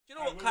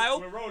know what,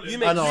 Kyle? You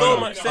make so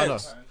much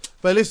sense.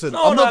 But listen,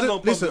 I'm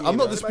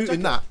not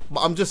disputing that.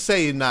 But I'm just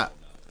saying that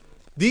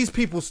these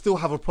people still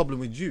have a problem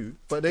with you,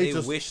 but they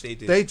just wish they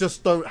did. They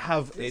just don't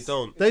have. They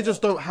don't. They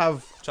just don't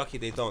have. Chucky,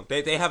 they don't.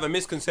 They have a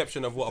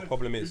misconception of what a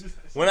problem is.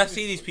 When I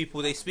see these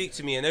people, they speak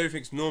to me and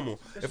everything's normal.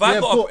 If I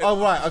got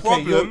a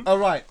problem, all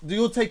right.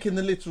 You're taking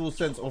the literal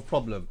sense of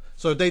problem.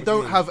 So they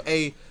don't have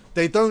a.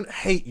 They don't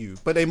hate you,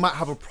 but they might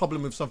have a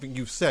problem with something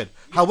you've said.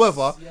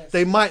 However,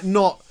 they might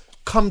not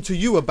come to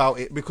you about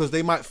it because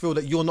they might feel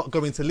that you're not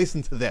going to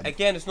listen to them.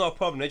 Again, it's not a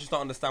problem. They just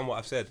don't understand what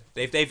I've said.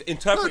 They've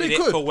interpreted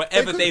it for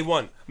whatever they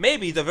want.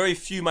 Maybe the very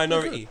few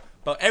minority.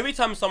 But every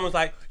time someone's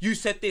like, you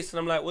said this, and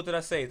I'm like, what did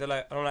I say?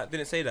 I'm like,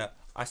 didn't say that.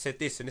 I said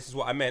this, and this is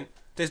what I meant.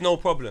 There's no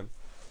problem.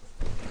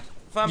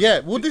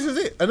 Yeah, well, this is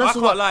it, and that's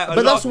why.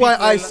 But that's why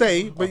I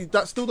say. But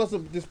that still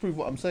doesn't disprove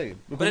what I'm saying.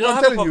 Because what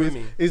I'm telling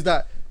you is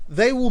that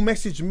they will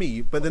message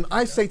me, but then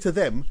I say to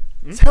them,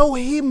 tell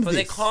him this. But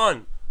they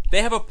can't.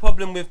 They have a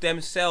problem with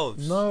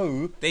themselves.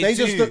 No, they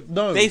do. Just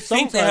no. They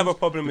think they have a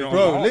problem with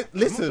bro.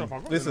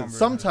 Listen.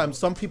 Sometimes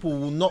some people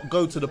will not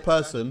go to the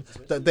person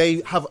that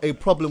they have a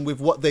problem with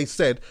what they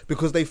said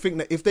because they think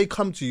that if they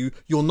come to you,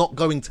 you're not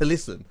going to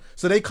listen.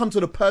 So they come to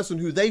the person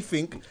who they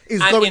think is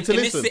going to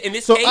listen.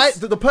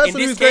 The person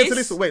who's going to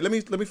listen. Wait, let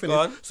me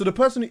finish. So the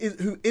person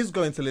who is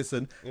going to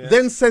listen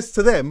then says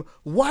to them,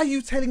 "Why are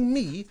you telling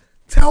me?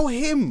 Tell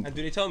him." And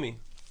do they tell me?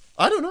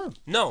 I don't know.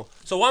 No.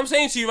 So what I'm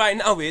saying to you right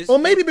now is... Or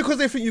maybe because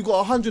they think you've got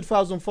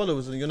 100,000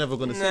 followers and you're never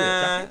going to see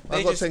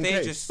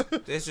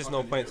it. There's just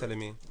no point telling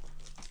me.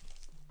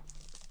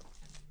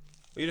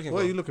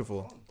 What are you looking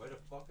for? Where the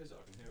fuck is it?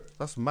 I can hear it.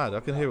 That's mad.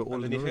 I can hear it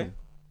all in the room.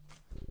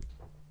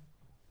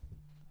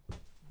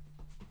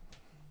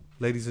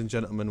 Ladies and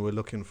gentlemen, we're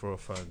looking for a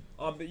phone.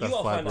 Oh, but you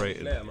gotta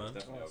vibrating. Find out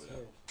later,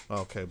 man.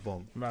 Okay,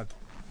 boom. Mad.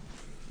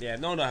 Yeah,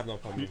 no, I have no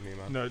problem with me,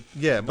 man. No.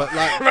 Yeah, but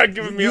like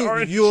giving me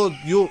orange.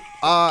 You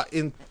are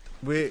in.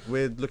 We're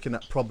looking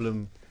at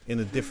problem in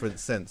a different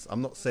sense.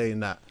 I'm not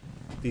saying that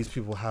these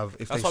people have.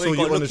 If that's they saw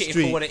you on the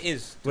street, for what it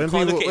is. When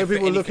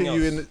people look at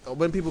you,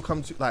 when people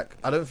come to like,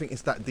 I don't think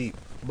it's that deep.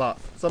 But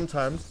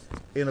sometimes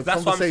in a conversation,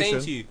 that's what I'm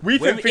saying to you.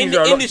 In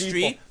the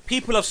industry,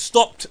 people have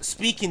stopped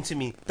speaking to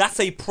me. That's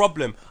a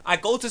problem. I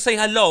go to say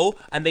hello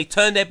and they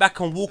turn their back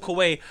and walk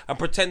away and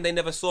pretend they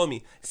never saw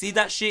me. See,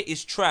 that shit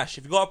is trash.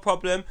 If you got a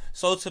problem,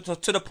 so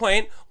to the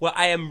point where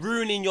I am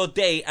ruining your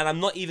day and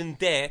I'm not even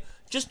there.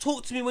 Just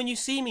talk to me when you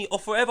see me or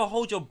forever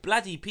hold your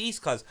bloody peace,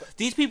 cuz.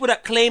 These people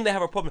that claim they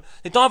have a problem,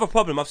 they don't have a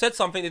problem. I've said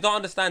something, they don't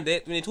understand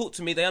it. When they talk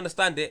to me, they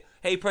understand it.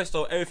 Hey,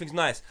 presto, everything's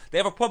nice. They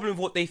have a problem with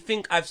what they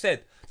think I've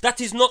said.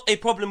 That is not a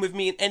problem with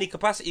me in any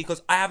capacity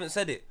because I haven't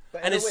said it.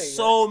 And there's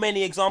so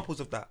many examples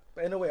of that.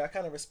 But in a way, I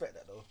kind of respect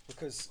that though.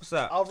 Because what's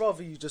that? I'd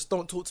rather you just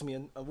don't talk to me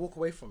and walk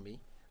away from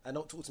me and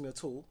don't talk to me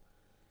at all.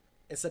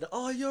 Instead of,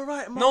 oh, you're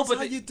right, Miles, no, but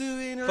how you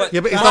doing? But, yeah,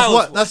 but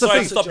that's the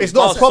thing. It's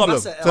not a problem.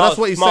 So that's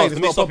what he's saying. It's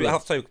not a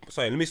problem.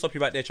 Sorry, let me stop you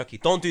right there, Chucky.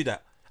 Don't do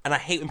that. And I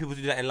hate when people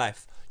do that in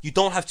life. You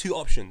don't have two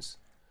options.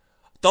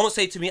 Don't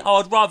say to me, oh,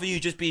 I'd rather you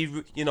just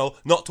be,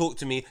 not talk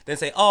to me than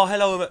say, oh,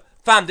 hello.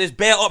 Fam, there's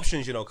bare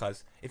options,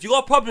 cuz. If you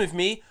got a problem with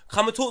me,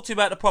 come and talk to me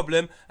about the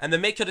problem and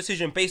then make your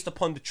decision based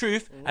upon the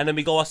truth and then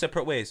we go our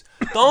separate ways.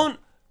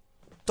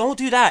 Don't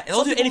do that.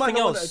 Don't do anything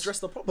else. Address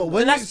the problem. But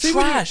when that's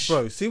trash.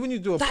 See when you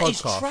do a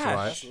podcast,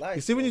 right? Life,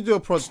 you see when you do a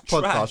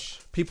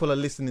podcast, people are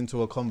listening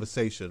to a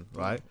conversation,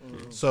 right?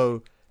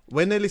 So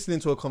when they're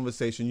listening to a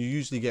conversation, you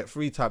usually get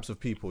three types of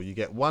people. You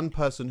get one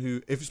person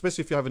who,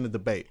 especially if you're having a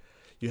debate,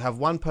 you have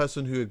one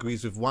person who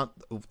agrees with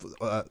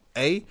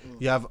A,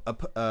 you have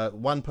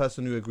one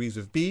person who agrees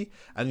with B,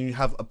 and you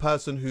have a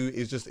person who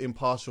is just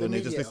impartial and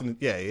they just listen.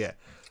 Yeah.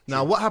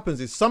 Now what happens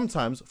is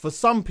sometimes for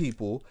some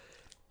people,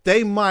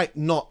 they might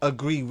not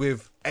agree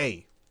with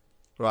A,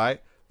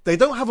 right? They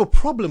don't have a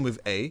problem with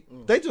A.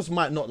 They just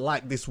might not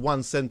like this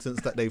one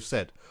sentence that they've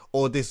said,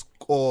 or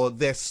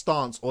their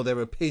stance, or their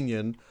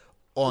opinion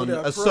on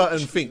a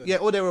certain thing,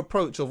 or their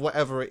approach of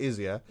whatever it is.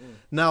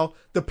 Now,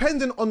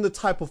 depending on the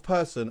type of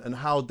person and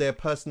how their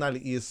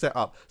personality is set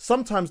up,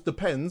 sometimes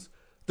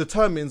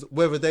determines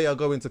whether they are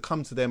going to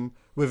come to them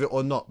with it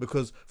or not.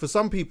 Because for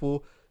some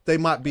people, they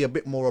might be a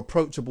bit more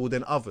approachable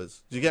than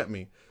others. Do you get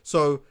me?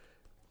 So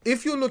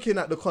if you're looking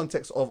at the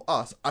context of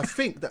us, I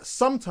think that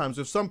sometimes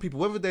with some people,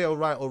 whether they are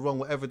right or wrong,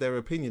 whatever their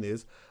opinion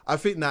is, I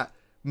think that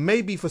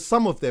maybe for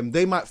some of them,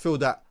 they might feel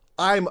that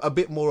I'm a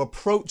bit more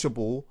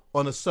approachable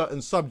on a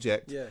certain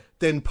subject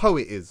than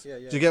Poet is.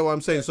 Do you get what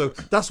I'm saying? So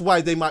that's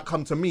why they might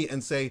come to me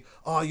and say,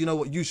 oh, you know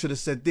what, you should have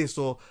said this,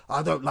 or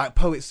I don't like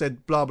Poet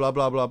said blah, blah,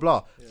 blah, blah,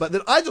 blah. But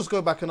then I just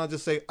go back and I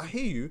just say, I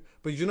hear you,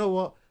 but you know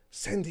what?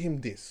 Send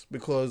him this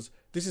because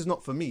this is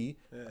not for me.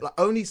 Like,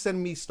 only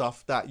send me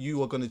stuff that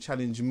you are going to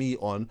challenge me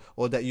on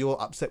or that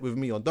you're upset with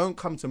me on. Don't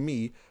come to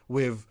me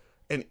with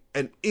an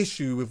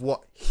issue with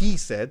what he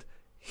said.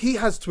 He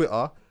has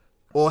Twitter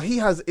or he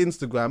has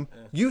Instagram.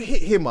 You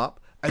hit him up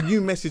and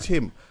you message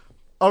him.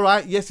 All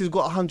right, yes, he's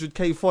got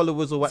 100k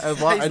followers or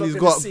whatever, and he's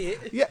got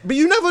but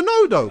you never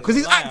know though because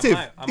he's active.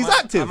 He's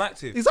active. I'm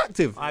active. He's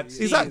active.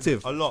 He's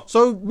active a lot.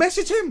 So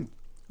message him.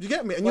 You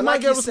get me? And you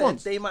might get a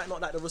response. They might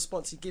not like the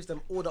response. He gives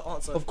them all the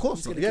answer. Of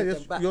course. He's give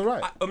them back. You're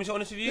right. I'm just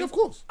honest with you. Yeah, of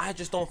course. I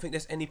just don't think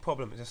there's any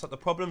problem. It's just like the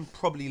problem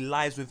probably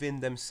lies within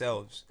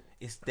themselves.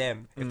 It's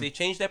them. If they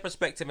change their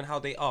perspective and how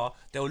they are,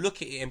 they'll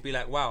look at it and be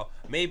like, wow,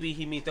 maybe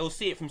he means, they'll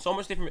see it from so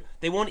much different.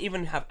 They won't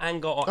even have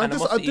anger or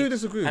animosity. I do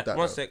disagree with that.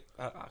 One sec.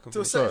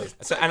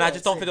 And I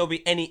just don't think there'll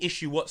be any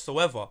issue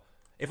whatsoever.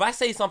 If I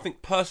say something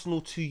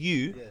personal to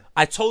you,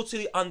 I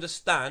totally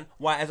understand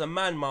why, as a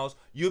man, Miles,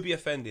 you'll be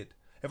offended.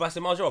 If I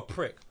say, Miles, you're a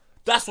prick,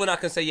 that's when I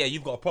can say, yeah,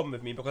 you've got a problem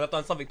with me because I've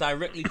done something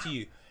directly to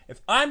you. If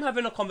I'm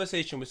having a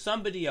conversation with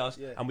somebody else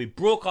and we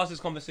broadcast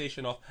this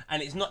conversation off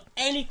and it's not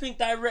anything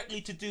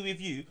directly to do with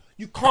you,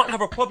 you can't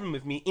have a problem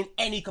with me in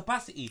any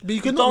capacity. But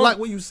you cannot like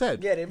what you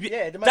said.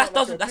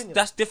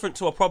 That's different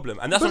to a problem,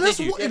 and that's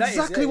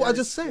exactly what I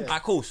just said.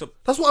 Alright, cool. So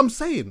that's what I'm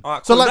saying.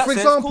 Right, so, cool. like, for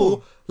example,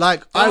 cool.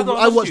 like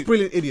I watched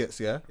Brilliant Idiots.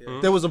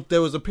 There was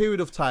a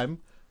period of time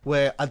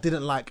where I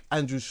didn't like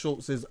Andrew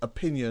Schultz's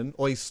opinion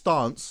or his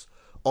stance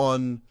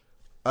on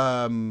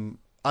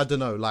I don't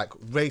know, like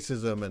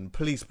racism and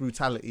police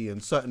brutality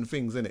and certain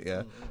things in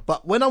it,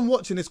 But when I'm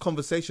watching this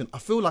conversation, I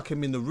feel like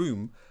I'm in the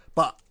room,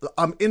 but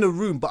I'm in a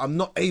room, but I'm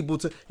not able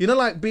to, you know,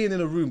 like being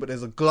in a room, but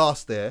there's a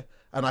glass there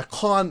and I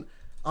can't,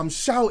 I'm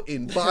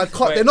shouting, but I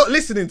can't, they're not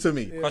listening to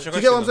me. Do you get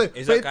what I'm saying?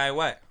 Is that guy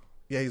white?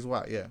 Yeah, he's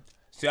white, yeah.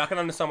 See, I can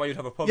understand why you'd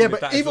have a problem with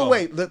that. Yeah, but either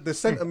way, the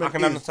sentiment I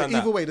can understand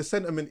that. Either way, the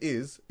sentiment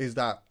is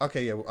that,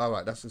 okay, yeah, well, all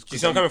right, that's good.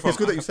 It's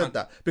good that you said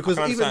that. Because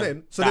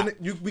even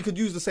then, we could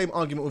use the same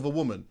argument with a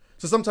woman.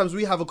 So sometimes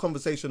we have a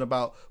conversation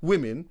about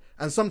women,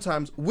 and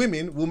sometimes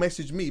women will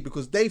message me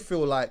because they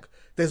feel like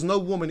there's no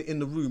woman in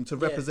the room to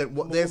represent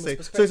what they're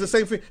saying. So it's the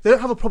same thing. They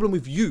don't have a problem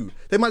with you.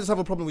 They might just have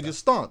a problem with your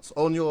stance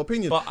on your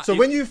opinion. But so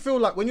when you feel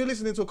like, when you're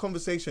listening to a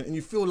conversation and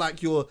you feel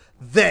like you're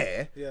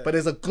there, but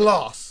there's a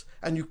glass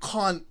and you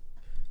can't,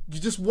 you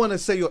just want to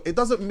say it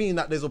doesn't mean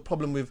that there's a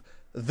problem with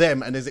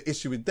them and there's an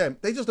issue with them.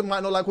 They just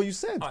might not like what you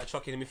said. All right,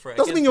 Chucky, let me throw it.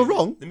 Doesn't mean you're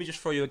wrong. Let me just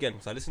throw you again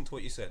because I listened to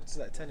what you said. It's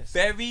like tennis.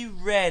 Very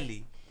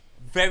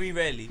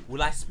rarely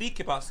will I speak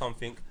about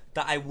something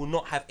that I will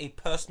not have a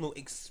personal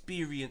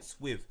experience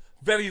with.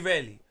 Very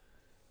rarely.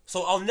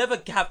 So I'll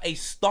never have a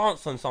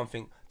stance on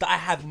something that I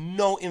have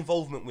no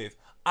involvement with.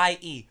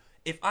 I.e.,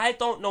 if I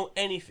don't know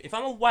anything, if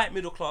I'm a white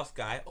middle class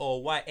guy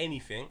or white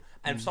anything,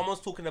 and someone's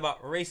talking about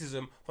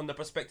racism from the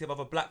perspective of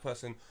a black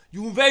person,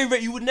 you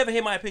would never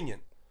hear my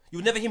opinion. You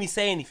would never hear me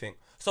say anything.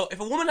 So if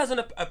a woman has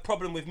a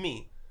problem with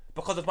me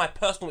because of my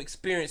personal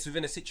experience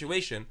within a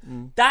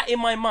situation, that in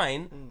my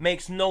mind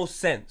makes no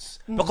sense.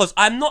 Because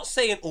I'm not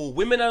saying all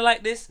women are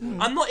like this.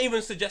 I'm not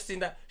even suggesting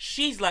that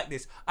she's like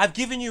this. I've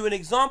given you an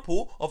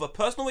example of a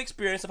personal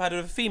experience I've had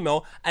with a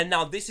female, and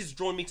now this has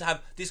drawn me to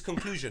have this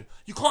conclusion.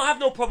 You can't have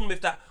no problem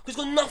with that because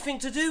it's got nothing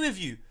to do with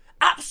you.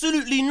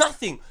 Absolutely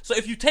nothing. So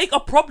if you take a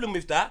problem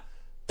with that,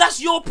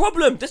 that's your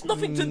problem. There's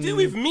nothing to do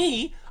with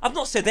me. I've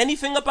not said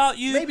anything about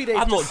you. Maybe They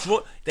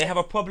have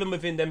a problem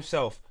within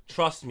themselves.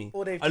 Trust me.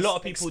 A lot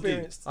of people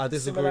do. I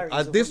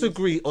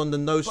disagree on the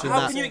notion but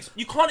how that can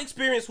you can't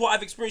experience what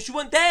I've experienced. You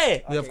weren't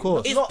there. Yeah, of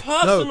course. It's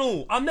personal.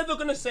 No. I'm never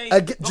gonna say.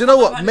 Do you know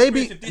what?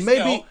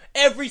 Maybe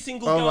every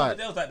single girl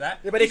that was like that.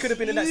 Yeah, but they could have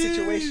been in that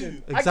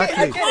situation.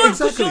 Exactly.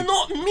 Exactly. You're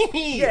not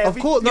me. Yeah, of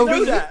course. No,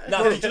 know that.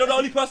 Now, do you know the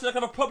only person that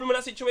can have a problem with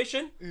that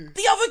situation?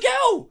 The other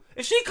girl.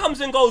 If she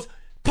comes and goes,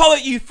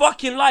 "Poet, you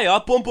fucking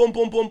liar," boom, boom,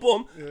 boom, boom,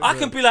 boom. I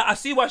can be like, I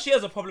see why she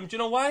has a problem. Do you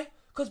know why?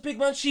 Because, big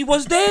man, she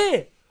was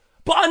there.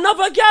 But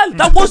another gal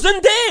that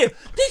wasn't there.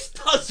 This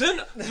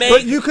doesn't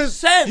make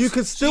sense. You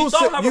could still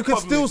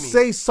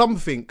say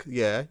something,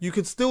 yeah. You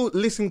could still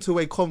listen to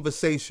a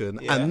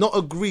conversation and not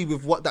agree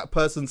with what that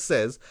person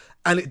says,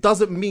 and it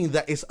doesn't mean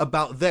that it's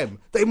about them.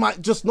 They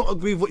might just not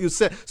agree with what you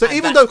said. So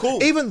even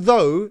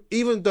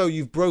though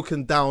you've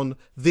broken down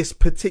this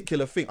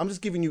particular thing, I'm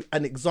just giving you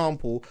an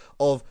example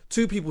of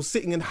two people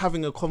sitting and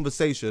having a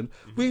conversation.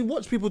 We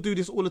watch people do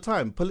this all the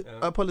time.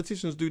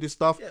 Politicians do this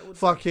stuff.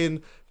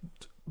 Fucking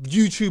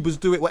YouTubers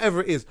do it,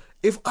 whatever it is.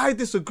 If I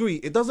disagree,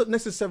 it doesn't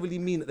necessarily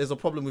mean that there's a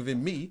problem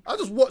within me. I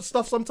just watch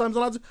stuff sometimes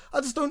and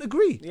I just don't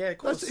agree. Yeah, of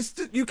course.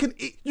 You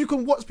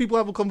can watch people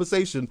have a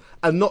conversation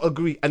and not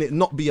agree and it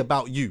not be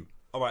about you.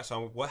 All right,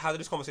 so how did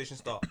this conversation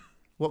start?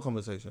 What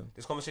conversation?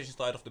 This conversation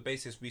started off the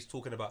basis we was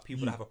talking about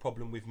people that have a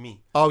problem with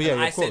me. Oh yeah,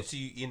 and I of course. said to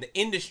you, in the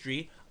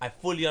industry, I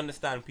fully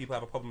understand people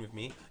have a problem with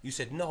me. You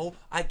said, no,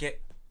 I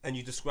get, and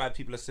you described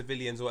people as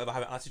civilians or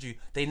whatever. I said to you,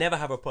 they never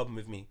have a problem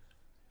with me.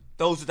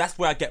 That's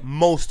where I get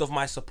most of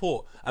my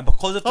support, and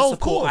because of the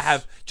support I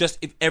have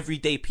just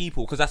everyday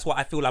people, because that's what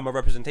I feel I'm a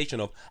representation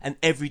of, an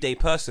everyday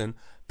person.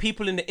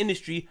 People in the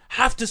industry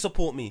have to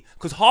support me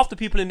because half the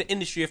people in the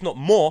industry, if not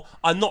more,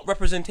 are not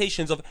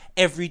representations of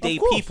everyday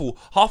people.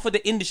 Half of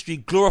the industry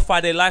glorify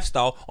their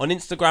lifestyle on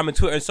Instagram and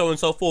Twitter and so on and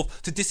so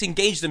forth to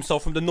disengage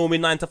themselves from the normal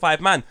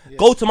 9-to-5 man.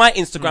 Go to my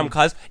Instagram,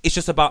 cuz it's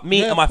just about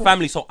me and my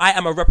family. So I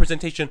am a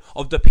representation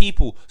of the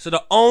people. So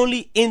the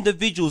only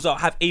individuals that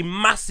have a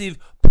massive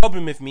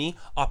problem with me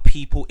are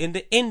people in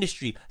the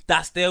industry.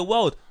 That's their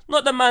world.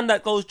 Not the man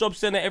that goes job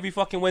center every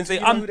fucking Wednesday.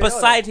 I'm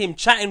beside him,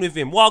 chatting with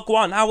him.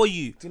 Wagwan, how are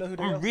you? Do you know who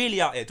they are? I'm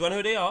really out here. Do I know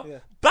who they are? Yeah.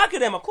 Bag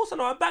of them. Of course I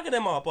know a bag of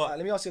them are. But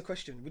let me ask you a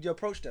question. Would you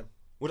approach them?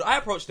 Would I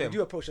approach them? Would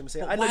you approach them and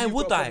say, why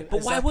would I?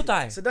 But why would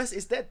I? So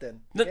it's dead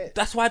then.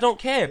 That's why I don't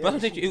care.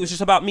 But it was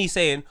just about me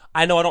saying,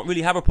 I know I don't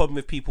really have a problem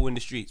with people in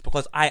the streets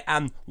because I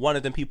am one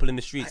of them people in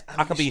the streets.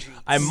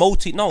 I'm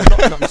multi. No,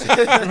 not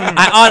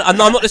I'm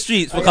not the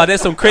streets because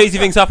there's some crazy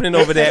things happening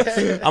over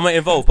there. I'm not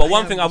involved. But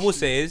one thing I will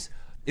say is,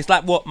 it's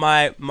like what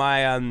my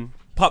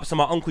pops and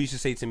my uncle used to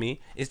say to me,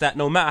 is that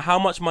no matter how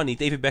much money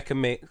David Beckham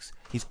makes,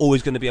 he's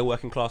always going to be a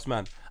working class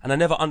man. And I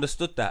never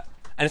understood that.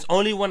 And it's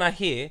only when I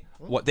hear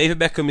what David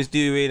Beckham is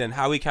doing and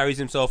how he carries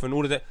himself and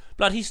all of that,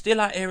 blood, he's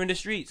still out here in the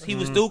streets. He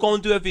was still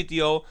going to do a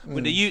video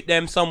with the youth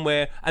them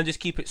somewhere and just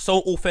keep it so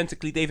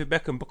authentically David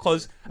Beckham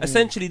because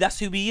essentially that's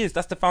who he is.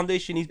 That's the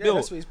foundation he's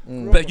built. That's what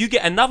he's But you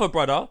get another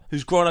brother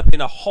who's grown up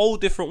in a whole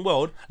different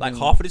world, like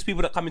half of these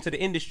people that come into the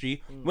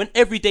industry, when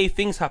everyday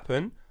things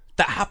happen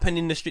that happen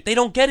in the street, they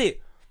don't get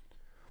it.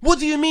 What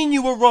do you mean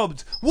you were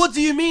robbed? What do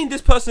you mean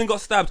this person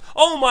got stabbed?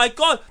 Oh my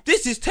God,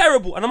 this is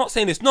terrible. And I'm not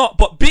saying it's not,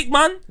 but big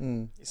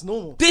man, it's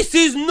normal. This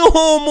is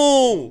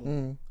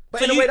normal. But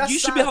so in a way, that's you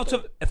should sad, be able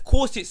to. Of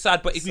course, it's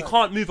sad, but if you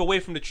can't move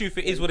away from the truth,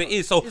 it is what it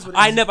is. So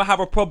I never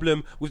have a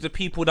problem with the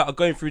people that are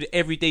going through the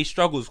everyday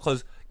struggles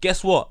because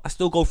guess what? I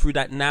still go through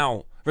that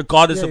now,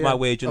 regardless of my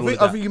wage and all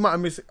that. I think you might have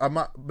missed. I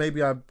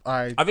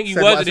think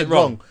you worded it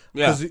wrong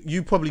because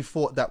you probably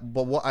thought that.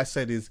 But what I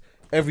said is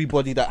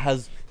everybody that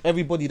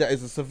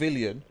is a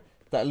civilian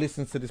that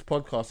listens to this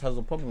podcast has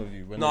a problem with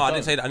you. No, I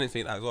didn't say that. I didn't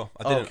say that as well.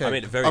 I didn't. Okay. I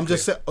made it very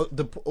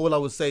clear. All I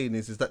was saying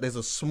is that there's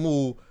a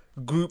small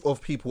group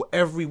of people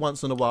every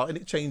once in a while, and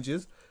it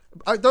changes.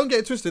 I don't get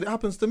it twisted. It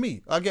happens to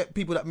me. I get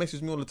people that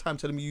message me all the time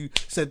telling me you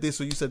said this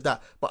or you said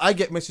that, but I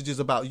get messages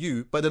about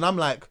you. But then I'm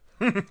like,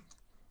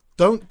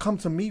 don't come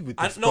to me with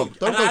this. I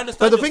understand.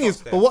 But the thing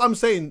is, but what I'm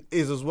saying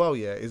is as well,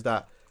 is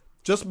that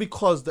just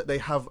because that they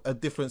have a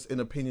difference in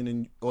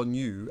opinion on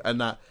you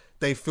and that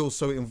they feel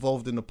so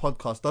involved in the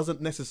podcast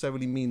doesn't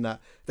necessarily mean that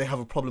they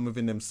have a problem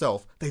within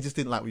themselves. They just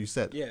didn't like what you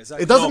said. Yeah,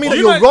 exactly. It doesn't mean that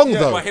you're wrong,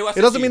 though.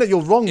 It doesn't mean that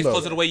you're wrong, though. It's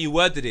because of the way you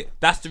worded it.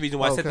 That's the reason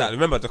why I said that.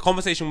 Remember, the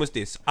conversation was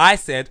this. I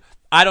said,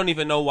 I don't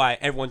even know why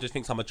everyone just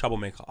thinks I'm a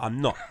troublemaker.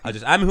 I'm not. I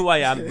just am who I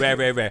am.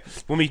 Rare.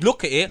 When we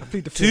look at it,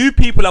 2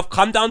 people have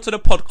come down to the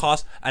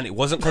podcast and it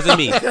wasn't because of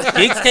me.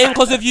 Giggs came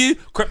because of you.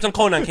 Krypton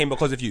Conan came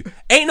because of you.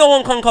 Ain't no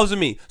one come because of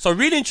me. So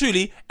really and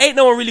truly, ain't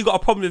no one really got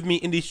a problem with me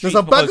in these streets.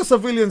 There's a bag of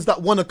civilians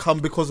that want to come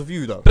because of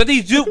you, though. But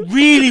they do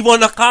really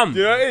want to come.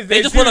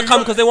 They just want to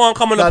come because they want to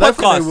come on the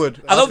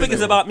podcast. I don't think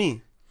it's about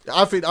me.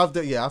 I think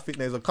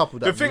there's a couple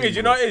that. The thing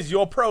is,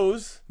 your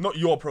pros, not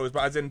your pros,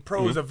 but as in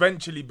pros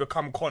eventually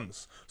become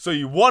cons. So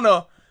you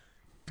wanna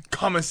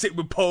come and sit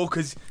with Paul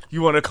because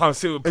you want to come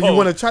sit with Paul. And you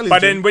want to challenge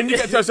But then when you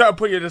get to a certain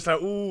point, you're just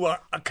like, ooh,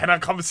 can I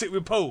come and sit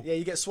with Paul? Yeah,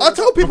 you get swallowed I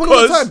tell people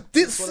all the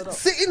time,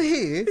 sitting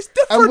here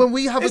and when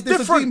we have a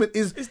disagreement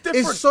is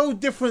so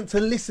different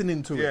to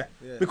listening to it.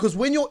 Yeah. Because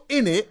when you're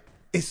in it,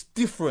 it's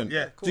different.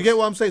 Yeah, do you get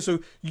what I'm saying? So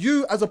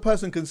you as a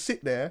person can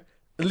sit there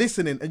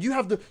listening and you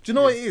have the, do you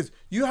know what it is?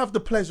 You have the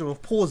pleasure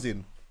of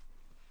pausing.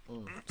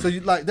 So you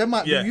like, there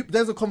might be,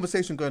 there's a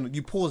conversation going on,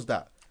 you pause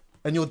that.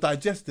 And you're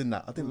digesting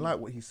that. I didn't like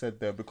what he said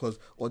there because,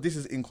 or this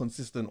is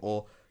inconsistent,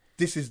 or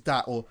this is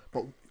that, or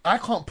but I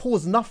can't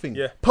pause nothing.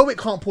 Yeah. Poet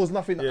can't pause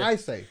nothing that I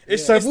say.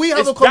 So if we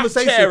have a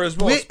conversation,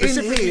 we're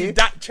in here.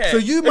 So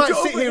you might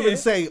sit here and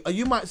say, or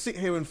you might sit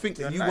here and think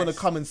that you want to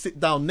come and sit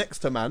down next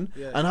to man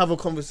and have a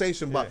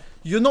conversation, but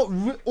you're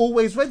not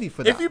always ready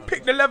for that. If you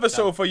pick the leather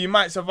sofa, you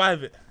might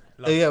survive it.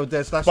 Yeah,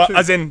 that's but true.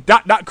 As in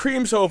that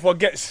cream sofa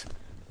gets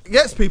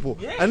people,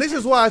 and this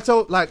is why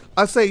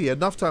I say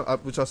enough time,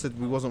 which I said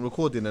we wasn't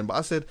recording then, but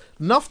I said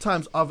enough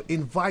times I've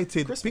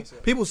invited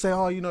people say,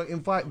 oh,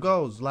 invite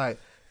girls, like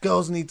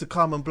girls need to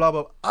come and blah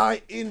blah.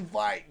 I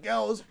invite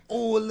girls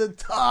all the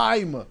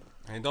time,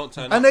 and don't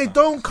turn and they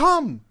don't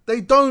come.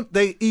 They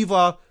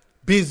either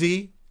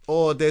busy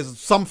or there's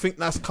something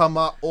that's come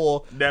up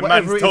or their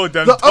man's told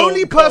them. The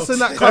only person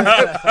that comes,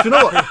 do you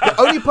know what?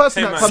 The only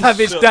person that comes,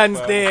 Savage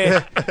Dan's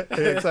there.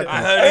 Exactly.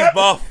 I heard his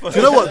buff. Do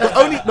you know what?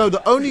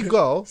 The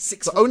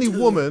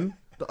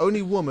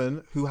only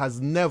woman who has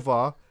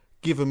never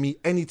given me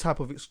any type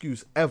of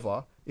excuse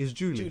ever is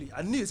Julie.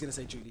 I knew he was gonna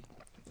say Julie.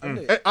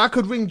 I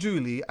could ring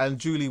Julie and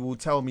Julie will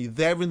tell me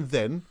there and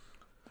then,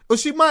 or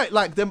she might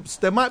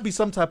there might be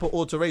some type of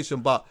alteration,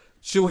 but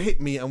she'll hit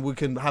me and we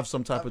can have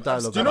some type of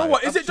dialogue. Do you know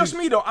what? Is it just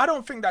me though? I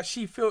don't think that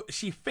she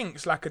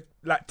thinks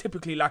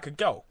typically like a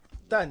girl.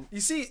 Dan,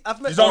 you see,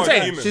 I've met. You know what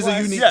I'm saying? She's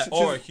a unique.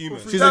 Or a human.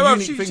 She's a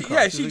unique thinker.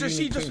 Yeah, she just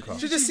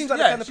seems like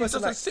the kind of person.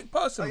 She's just a sick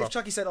person. Like if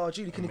Chucky said, "Oh,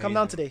 Julie, can you come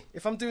down today?"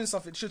 If I'm doing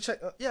something, she'll check.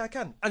 Yeah, I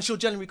can, and she'll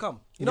generally come.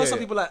 You know, some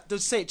people they'll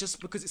say it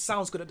just because it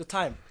sounds good at the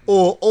time.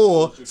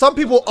 Or some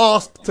people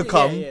ask to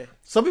come. Yeah.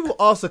 Some people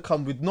ask to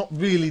come with not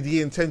really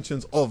the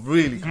intentions of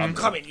really coming. I'm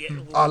coming.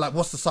 Yeah. Like,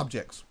 what's the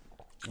subjects?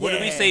 What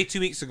did we say 2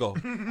 weeks ago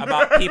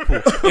about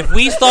people? If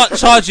we start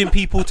charging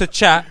people to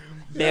chat,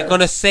 they're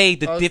gonna say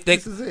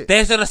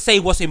they're gonna say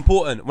what's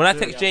important. When I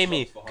text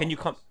Jamie, can you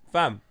come,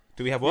 fam?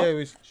 Do we have what?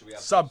 Yeah,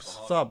 Subs.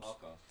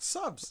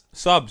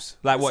 Subs.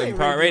 Like This what, in ain't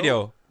Pirate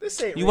Radio?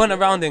 This ain't You weren't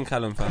around in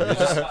Callum, fam.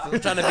 You're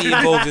trying to be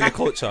involved in the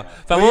culture.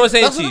 Fam, what was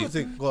I saying to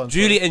you? Go on,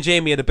 Julie and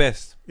Jamie are the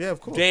best. Yeah,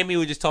 of course. Jamie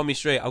would just tell me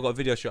straight, I've got a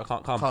video shoot, I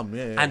can't come.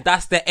 Yeah. And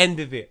that's the end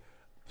of it.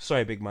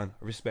 Sorry, big man.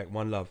 Respect,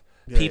 one love.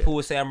 People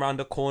will say I'm round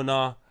the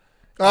corner.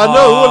 I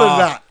know all of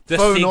that. The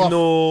Phone signal.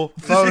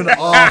 off. Phone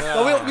off.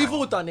 No, we've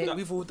all done it. No,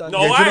 Yeah, do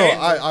you know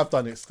what? I've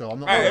done it still. I'm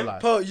not gonna lie.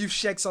 Pearl, you've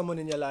shagged someone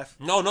in your life.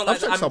 No, not like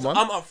checked that. someone.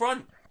 I'm up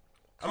front.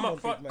 I'm up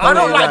front. I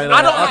don't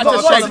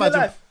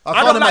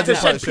like to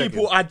shag shag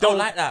people. it. I don't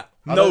like that.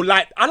 No,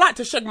 like I like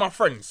to shag my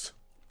friends.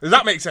 Does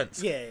that make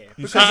sense? Yeah.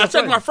 Because I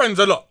shag my friends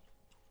a lot.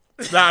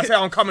 Like I say,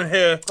 I'm coming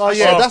here. Oh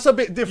yeah, that's a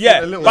bit different.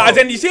 Yeah, a little but bit.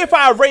 then you see, if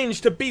I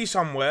arrange to be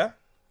somewhere,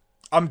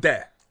 I'm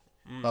there.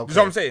 Okay. You know what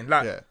I'm saying?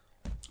 Like, Yeah.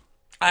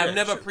 I am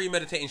never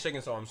premeditating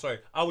shagging someone. I'm sorry.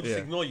 I will just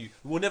Yeah. ignore you.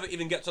 We'll never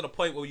even get to the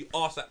point where you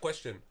ask that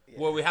question.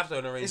 Where we have to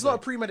arrange. It's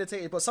not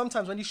premeditated, but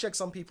sometimes when you shag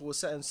some people with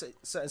certain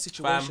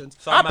situations,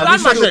 I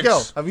plan my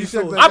shags. Have you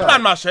shagged a I girl?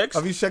 plan my shags.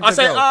 Have you shagged I a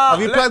say, girl?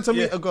 Have you planned to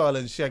yeah. meet a girl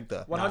and shagged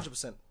her?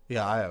 100%.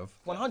 Yeah, I have.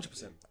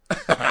 100%.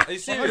 Are you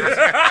serious?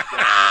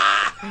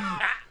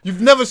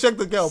 You've never shagged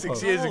a girl,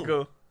 6 years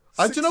ago.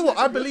 And do you know what?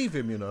 I believe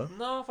him, you know.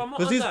 No, if I'm not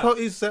Because on he's that.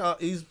 he's set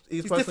up. He's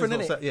different,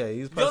 innit? Yeah,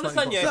 he's You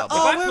understand, yeah? personality If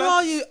Oh, I where plan-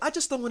 are you? I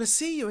just don't want to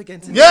see you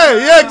again today.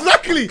 Yeah,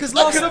 exactly. Because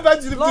I can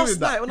imagine him last doing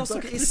night that. when I was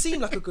talking, it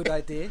seemed like a good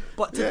idea,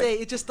 but today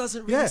it just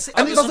doesn't really Yeah, sit.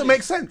 and it doesn't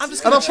make sense. I'm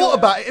just And I gonna thought chill.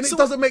 about it, and it So-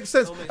 doesn't make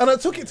sense. And I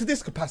took it to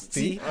this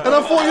capacity, See? and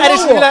I thought, you And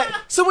it's know be what? like,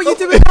 so what you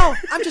doing now?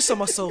 I'm just on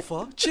my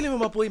sofa, chilling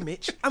with my boy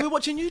Mitch, and we're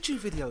watching YouTube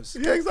videos.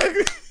 Yeah,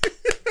 exactly.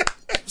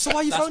 So why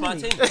are you That's my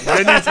phoning me? thing.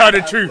 Then you tell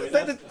the truth.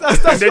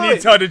 That's Then you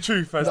right. tell the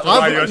truth as to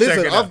why you're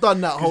Listen, shagging I've her.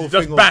 done that whole You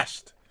thing. just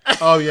bashed.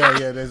 Oh yeah,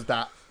 there's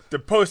that. The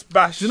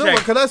post-bash Do you know shag.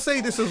 what? Can I say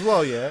this as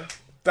well? Yeah.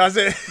 That's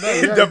it.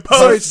 yeah. The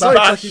Sorry,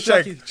 post-bash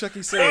shag.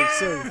 Chucky,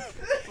 sorry.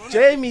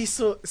 Jamie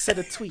said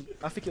a tweet.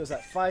 I think it was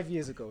like 5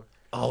 years ago.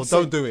 Oh,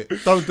 don't do it.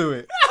 Don't do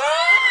it.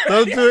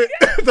 Don't do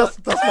it. That's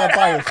my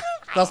bias.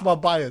 That's my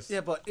bias.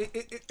 Yeah, but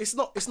it's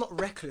not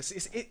reckless.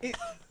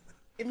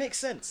 It makes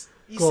sense.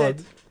 He Go said,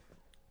 on.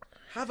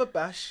 have a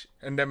bash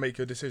And then make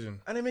your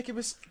decision. and then make a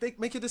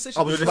decision.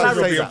 I was Your about to decision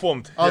will say be that.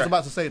 informed. I was Yeah.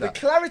 about to say The that.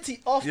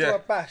 clarity after Yeah. a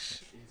bash,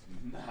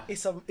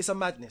 it's a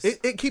madness.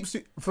 It keeps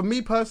you, for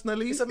me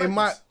personally, It's a in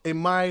my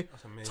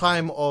madness.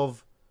 time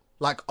of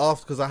like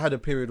after, because I had a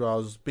period where I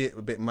was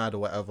a bit mad or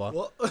whatever.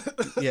 What?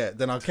 Yeah,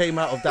 then I came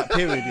out of that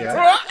period.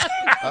 Yeah,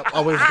 I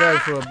was going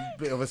through a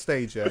bit of a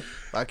stage. Yeah,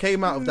 but I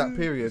came out of that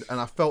period and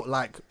I felt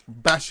like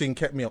bashing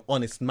kept me an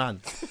honest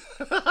man.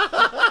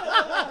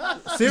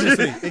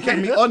 Seriously, it kept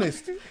me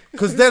honest.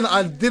 Because then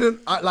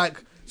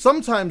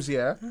sometimes,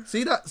 yeah,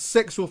 see that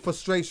sexual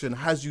frustration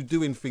has you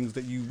doing things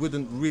that you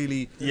wouldn't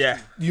really,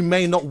 you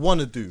may not want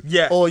to do.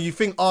 Yeah. Or you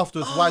think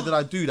afterwards, why did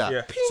I do that?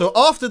 Yeah. So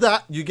after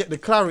that, you get the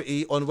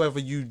clarity on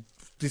whether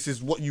this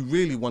is what you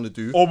really want to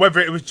do. Or whether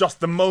it was just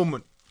the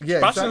moment. Yeah,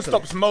 Bashing exactly.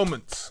 stops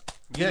moments.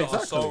 You Yeah, lot are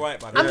exactly. so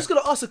right, man. I'm just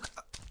gonna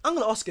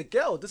ask a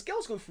girl. Does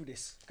girls go through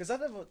this? Because I've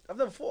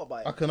never thought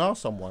about it. I can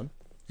ask someone.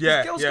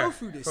 Yeah, Girls yeah. go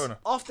through this Fair enough.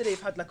 after they've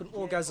had like an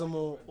orgasm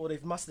or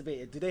they've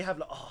masturbated. Do they have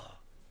like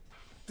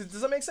Does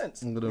that make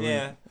sense?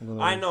 Yeah,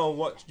 I know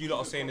what you lot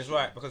are saying is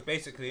right because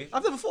basically,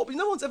 I've never thought, but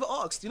no one's ever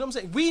asked. You know what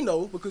I'm saying? We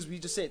know because we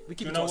just said we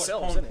keep you it to know what's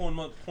ourselves.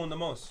 innit? porn the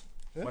most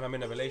when I'm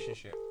in a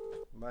relationship.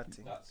 Mad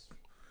thing.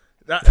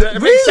 That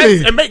it makes Really?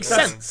 sense. It makes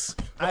sense.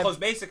 Because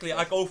basically,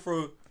 I go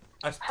through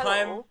as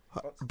time.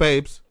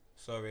 Babes,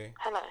 Sorry.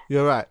 Hello.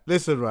 you're right.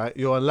 Listen, right,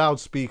 you're on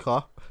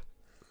loudspeaker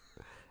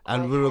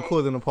and we're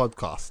recording a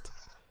podcast.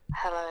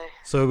 Hello.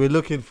 So we're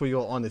looking for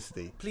your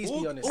honesty. Please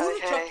All be honest. the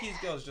Okay. Chucky's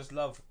girls just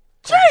love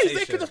Jeez, they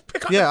conversation. could just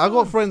pick up. Yeah, I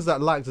got friends that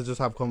like to just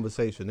have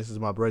conversation. This is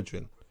my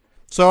brethren.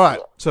 So, all right.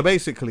 So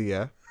basically,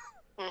 yeah,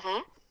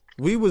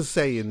 we was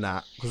saying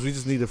that because we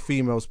just need a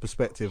female's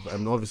perspective,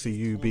 and obviously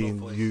you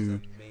being you.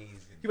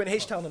 You went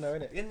H-Town on her,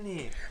 innit? Isn't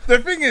it? The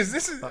thing is,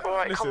 this is.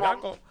 Alright, Listen, come I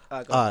on.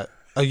 got. All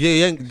right.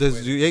 You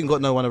ain't got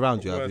no one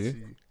around you, have you?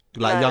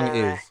 Like No, young no, no.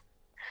 ears.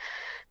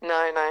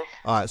 No.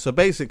 All right. So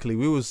basically,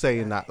 we was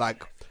saying that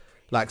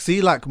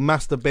see, like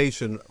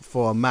masturbation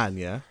for a man,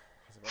 yeah,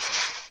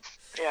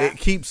 Yeah. it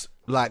keeps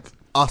like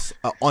us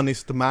an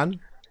honest man,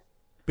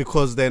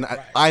 because then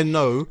I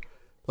know,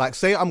 like,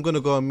 say I'm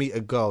gonna go and meet a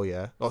girl,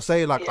 yeah, or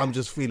say like I'm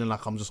just feeling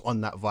like I'm just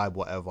on that vibe,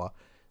 whatever.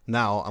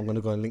 Now I'm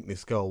gonna go and link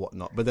this girl,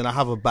 whatnot. But then I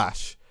have a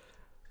bash.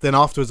 Then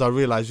afterwards I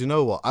realize, you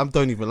know what? I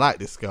don't even like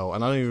this girl,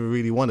 and I don't even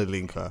really want to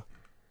link her.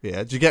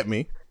 Yeah, do you get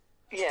me?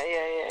 Yeah.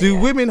 Do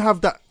women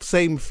have that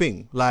same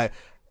thing? Like,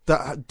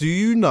 that? Do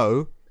you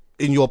know,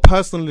 in your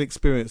personal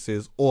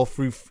experiences or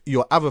through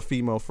your other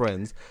female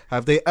friends,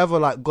 have they ever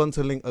like gone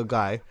to link a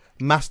guy,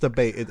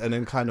 masturbated, and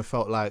then kind of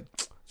felt like,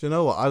 do you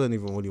know what? I don't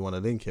even really want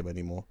to link him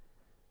anymore.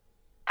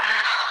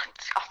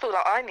 I feel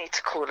like I need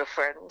to call a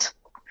friend.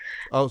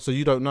 Oh, so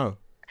you don't know?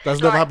 That's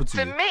never happened to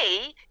for you?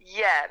 me,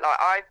 yeah, like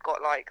I've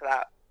got like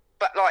that,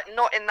 but like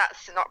not in that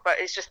scenario. But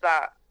it's just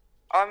that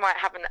I might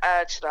have an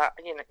urge that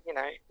you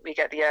know we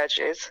get the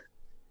urges.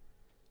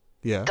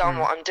 Yeah. Done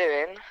what I'm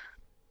doing,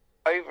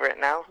 over it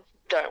now.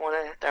 don't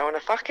want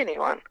to fuck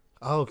anyone.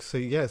 Oh, so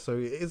yeah, so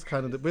it is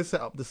kind of we're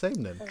set up the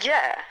same then.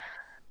 Yeah.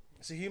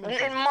 It's a human.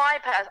 In my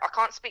past, I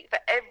can't speak for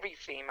every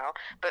female,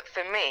 but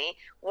for me,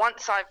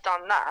 once I've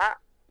done that,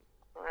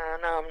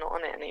 no, I'm not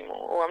on it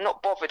anymore, or I'm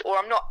not bothered, or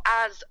I'm not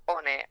as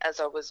on it as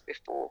I was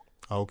before.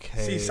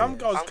 Okay. See, some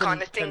girls I'm can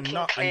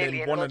nut and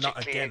then want to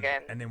nut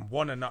again, and then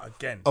want to nut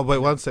again. Oh wait,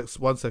 one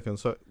second.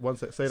 So one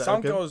sec. Say that some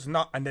again. girls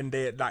nut and then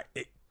they like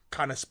it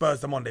kind of spurs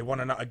them on. They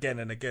want to nut again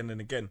and again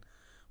and again.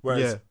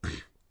 Whereas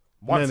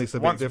once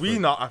we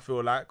nut, I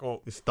feel like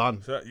it's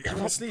done. So,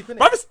 sleep, innit?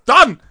 But it's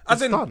done.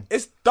 It's done.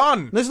 It's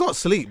done. No, it's not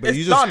sleep, but It's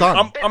you just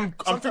done. I'm thinking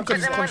it's But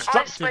then when I've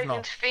constructive spoken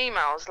now. to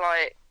females,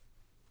 like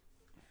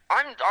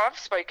I've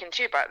spoken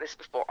to you about this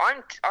before.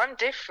 I'm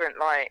different.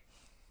 Like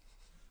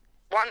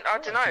I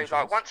don't know.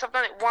 Like once I've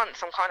done it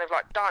once, I'm kind of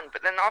like done.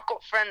 But then I've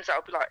got friends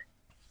that'll be like,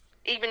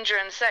 even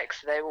during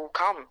sex, they will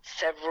come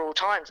several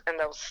times and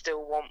they'll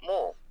still want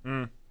more.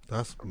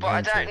 That's But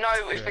I don't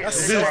know if it's the This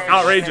is same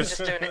outrageous.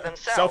 just doing it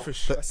themselves.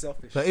 Selfish. That's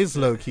selfish. That is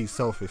low key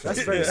selfish.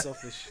 That's very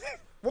selfish.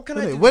 What can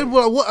I Isn't do? it?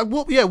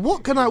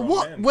 What can I?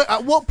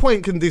 At what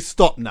point can this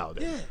stop now?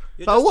 Then? Yeah.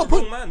 You're Like, just what the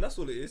point? wrong man. That's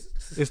all it is.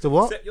 It's the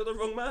what? You're the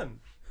wrong man.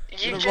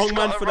 You the just wrong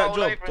man gotta for that roll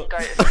job. over and go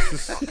to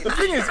sleep. The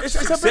thing is, it's a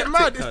bit Accept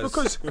mad. it, It's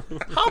cuz.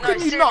 because how No, can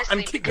you not seriously,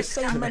 and keep the because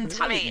same it happened to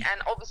mentality? me,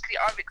 and obviously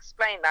I've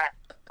explained that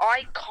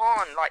I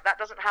can't, like, that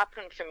doesn't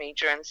happen for me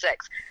during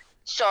sex.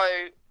 So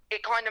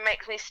it kind of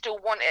makes me still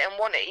want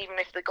it, even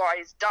if the guy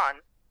is done.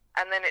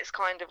 And then it's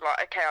kind of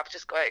like, okay, I've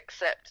just got to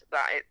accept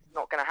that it's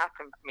not going to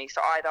happen for me.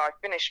 So either I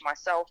finish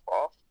myself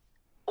off,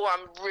 or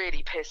I'm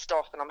really pissed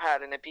off and I'm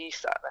hurling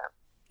abuse at them.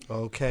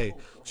 Okay.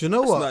 Do you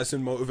know what? Nice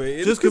and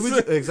motivated. Just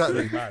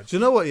exactly. Do you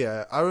know what?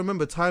 Yeah, I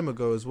remember time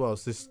ago as well.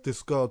 So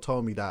this girl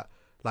told me that,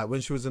 like, when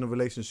she was in a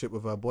relationship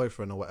with her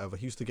boyfriend or whatever,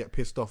 he used to get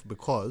pissed off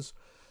because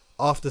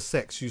after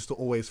sex she used to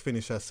always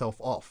finish herself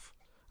off.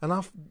 And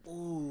at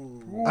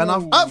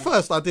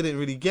first I didn't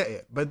really get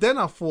it, but then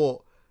I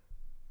thought,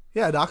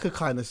 yeah, I could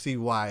kind of see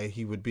why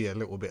he would be a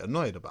little bit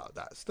annoyed about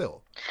that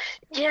still.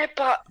 Yeah,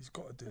 but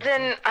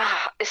then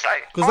it's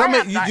like, Because that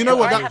make you know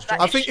what that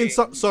I think issue. in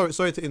some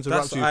sorry to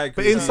interrupt That's you, what I but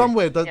agree in with. some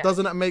way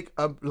doesn't that make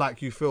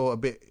like you feel a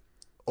bit,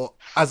 or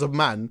as a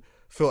man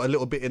feel a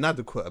little bit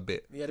inadequate a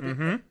bit? Yeah, a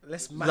bit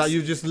less massive. Like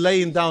you're just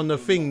laying down the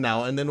thing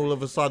now, and then all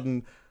of a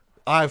sudden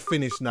I've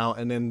finished now,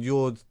 and then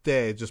you're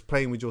there just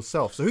playing with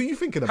yourself. So who are you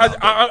thinking about?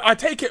 I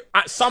take it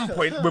at some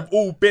point we've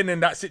all been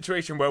in that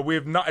situation where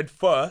we've nutted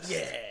first.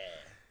 Yeah.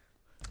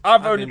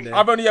 I've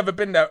only ever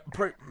been there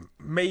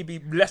maybe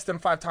less than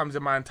 5 times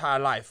in my entire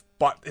life,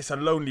 but it's a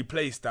lonely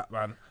place, that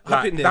man.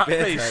 I've been there that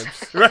bare place,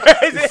 times.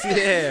 right?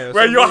 Yeah,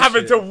 where some you're bullshit.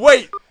 having to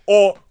wait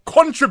or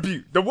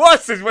contribute. The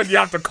worst is when you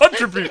have to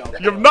contribute.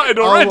 You've nutted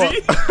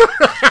already. No.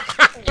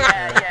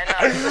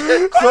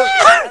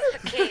 That's the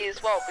key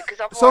as well, because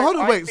otherwise So hold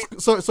on, I've wait. been-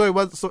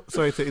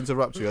 Sorry to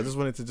interrupt you. I just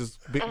wanted to just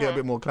get a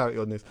bit more clarity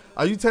on this.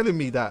 Are you telling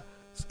me that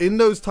in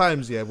those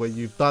times, yeah, where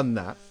you've done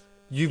that,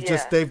 you've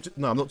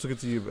no, I'm not talking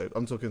to you, babe.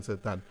 I'm talking to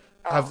Dan.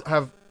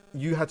 Have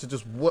you had to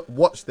just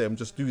watch them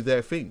just do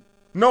their thing?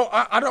 No,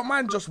 I don't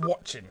mind just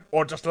watching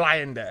or just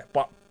lying there,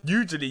 but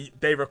usually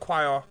they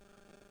require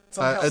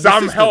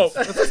some help.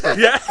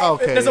 Yeah.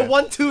 Okay. There's a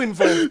 1-2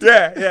 involved.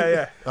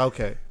 Yeah.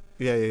 Okay.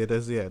 Yeah.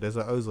 There's an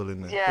ozil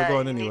in there. Yeah, But go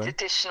on you need anyway.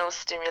 additional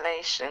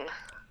stimulation.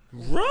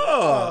 Raw.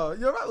 Oh,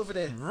 you're right over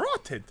there.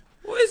 Rotted.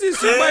 What is this?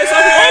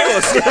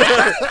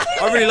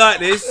 I really like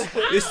this.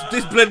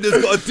 This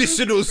blender's got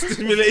additional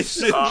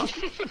stimulation.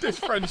 This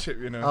friendship,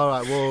 you know. All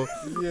right. Well,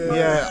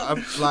 yeah.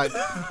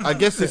 I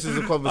guess this is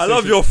a I conversation.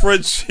 love your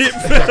friendship.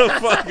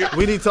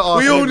 We need to ask.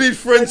 We all need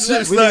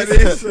friendships like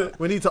this.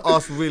 We need to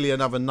ask really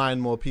another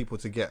 9 more people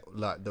to get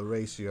like the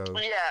ratio.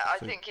 Yeah, I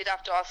think you'd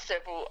have to ask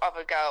several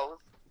other girls,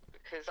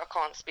 because I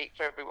can't speak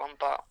for everyone,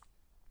 but...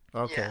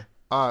 Okay. Yeah.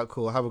 All right.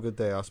 Cool. Have a good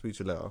day. I'll speak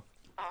to you later.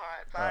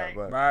 Alright, bye.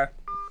 All right, bye. Bye.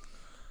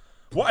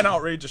 What an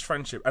outrageous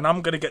friendship, and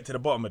I'm gonna get to the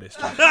bottom of this.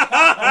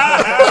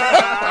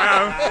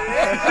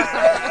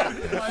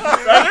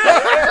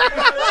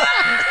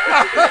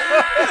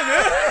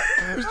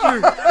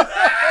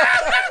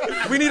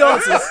 We need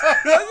answers.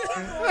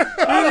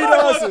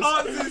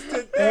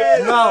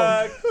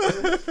 Now. I'm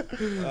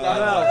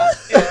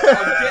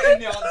getting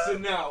the answer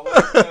now.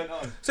 What's going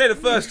on? Say the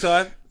first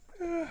time.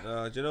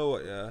 Do you know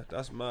what? Yeah,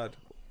 that's mad.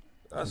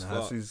 That's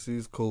Nah, fucked.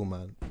 she's cool,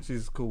 man.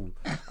 She's cool.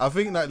 I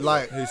think that,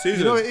 like, Susan?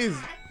 you know what it is?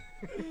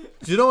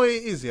 Do you know what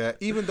it is, yeah?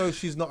 Even though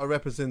she's not a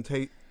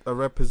representative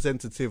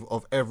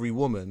of every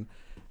woman,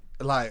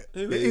 like,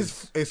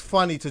 it's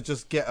funny to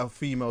just get a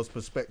female's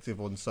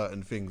perspective on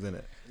certain things,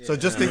 innit? Yeah. So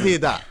just to hear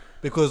that,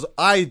 because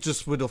I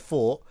just would have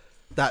thought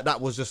that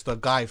was just a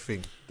guy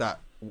thing that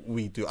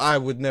we do. I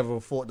would never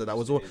have thought that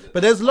was all.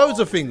 But there's loads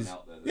of things.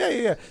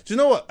 Yeah. Do you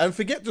know what? And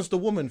forget just the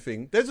woman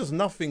thing. There's just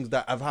enough things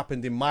that have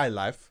happened in my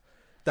life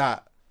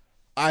that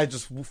I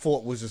just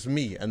thought was just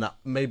me, and that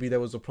maybe there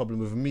was a problem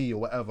with me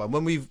or whatever. And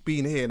when we've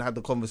been here and had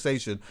the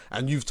conversation,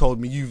 and you've told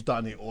me you've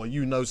done it or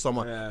you know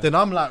someone, then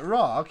I'm like,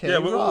 rah, okay, Yeah,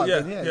 rah. yeah,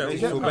 then, yeah.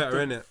 Makes you feel better,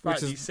 innit?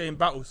 Which is same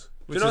battles.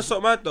 Do you know what's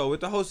so mad though with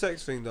the whole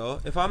sex thing though?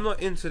 If I'm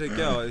not into the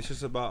girl, it's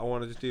just about I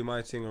want to just do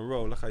my thing and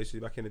roll like I used to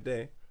do back in the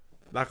day.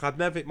 Like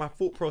my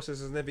thought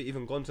process has never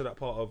even gone to that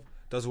part of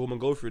does a woman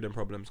go through them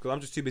problems? Because I'm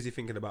just too busy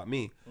thinking about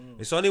me.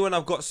 It's only when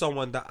I've got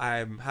someone that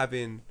I'm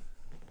having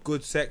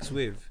good sex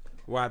with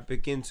where I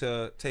begin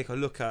to take a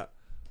look at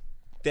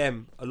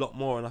them a lot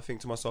more, and I think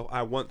to myself,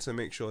 I want to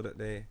make sure that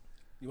they.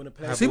 You want to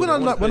play? See, when I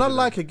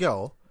like a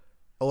girl,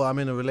 or I'm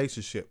in a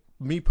relationship,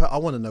 I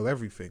want to know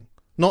everything.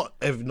 Not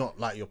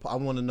like your. I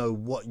want to know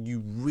what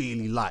you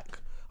really like.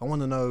 I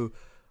want to know.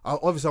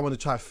 Obviously, I want to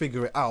try to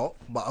figure it out,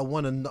 but I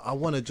want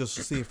to just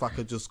see if I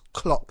could just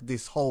clock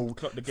this whole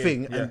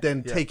thing and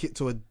then take it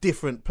to a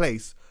different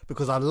place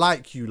because I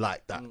like you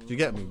like that. Do you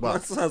get me? But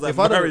that sounds like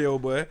Mario,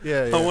 boy.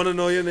 Yeah. I want to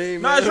know your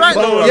name. No, it's right.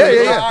 No,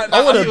 yeah.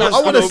 I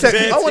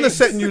want to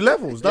set new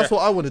levels. That's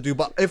what I want to do.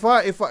 But if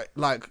I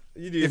like,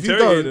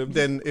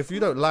 if you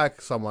don't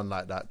like someone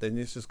like that, then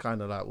it's just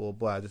kind of like, well,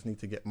 boy, I just need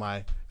to get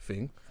my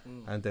thing,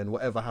 and then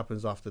whatever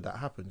happens after that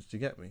happens. Do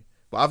you get me?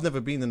 But I've never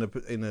been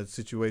in a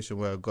situation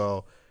where a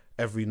girl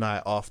every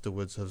night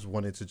afterwards has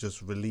wanted to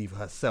just relieve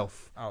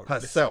herself on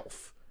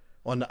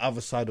the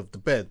other side of the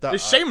bed.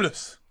 It's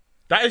shameless.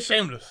 That is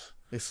shameless.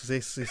 It's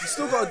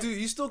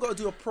You still gotta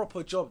do a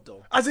proper job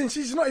though. As in,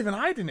 she's not even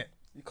hiding it.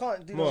 You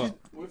can't do. Well,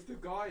 if the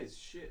guy is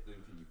shit, then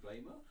can you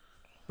blame her?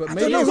 But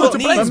maybe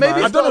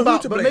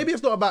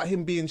it's not about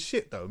him being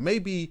shit though.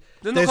 Maybe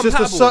They're there's not just a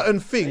compatible. certain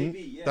thing. Maybe,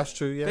 yeah. That's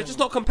true. Yeah, They're just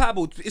not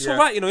compatible. It's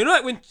alright, you know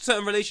like when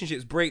certain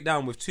relationships break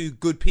down with two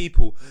good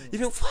people, you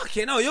think, fuck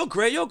it, no, you're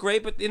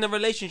great, but in a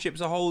relationship,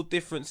 it's a whole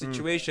different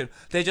situation.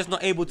 They're just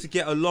not able to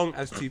get along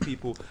as two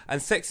people,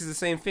 and sex is the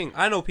same thing.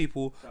 I know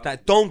people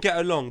that don't get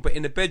along, but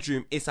in the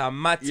bedroom, it's a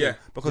mad thing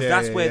because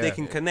that's where they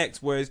can connect,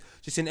 whereas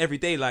just in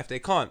everyday life, they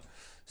can't.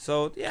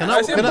 So,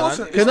 yeah,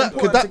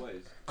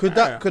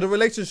 could a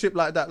relationship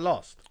like that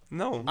last?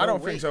 No, I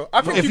don't think so.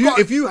 I think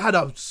if you had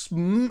a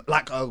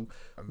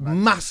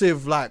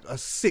massive a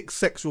sick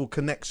sexual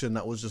connection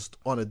that was just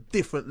on a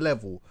different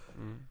level,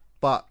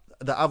 but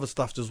the other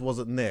stuff just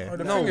wasn't there.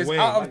 The thing is,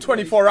 out of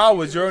 24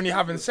 hours, you're only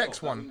having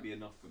sex one. Wouldn't be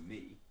enough for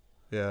me.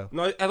 Yeah.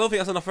 No, I don't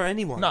think that's enough for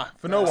anyone. Nah,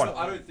 for no one.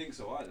 I don't think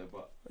so either.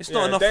 But It's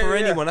not enough for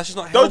anyone. That's just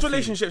not healthy. Those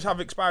relationships have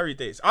expiry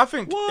dates. I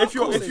think if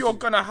you're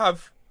gonna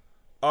have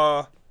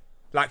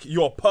like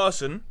your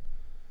person,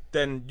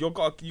 then you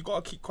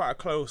gotta keep quite a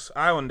close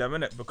eye on them,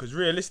 innit? Because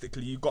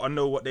realistically, you gotta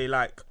know what they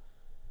like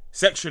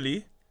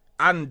sexually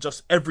and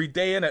just every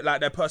day, innit? Like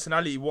their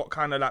personality, what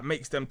kind of like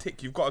makes them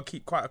tick. You've got to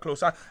keep quite a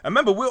close eye. And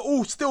remember, we're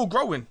all still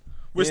growing.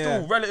 We're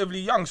still relatively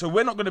young, so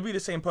we're not gonna be the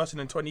same person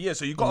in 20 years.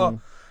 So you gotta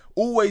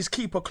always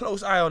keep a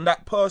close eye on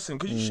that person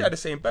because you share the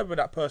same bed with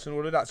that person,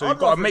 all of that. So you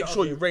gotta make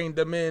sure you rein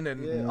them in.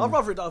 And I'd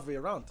rather it the other way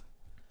around.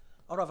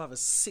 I'd rather have a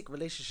sick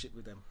relationship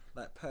with them,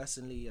 like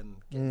personally, and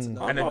get to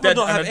know. I'd rather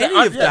not have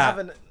any of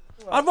that.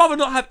 I'd rather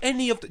not have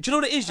any of that. Do you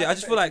know what it is? I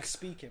just feel like,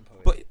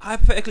 but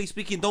hypothetically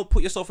speaking, don't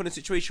put yourself in a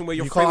situation where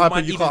your friend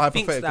might even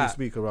think that.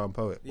 Speak around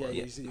poet.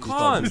 You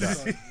can't.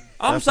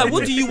 I'm like,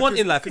 what do you want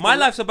in life? My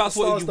life's about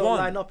what you want.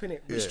 Line up,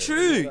 innit? It's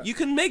true. You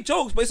can make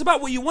jokes, but it's about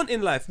what you want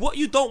in life. What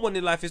you don't want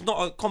in life is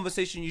not a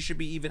conversation you should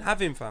be even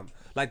having, fam.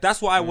 Like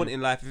that's what I want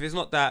in life. If it's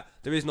not that,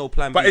 there is no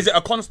plan B. But is it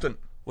a constant?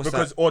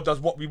 That? Or does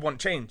what we want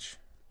change?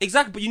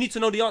 Exactly, but you need to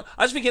know the answer.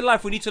 I just think in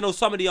life we need to know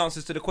some of the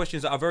answers to the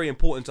questions that are very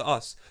important to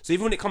us. So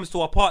even when it comes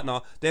to our partner,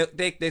 their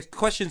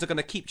questions are going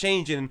to keep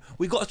changing.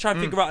 We got to try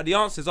and figure out the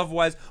answers.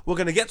 Otherwise, we're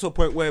going to get to a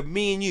point where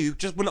me and you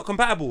we're not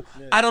compatible.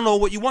 Yeah. I don't know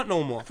what you want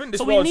no more.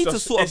 So we need to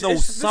sort of know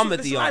some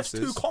of the answers.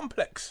 It's too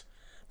complex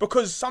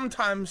because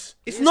sometimes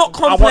it's not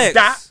complex. I want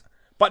that,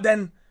 but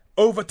then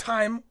over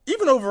time,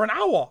 even over an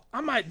hour,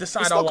 I might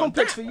decide I want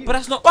that. for you. But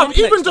that's not complex.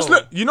 Even just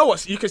look, you know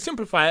what? You can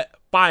simplify it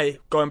by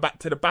going back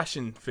to the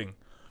bashing thing.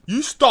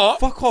 You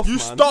start. Fuck off, man.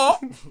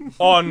 Start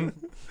on,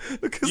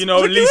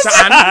 Lisa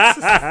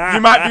Ann.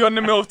 You might be on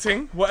the MILF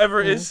thing,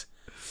 whatever it is.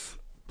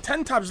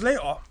 10 times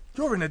later,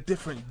 you're in a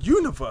different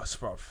universe,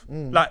 bruv.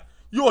 Like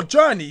your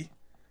journey,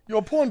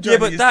 your porn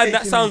journey. Yeah, but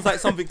that sounds like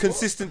something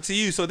consistent to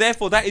you. So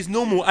therefore, that is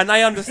normal, and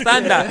I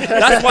understand that.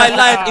 That's why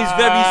life is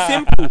very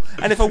simple.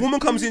 And if a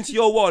woman comes into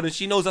your world and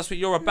she knows that's what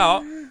you're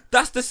about,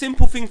 that's the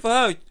simple thing for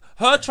her.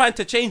 Her trying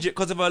to change it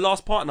because of her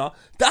last partner,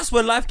 that's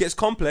when life gets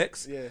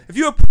complex. Yeah. If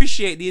you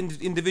appreciate the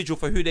individual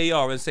for who they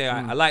are and say,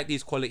 I like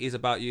these qualities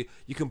about you,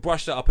 you can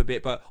brush that up a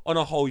bit, but on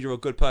a whole, you're a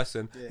good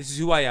person. Yeah. This is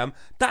who I am.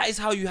 That is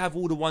how you have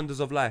all the wonders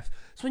of life.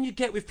 So when you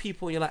get with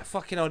people and you're like,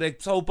 fucking hell, they're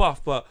so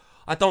buff, but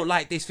I don't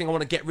like this thing, I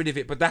want to get rid of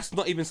it, but that's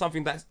not even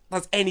something that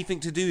has anything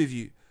to do with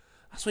you.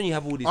 That's when you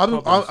have all these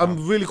problems.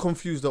 I'm really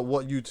confused at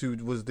what you two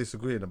was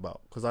disagreeing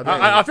about. Because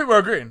I think we're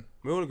agreeing.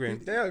 We're all agreeing.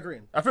 They are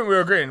agreeing. I think we're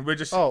agreeing. We're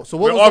just so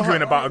we're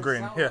arguing about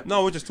agreeing. Yeah.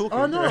 No, we're just talking.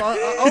 Oh no,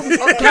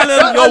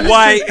 Callum, you're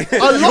white. You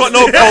got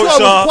no I was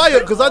culture. quiet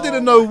because I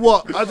didn't know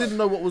what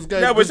was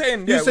going. Yeah, we're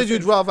saying. You said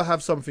you'd rather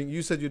have something.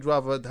 You said you'd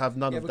rather have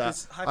none of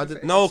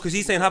that. No, because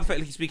he's saying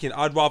hypothetically speaking,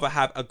 I'd rather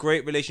have a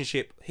great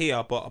relationship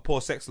here, but a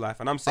poor sex life.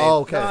 And I'm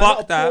saying,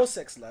 fuck that. Poor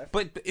sex life.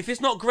 But if it's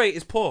not great,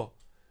 it's poor.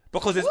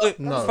 Because it's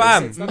No.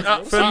 fam. For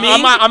me,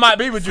 I might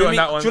be with you on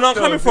that one. do you know where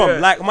I'm coming still, from?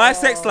 yeah. Like my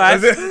sex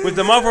life with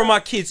the mother of my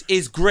kids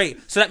is great.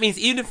 So that means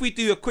even if we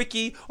do a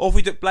quickie or if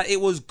we do like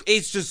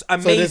it's just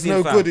amazing. So there's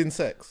no fam. good in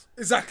sex.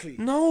 Exactly.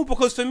 No,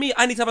 because for me,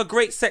 I need to have a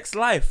great sex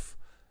life.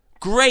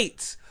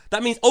 Great.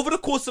 That means over the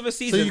course of a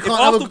season, you if can't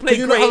have Arsenal a- play can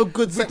you not great, have a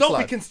good we sex don't. We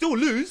life? can still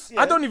lose.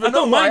 I don't even know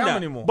don't who I mind am that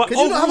anymore. But Can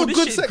you not overall, have a this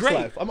good shit's sex great.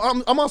 life?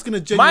 I'm asking a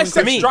My genuine sex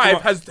question. me, drive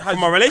from has my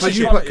Can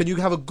relationship. can you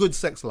have a good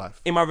sex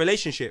life? In my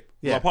relationship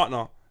with Yeah. my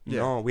partner, Yeah.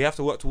 no, we have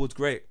to work towards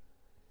great.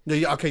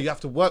 Yeah, okay, you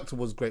have to work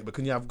towards great, but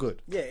can you have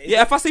good? Yeah.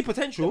 Yeah, if I see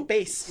potential,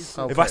 Base is.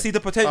 Okay. if I see the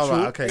potential,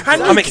 Alright, okay.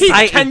 I'm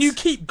excited. Can you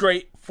keep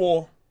great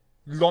for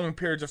long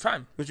periods of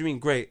time? What do you mean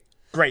great?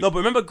 Great. No, but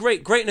remember,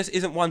 greatness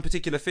isn't one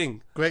particular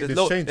thing. Greatness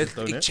There's changes,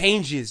 don't it it?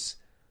 changes.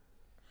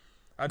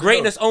 I don't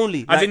Greatness know.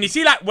 only. As Like, in, you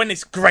see, like when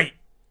it's great,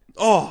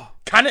 oh,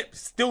 can it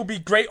still be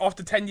great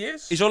after 10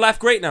 years? is your life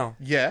great now?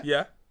 Yeah.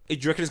 Yeah. Do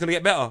you reckon it's gonna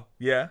get better?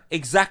 Yeah.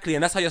 Exactly,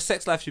 and that's how your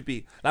sex life should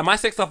be. Like my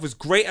sex life was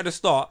great at the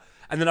start,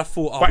 and then I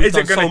thought, oh, But we've is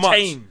it done gonna so much.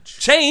 change?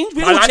 Change?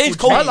 We My all life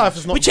changed will change. My life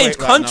is not We changed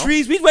great right now.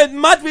 countries. We went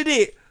mad with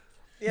it.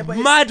 Yeah, but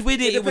Mad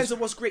with it. It depends was on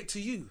what's great to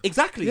you.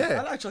 exactly.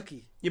 Yeah. I like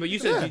Chucky. Yeah, but you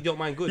said Yeah. you don't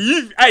mind good.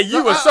 You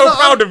No, were I- so no,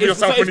 proud of it's-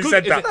 yourself so when it's you good,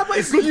 said that. it's-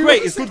 It's good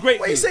great. It's good great.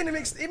 What for you're you.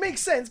 saying it makes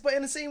sense, but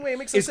in the same way it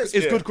makes no It's sense.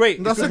 good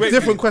great. That's It's a good great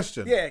different for you.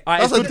 question. Yeah. Alright,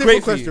 That's it's a good different great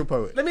for question, you.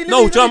 poet.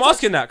 No, Joe, I'm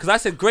asking that because I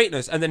said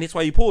greatness, and then that's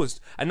why he paused,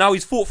 and now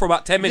he's fought for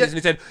about 10 minutes, Yeah.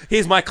 and he said,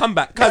 "Here's my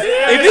comeback." Because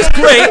if it's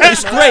great,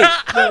 it's great.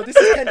 No, this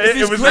is tennis. If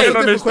it's was great, written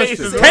on his Different face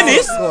as question. well.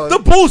 tennis, Go on. the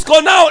ball's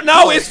gone out.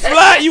 Now it's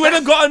flat. You went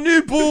and got a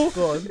new ball.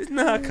 Go on.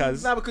 Nah,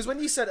 cuz. No, because when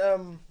you said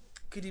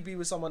could you be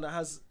with someone that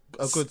has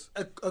A good-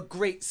 a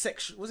great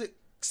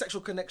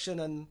sexual connection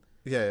and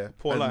Yeah.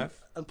 Poor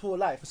life. poor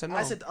life? said no.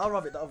 I said I'll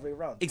have it the other way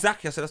around.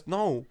 Exactly. I said that's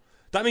no.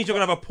 That means you're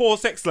gonna have a poor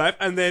sex life,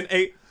 and then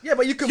Yeah,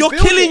 but you can. you're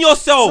build killing it.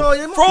 yourself. No,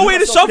 you're not Throw away killing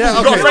the yourself. shovels. Yeah,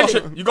 You got okay.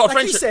 friendship. You got Like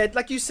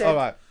friendship. you said, All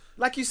right.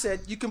 like you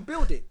said, you can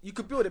build it. You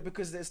can build it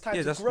because there's time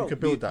Yeah, to that's- grow. You can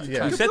build that.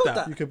 Yeah. We can said build that.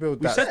 that. You can build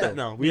We that. said that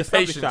now. We Be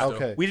established patient that. still.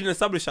 Okay. We didn't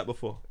establish that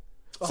before.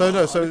 So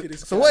no, look at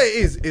this so guy. what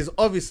it is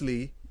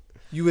obviously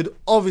you would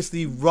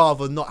obviously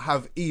rather not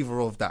have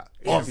either of that.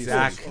 Obviously.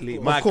 Exactly,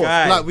 Of my course.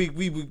 guy. Like we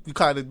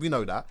kind of we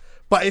know that.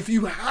 But if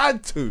you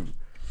had to,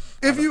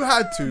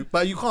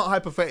 but you can't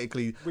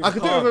hypothetically. I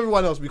can do it with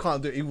everyone else. We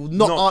can't do it. He will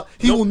not. No.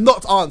 He will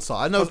not answer.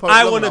 I know.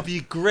 I want to be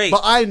great.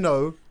 But I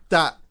know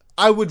that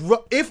I would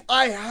if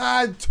I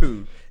had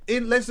to.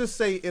 Let's just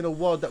say in a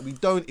world that we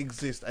don't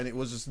exist, and it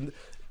was just,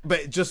 but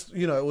it just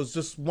it was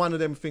just one of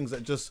them things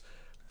that just.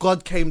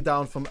 God came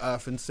down from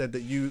Earth and said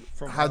that you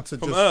had to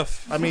from just.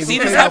 Earth. I mean, See, he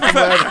this came down from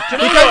wherever. He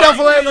came down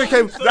from wherever he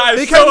came. That is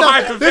he so came down.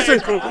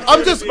 hypothetical. Listen,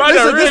 I'm just. Man,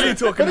 listen, are really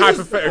listen, talking but this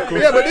is- hypothetical.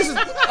 Yeah, but this is.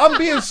 I'm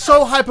being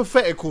so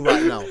hypothetical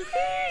right now.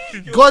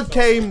 God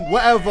came,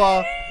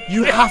 whatever.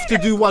 You have to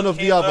do one of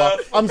the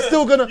other. I'm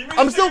still gonna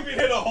answer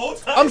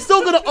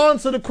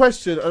the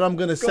question, and I'm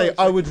gonna say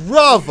I would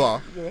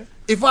rather,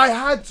 if I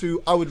had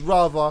to, I would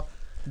rather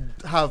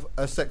have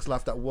a sex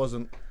life that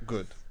wasn't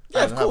good.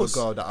 Yeah, and of have a course.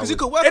 girl that I Because you would-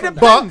 could work It on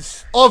that.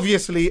 depends. But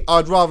obviously,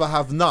 I'd rather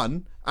have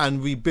none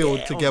and we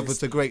build together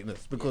to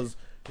greatness because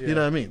you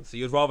know what I mean. So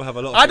you'd rather have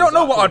a lot of I don't things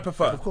know that what are I'd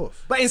prefer. Of course,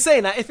 But in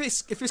saying that, if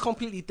it's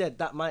completely dead,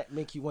 that might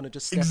make you want to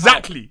just step out.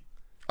 Exactly.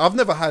 I've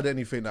never had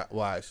anything that.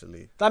 Well,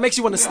 actually, That makes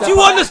you want to step Do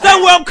you out.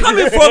 understand where I'm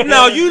coming from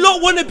now? You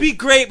lot want to be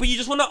great, but you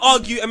just want to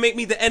argue and make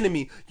me the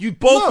enemy. You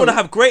both No. want to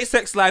have great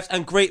sex lives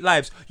and great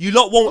lives. You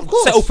lot won't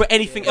course. settle for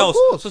anything Of else.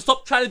 course. So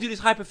stop trying to do this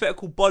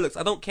hypothetical bollocks.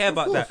 I don't care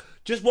about that.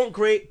 Just want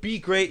great, be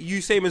great. You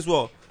same as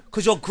well.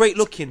 Because you're great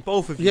looking,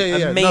 both of you. yeah.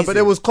 Amazing. No, but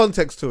there was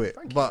context to it.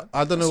 But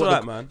I don't know That's what.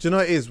 alright, man. Do you know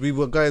what it is? We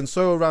were going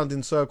so around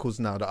in circles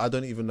now that I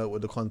don't even know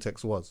what the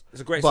context was. It's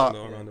a great but-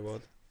 song though around the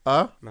world.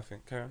 Huh? Nothing.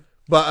 Carry on.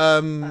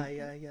 But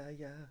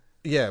Yeah.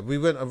 yeah, we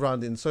went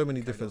around in so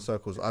many different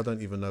circles. I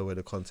don't even know where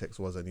the context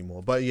was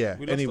anymore. But yeah,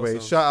 We lost anyway,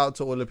 ourselves. shout out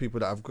to all the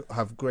people that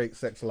have great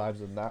sex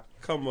lives and that.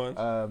 Come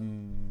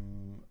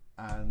on.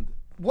 And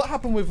what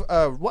happened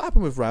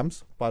with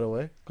Ramz, by the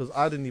way? Because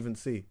I didn't even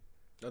see.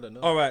 I don't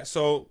know. All right.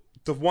 So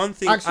the one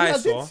thing Actually, I I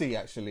saw. did see.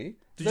 Actually,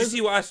 Did you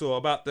see what I saw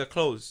about the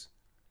clothes?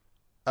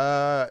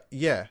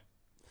 Yeah.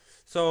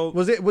 So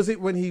Was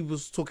it when he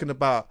was talking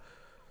about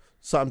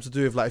something to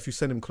do with like if you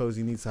send him clothes,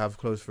 he needs to have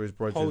clothes for his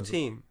brother? whole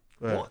team.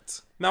 Yeah.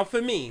 What? Now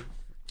for me,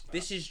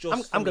 this is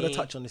just. I'm for going me- to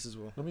touch on this as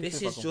well.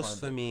 This is just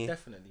for me.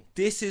 Definitely.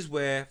 This is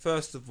where,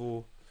 first of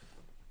all,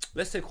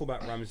 let's take all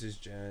back Ramz's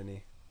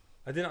journey.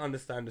 I didn't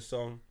understand the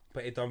song,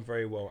 but it done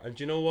very well. And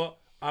do you know what?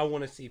 I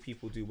want to see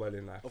people do well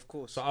in life. Of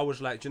course. So I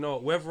was like, do you know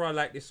what? Whether I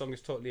like this song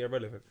is totally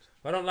irrelevant.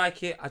 If I don't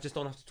like it, I just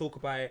don't have to talk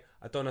about it.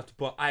 I don't have to.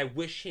 But I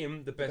wish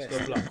him the best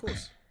of luck. Of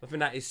course. I think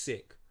that is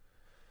sick.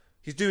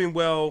 He's doing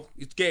well.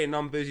 He's getting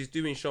numbers. He's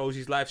doing shows.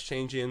 His life's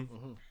changing.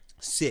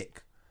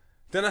 Sick.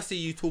 Then I see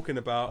you talking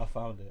about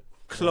found it.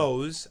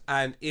 clothes,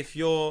 and if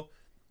your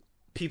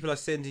people are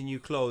sending you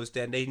clothes,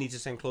 then they need to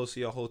send clothes to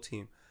your whole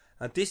team.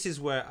 And this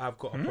is where I've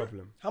got a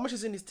problem. How much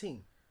is in his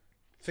team?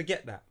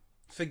 Forget that.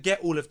 Forget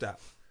all of that.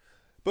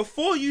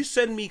 Before you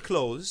send me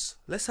clothes,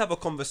 let's have a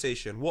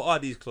conversation. What are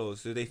these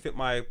clothes? Do they fit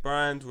my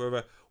brand?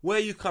 Wherever. Where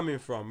are you coming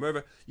from?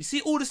 Wherever. You see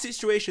all the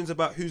situations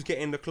about who's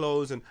getting the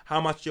clothes and how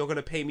much you're going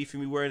to pay me for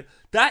me wearing.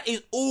 That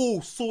is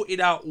all sorted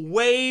out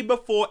way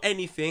before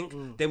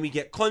anything. Then we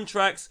get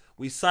contracts,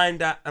 we sign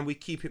that, and we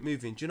keep it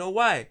moving. Do you know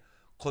why?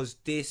 Because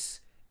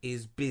this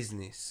is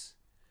business.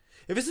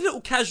 If it's a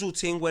little casual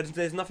thing where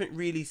there's nothing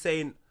really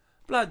saying,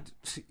 blood,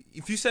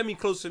 if you send me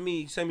clothes to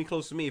me, send me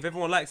clothes to me. If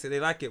everyone likes it, they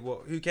like it.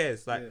 Well, who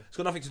cares? Like, it's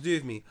got nothing to do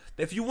with me.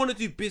 If you want to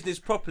do business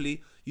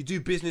properly, you do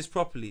business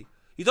properly.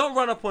 You don't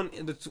run up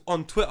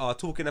on Twitter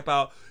talking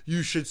about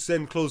you should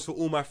send clothes for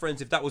all my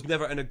friends if that was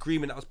never an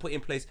agreement that was put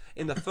in place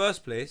in the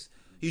first place.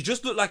 You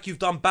just look like you've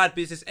done bad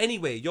business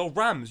anyway. You're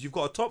Ramz. You've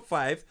got a top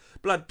 5.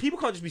 Blood, people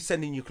can't just be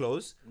sending you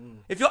clothes.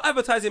 If you're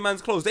advertising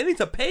man's clothes, they need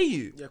to pay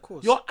you. Yeah, of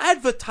course. You're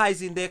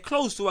advertising their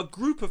clothes to a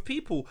group of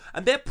people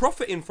and they're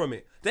profiting from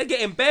it. They're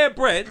getting bare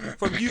bread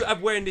from you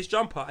wearing this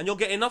jumper and you're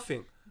getting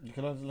nothing. You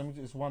can let me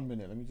just 1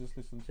 minute. Let me just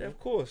listen to Yeah, it. of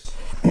course.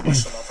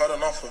 Listen, I've had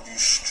enough of you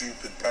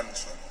stupid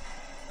brands,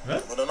 man.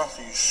 I've had enough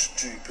of you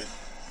stupid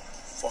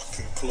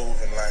fucking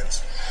clothing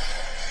lines.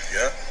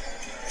 Yeah?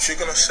 If you're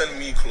gonna send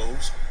me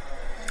clothes,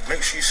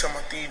 make sure you send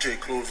my DJ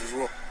clothes as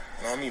well.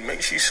 You know what I mean?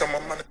 Make sure you send my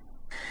manager.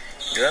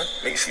 Yeah?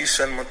 Make sure you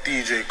send my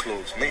DJ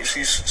clothes. Make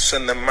sure you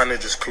send them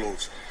managers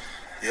clothes.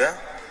 Yeah?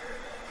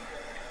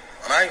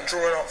 And I ain't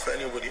drawing up for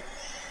anybody,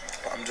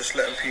 but I'm just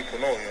letting people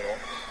know, you know,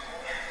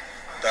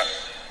 that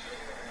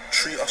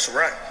treat us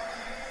right.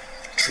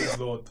 Treat us,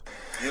 Lord.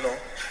 you know.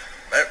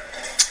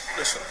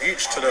 Listen,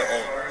 each to their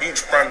own.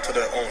 Each brand to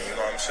their own, you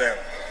know what I'm saying?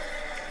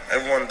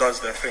 Everyone does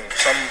their thing.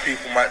 Some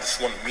people might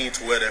just want me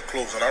to wear their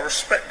clothes, and I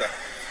respect that,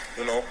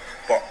 you know.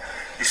 But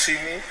you see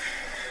me,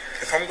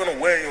 if I'm gonna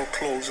wear your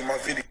clothes in my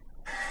video,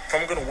 if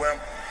I'm gonna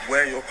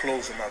wear your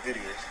clothes in my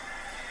videos,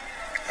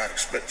 I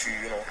expect you,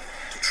 you know,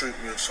 to treat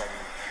me with some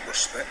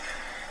respect,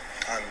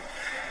 and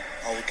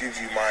I will give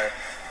you my,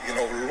 you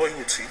know,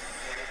 loyalty,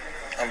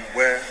 and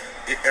wear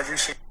it every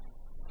single.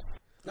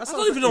 I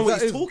don't even know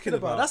what he's talking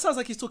about. That sounds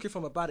like he's talking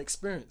from a bad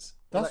experience.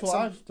 That's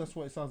like that's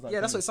what it sounds like. Yeah,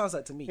 that's what it sounds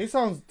like to me. It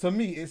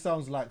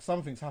sounds like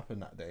something's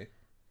happened that day.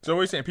 So what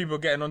are you saying? People are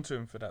getting onto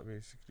him for that,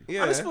 basically.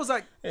 Yeah. I just feels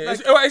like, It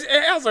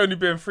has only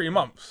been 3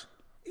 months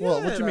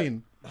What do you like-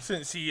 mean?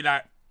 since he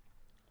Yeah.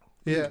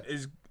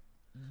 is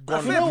I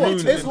gone. feel what, ruined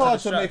it's into hard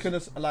the to make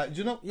straps. do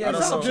you know? Yeah, it it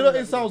sounds, sounds do you know what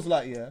like it sounds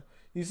like? Yeah,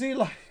 you see,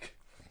 like,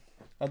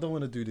 I don't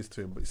want to do this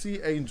to him, but see,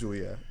 Angel,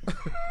 yeah,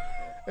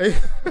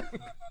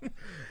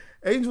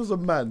 Angel's a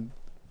man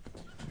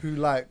who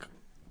like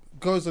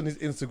goes on his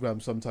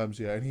Instagram sometimes,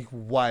 yeah, and he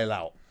can while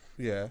out,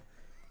 yeah,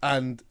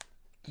 and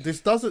this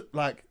doesn't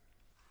like.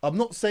 I'm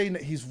not saying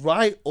that he's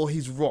right or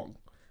he's wrong,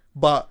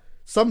 but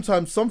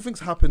sometimes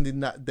something's happened in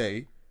that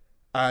day,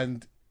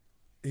 and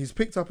he's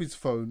picked up his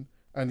phone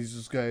and he's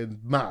just going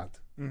mad,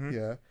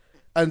 yeah.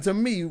 And to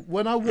me,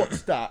 when I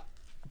watch that,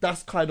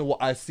 that's kind of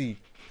what I see.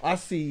 I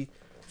see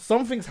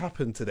something's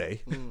happened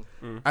today,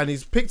 and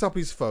he's picked up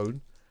his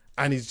phone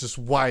and he's just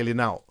whiling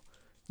out.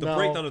 The Now-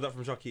 breakdown of that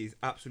from Jackie is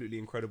absolutely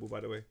incredible, by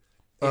the way.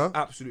 It's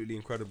absolutely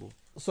incredible.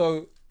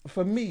 So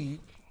for me,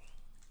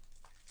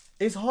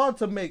 it's hard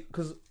to make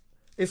because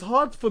it's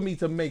hard for me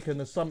to make an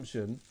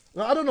assumption.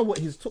 Like, I don't know what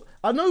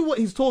I know what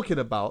he's talking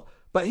about,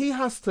 but he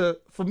has to.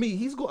 For me,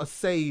 he's got to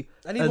say.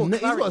 And he's got to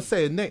clarity.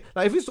 say a name.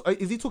 Like,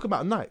 is he talking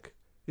about Nike?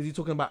 Is he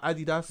talking about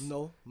Adidas?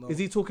 No. Is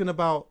he talking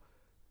about?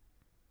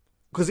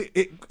 Because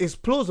it's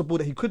plausible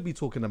that he could be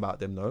talking about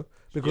them, though,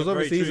 because Yeah, very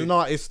obviously he's true. an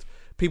artist.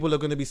 People are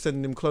going to be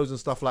sending him clothes and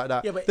stuff like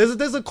that. Yeah, but-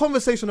 there's a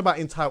conversation about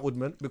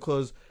entitlement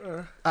because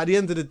at the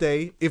end of the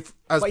day, if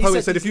as But you Poet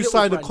said said, if these you little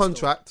signed a brands, though.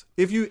 contract,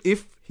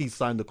 if he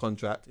signed a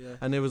contract Yeah.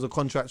 and there was a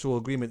contractual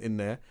agreement in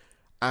there,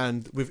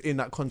 and within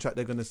that contract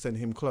they're going to send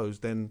him clothes,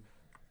 then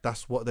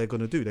that's what they're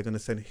going to do. They're going to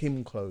send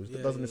him clothes.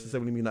 That doesn't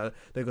necessarily mean that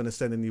they're going to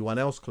send anyone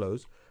else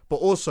clothes. But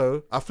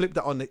also, I flipped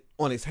that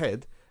on its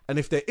head. And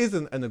if there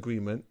isn't an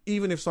agreement,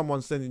 even if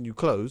someone's sending you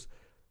clothes,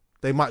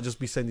 they might just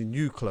be sending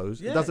you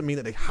clothes. Yeah. It doesn't mean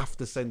that they have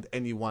to send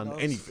anyone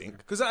anything.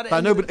 Because at the But I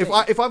end know, of the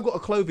but day- if I've got a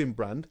clothing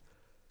brand,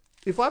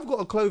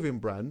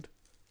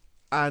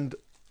 and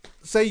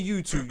say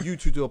you two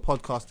do a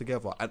podcast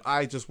together, and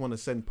I just want to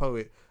send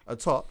Poet a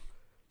top,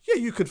 yeah,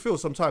 you could feel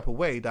some type of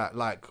way that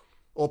like,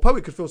 or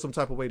Poet could feel some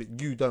type of way that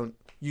you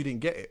didn't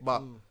get it,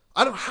 but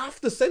I don't have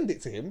to send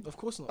it to him. Of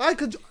course not. I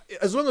could,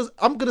 as long as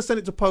I'm gonna send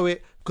it to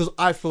Poet because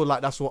I feel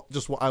like that's what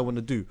I want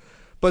to do.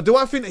 But do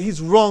I think that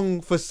he's wrong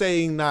for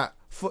saying that?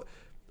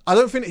 I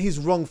don't think that he's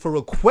wrong for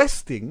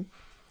requesting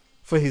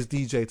for his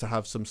DJ to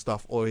have some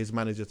stuff or his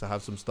manager to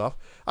have some stuff.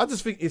 I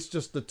just think it's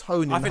just the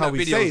tone I and think how that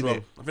he's video's saying wrong.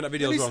 it. I think that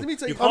video's wrong. let me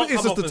tell You you- can't it's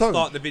come just off the and tone.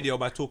 start the video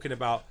by talking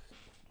about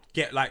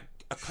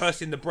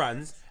cursing the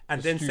brands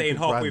and then saying stupid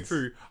halfway brands.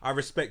 through, I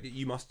respect that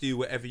you must do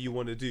whatever you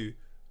want to do.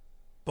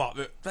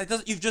 But that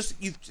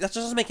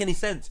doesn't make any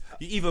sense.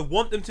 You either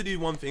want them to do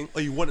one thing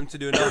or you want them to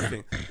do another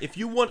thing. If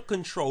you want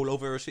control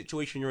over a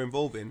situation you're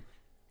involved in,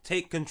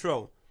 take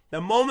control. The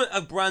moment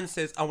a brand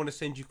says, I want to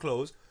send you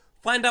clothes,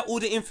 find out all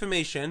the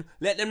information,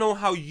 let them know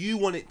how you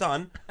want it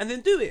done, and then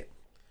do it.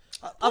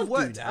 I've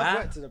worked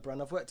at the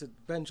brand. I've worked at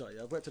Benja.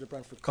 Yeah, I've worked at the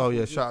brand for.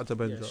 Shout out to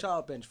Benja. Yeah, shout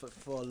out Benj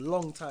for a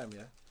long time.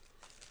 Yeah,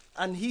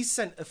 and he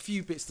sent a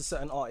few bits to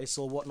certain artists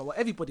or whatnot. What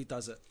everybody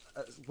does it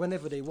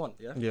whenever they want.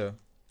 Yeah. Yeah.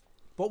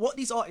 But what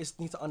these artists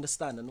need to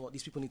understand and what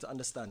these people need to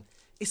understand,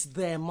 it's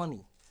their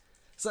money.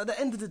 So at the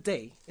end of the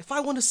day, if I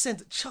want to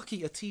send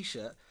Chucky a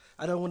T-shirt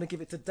and I want to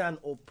give it to Dan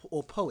or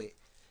Poet,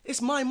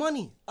 it's my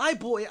money. I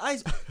bought it.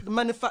 The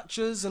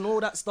manufacturers and all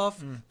that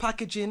stuff,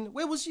 packaging.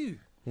 Where was you?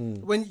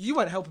 When you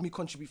weren't helping me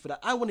contribute for that,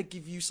 I want to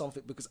give you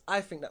something because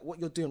I think that what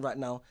you're doing right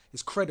now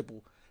is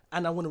credible.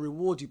 And I want to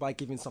reward you by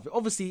giving something.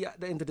 Obviously, at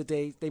the end of the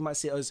day, they might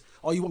say it as,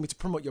 "Oh, you want me to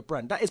promote your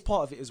brand." That is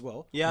part of it as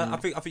well. Yeah, I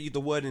think the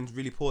wording's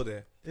really poor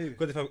there.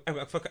 Because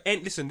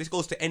listen, this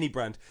goes to any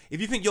brand. If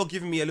you think you're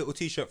giving me a little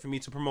T-shirt for me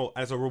to promote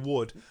as a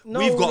reward,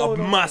 we've got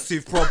a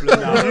massive problem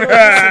now.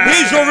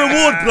 Here's your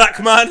reward,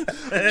 black man.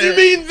 You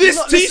mean this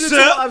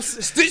T-shirt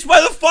stitched by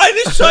the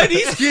finest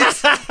Chinese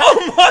kids?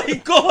 Oh my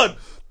God!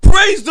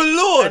 Praise the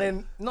Lord. And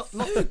then not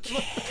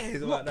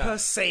per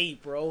se,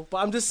 bro. But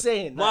I'm just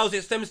saying. Miles,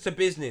 it stems to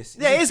business.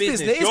 Yeah, it's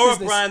business. You're a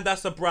brand.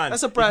 That's a brand.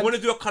 That's a brand. If you want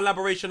to do a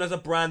collaboration as a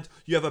brand,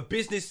 you have a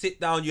business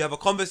sit down, you have a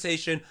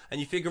conversation, and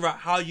you figure out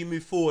how you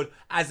move forward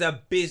as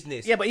a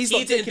business. Yeah, but he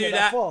didn't do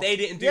that. They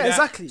didn't do that. Yeah,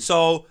 exactly.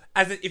 So,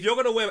 if you're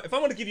gonna if I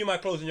want to give you my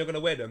clothes and you're gonna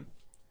wear them,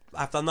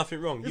 I've done nothing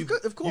wrong.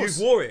 Of course.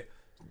 You wore it.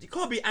 You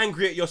can't be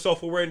angry at yourself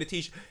for wearing the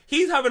T-shirt.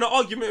 He's having an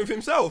argument with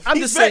himself. I'm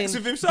He's just saying, vexed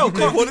with himself. You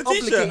can't be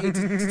obligated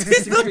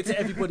to give it to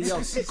everybody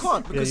else. You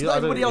can't because not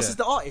everybody else is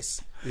the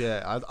artist.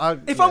 Yeah,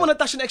 if I want to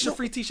dash an extra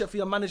free T-shirt for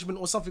your management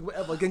or something,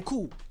 whatever, again,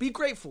 cool. Be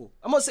grateful.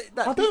 I'm not saying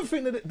that. I don't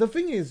think that the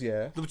thing is,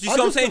 yeah. Do you see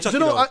what I'm saying, Chucky?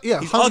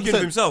 He's arguing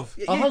with himself.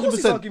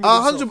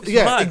 100%.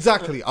 Yeah,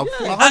 exactly.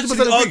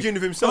 100% arguing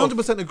with himself.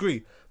 100%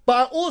 agree. But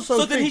I also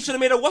so then he should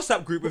have made a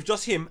WhatsApp group with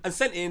just him and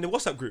sent it in the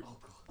WhatsApp group.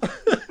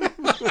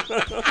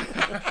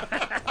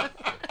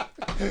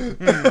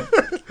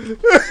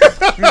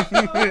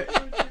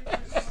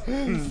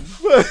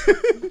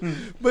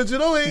 but you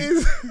know what it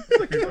is?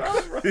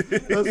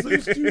 That's so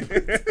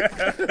stupid.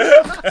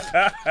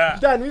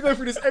 Dan, we go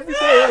through this every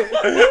day.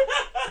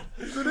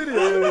 It's an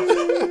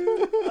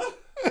idiot.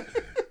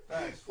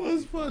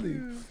 That's funny.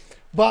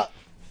 But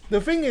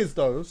the thing is,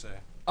 though,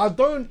 I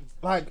don't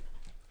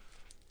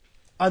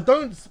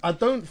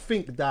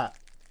think that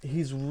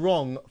he's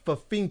wrong for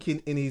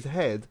thinking in his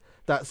head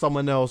that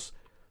someone else,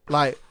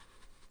 like,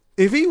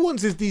 if he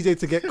wants his DJ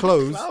to get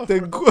close,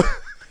 then you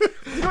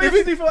know what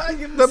you do for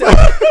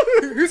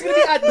who's gonna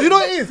be adding? You know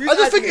what it is? I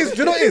just think it's.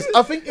 You know what it is?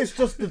 I think it's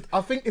just.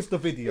 I think it's the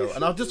video,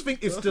 and I just think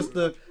it's just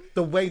the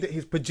way that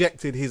he's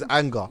projected his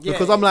anger.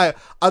 Because I'm like,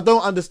 I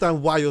don't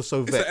understand why you're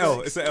so vexed.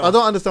 It's an L. I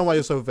don't understand why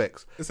you're so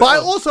vexed. But I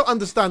also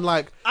understand,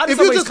 like,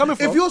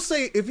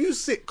 if you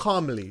sit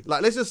calmly,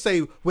 like, let's just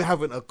say we're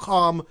having a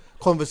calm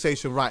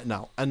conversation right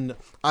now, and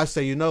I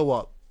say, you know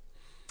what,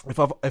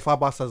 if I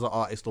bust as an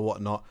artist or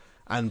whatnot,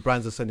 and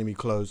brands are sending me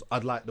clothes,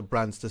 I'd like the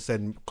brands to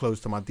send clothes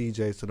to my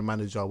DJs, to the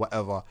manager,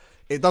 whatever.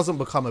 It doesn't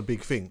become a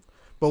big thing.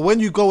 But when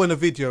you go in a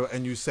video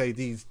and you say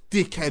these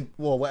dickhead,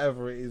 well,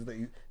 whatever it is,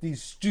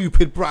 these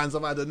stupid brands,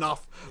 I've had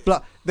enough,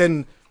 but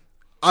then,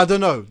 I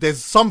don't know,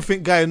 there's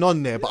something going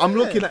on there. But I'm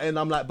looking at it and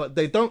I'm like, but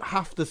they don't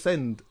have to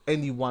send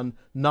anyone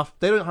nothing.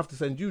 They don't have to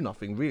send you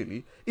nothing,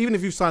 really. Even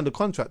if you signed a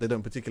contract, they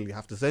don't particularly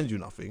have to send you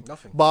nothing.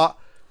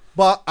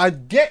 But I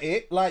get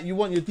it. Like, you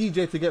want your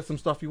DJ to get some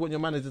stuff, you want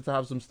your manager to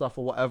have some stuff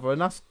or whatever, and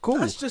that's cool.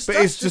 That's just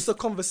a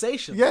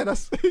conversation. Yeah,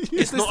 that's.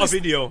 It's not a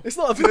video. It's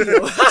not a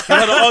video. He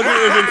had an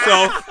argument with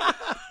himself.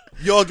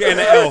 You're getting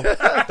an L.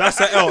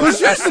 That's an L.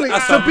 That's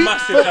a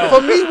massive L.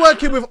 For me,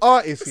 working with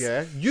artists,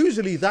 yeah,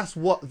 usually that's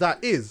what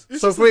that is.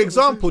 So, for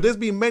example, there's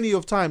been many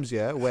of times,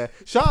 yeah, where,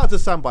 shout out to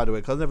Sam, by the way,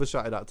 because I never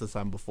shouted out to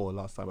Sam before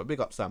last time, but big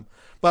up Sam.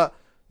 But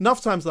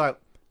enough times, like,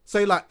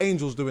 say like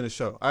Angel's doing a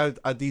show. I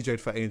DJ'd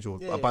for Angel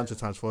a bunch of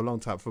times for a long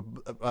time, for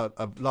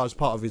a large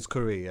part of his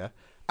career, yeah.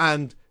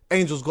 And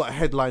Angel's got a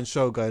headline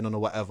show going on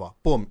or whatever.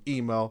 Boom,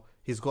 email.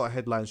 He's got a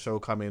headline show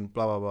coming.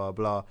 Blah blah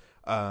blah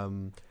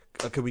blah.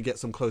 Can we get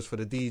some clothes for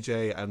the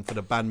DJ and for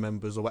the band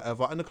members or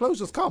whatever? And the clothes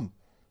just come.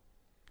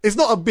 It's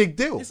not a big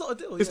deal. It's not a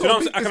deal.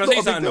 Can I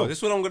say something? No, this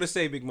is what I'm gonna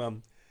say, big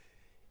man.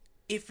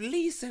 If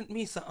Lee sent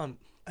me something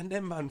and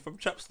then man from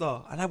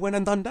Trapstar and I went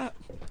and done that.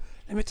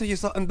 Let me tell you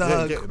something,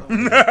 dog.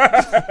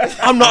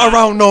 I'm not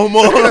around no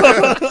more.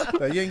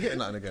 No, you ain't getting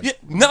nothing again. Yeah,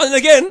 nothing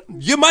again.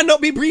 You might not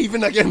be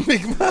breathing again,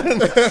 big man.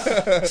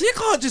 So you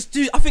can't just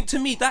do. I think to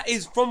me that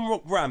is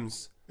from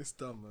Ramz. It's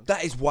dumb, man.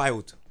 That is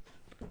wild.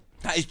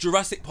 That is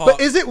Jurassic Park. But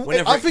is it?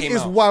 I think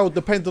it's wild,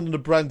 depending on the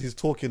brand he's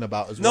talking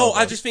about as well. No,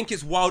 I just think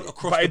it's wild across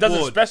the board. But it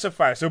doesn't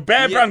specify. So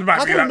bare brands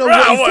might be like,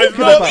 what he's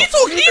talking about. He's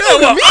talking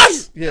about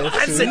us. Yeah,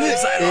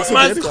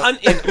 man's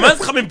hunting. Man's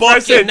coming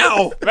barking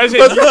now.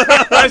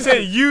 I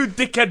said you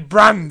dickhead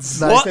brands.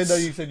 No, he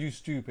said you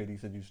stupid. He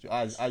said you stupid.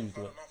 I used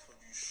to it.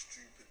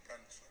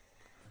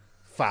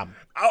 fam.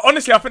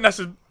 Honestly, I think that's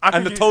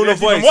And the tone of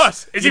voice. Even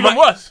worse. It's even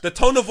worse. The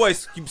tone of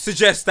voice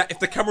suggests that if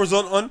the camera's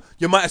on,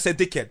 you might have said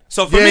dickhead.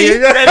 So for Yeah, me,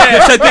 yeah, yeah.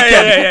 you said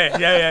dickhead.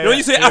 Yeah. You know when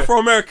you say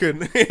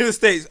Afro-American in the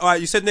States, all right,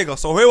 you said nigger.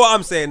 So hear what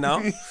I'm saying now.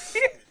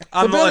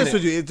 I'm To be not on honest it.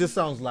 with you, it just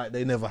sounds like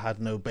they never had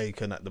no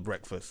bacon at the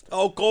breakfast.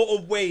 Oh, go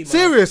away, man.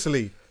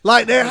 Seriously,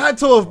 like there had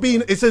to have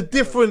been. There's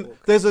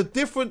a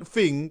different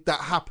thing that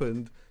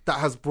happened that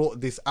has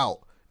brought this out.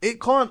 It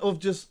can't have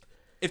just.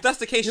 If that's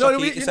the case, You know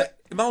what I Chucky,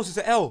 mean? Miles is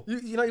an L.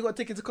 You know you got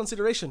to take into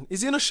consideration.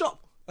 Is he in a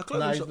shop? A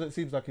clothing Nah, shop? it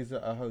seems like he's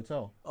at a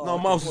hotel. No,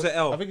 Miles is an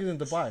L. I think he's in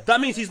Dubai.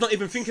 That means he's not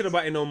even thinking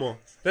about it no more.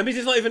 That means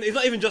it's not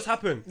even just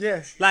happened.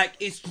 Yeah. Like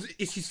he's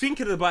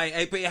thinking about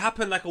it, but it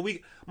happened like a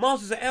week.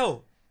 Miles is an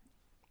L.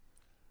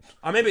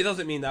 Maybe it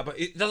doesn't mean that, but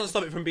it doesn't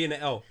stop it from being an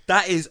L.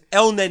 That is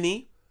El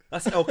Neni.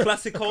 That's El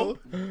Clasico.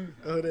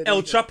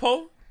 El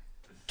Chapo.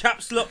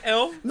 Caps Lock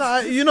L. Nah,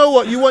 you know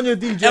what? You want your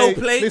DJ. L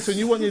plates. Listen,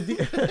 you want your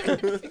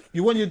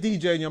you want your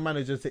DJ and your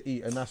manager to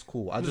eat, and that's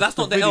cool. That's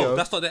not the L.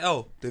 That's not the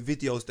L. The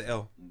video's the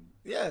L.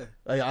 Yeah.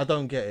 I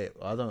don't get it.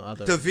 I don't.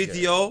 The get it.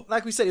 video.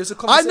 Like we said, it was a I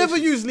conversation. never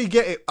usually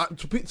get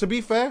it. To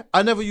be fair,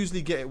 I never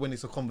usually get it when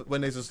it's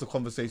when there's just a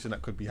conversation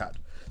that could be had.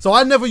 So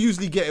I never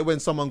usually get it when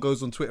someone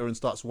goes on Twitter and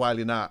starts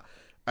wiling out,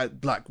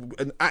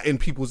 in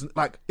people's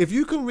like. If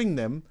you can ring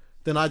them,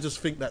 then I just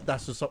think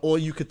that's just, or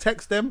you could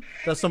text them.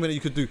 That's something that you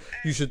could do.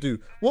 You should do.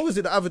 What was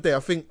it the other day? I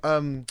think I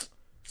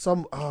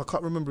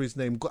can't remember his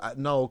name. Got at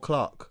Noel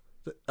Clark.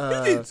 Who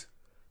did?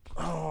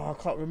 Oh,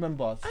 I can't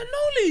remember.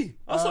 Anoli.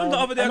 I saw him the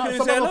other day. I couldn't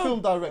Some say other hello.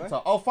 film director.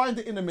 I'll find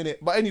it in a minute.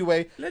 But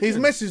anyway, he's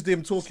messaged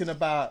him talking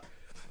about.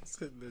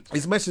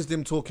 He's messaged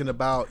him talking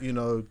about, you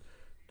know,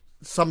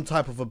 some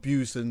type of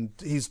abuse, and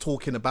he's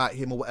talking about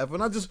him or whatever.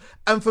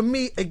 And for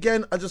me,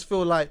 again, I just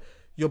feel like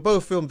you're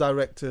both film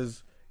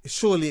directors.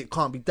 Surely it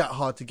can't be that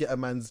hard to get a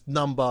man's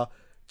number.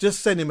 Just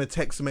send him a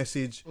text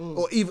message,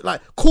 or even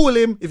like call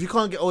him. If you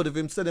can't get hold of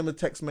him, send him a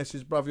text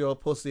message, brother. You're a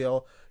pussy,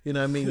 or you know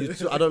what I mean.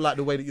 I don't like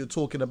the way that you're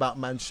talking about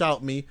man.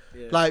 Shout me.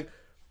 Yeah. Like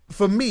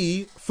for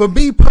me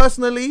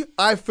personally,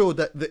 I feel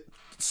that the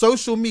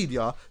social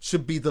media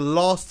should be the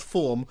last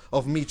form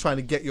of me trying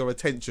to get your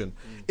attention.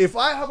 If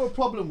I have a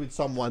problem with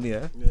someone,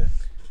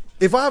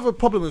 if I have a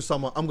problem with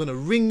someone, I'm gonna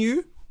ring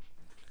you.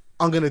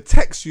 I'm gonna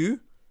text you.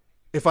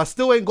 If I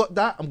still ain't got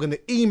that, I'm going to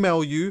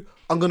email you.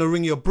 I'm going to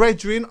ring your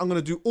brethren. I'm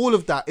going to do all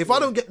of that. If I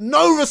don't get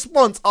no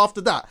response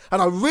after that,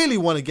 and I really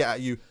want to get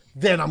at you,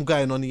 then I'm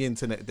going on the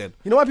internet then.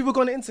 You know why people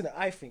go on the internet?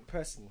 I think,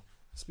 personally,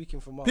 speaking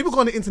from Mars. People go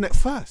on the internet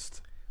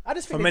first. I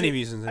just think for many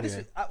reasons,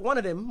 anyway. One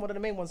of the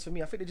main ones for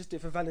me, I think they just do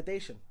it for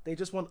validation. They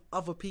just want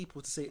other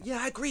people to say, yeah,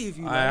 I agree with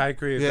you, man. I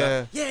agree with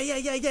that.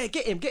 Yeah,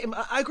 get him.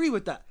 I agree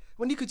with that.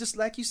 When you could just,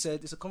 like you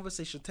said, it's a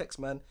conversation text,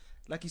 man.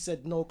 Like you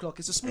said, no o'clock.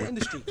 It's a small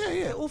industry.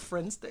 They're all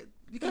friends.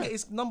 You can get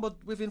his number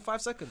within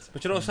 5 seconds.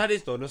 But you know what sad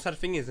is though? The sad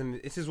thing is, and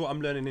this is what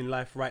I'm learning in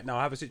life right now.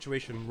 I have a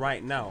situation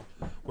right now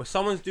where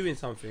someone's doing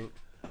something,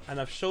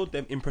 and I've showed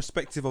them in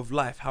perspective of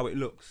life how it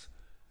looks,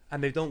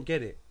 and they don't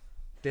get it.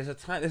 There's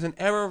an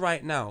era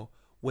right now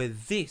where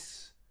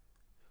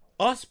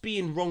us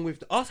being wrong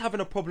with us having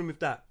a problem with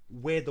that,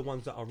 we're the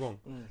ones that are wrong.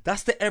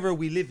 That's the era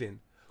we live in.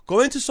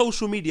 Going to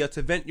social media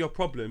to vent your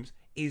problems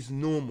is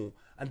normal,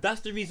 and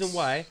that's the reason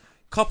why.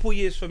 Couple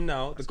years from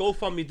now, the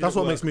GoFundMe didn't That's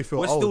what work. makes me feel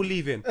We're old. still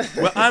leaving.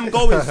 Well, I'm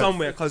going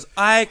somewhere because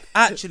I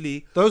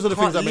actually Those are the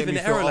can't things that live make in me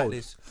an feel era like old.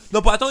 this.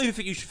 No, but I don't even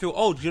think you should feel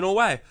old. You know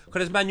why? Because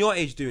there's man your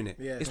age doing it.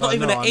 Yeah. It's not I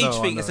even know, an age I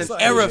know, thing. I It's know.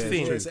 an era Yeah,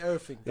 thing. It's an era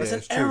thing. It's Yeah, an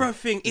it's true. era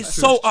thing. It's That's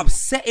so true.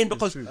 upsetting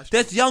because true.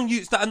 there's young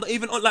youths that are not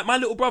even on. Like my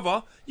little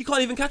brother, you can't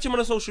even catch him on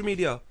the social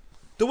media.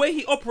 The way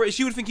he operates,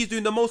 you would think he's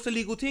doing the most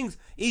illegal things.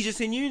 He's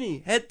just in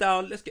uni, head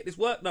down, let's get this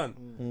work done.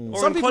 Or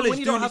Some in people, college, when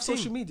you don't doing have his thing.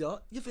 social media,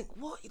 you think,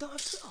 what? You don't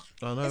have Twitter?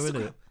 I know,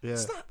 Instagram, innit? Yeah.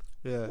 Snap.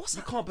 Yeah. What's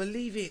You that? can't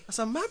believe it. That's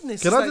a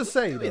madness. Can It's I like, just say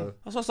what are you doing? though?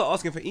 That's why I start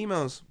asking for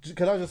emails.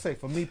 Can I just say,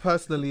 for me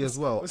personally as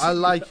well, I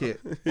like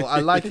it. Or I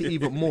like it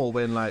even more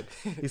when, like,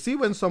 you see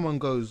when someone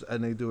goes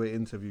and they do an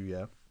interview,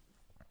 yeah,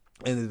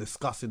 and they're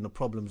discussing the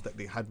problems that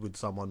they had with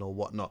someone or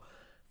whatnot.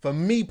 For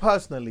me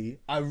personally,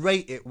 I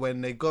rate it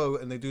when they go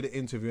and they do the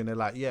interview and they're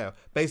like, yeah,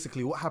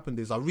 basically what happened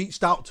is I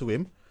reached out to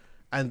him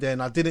and then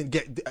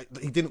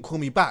he didn't call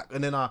me back.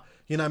 And then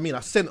you know what I mean?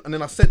 I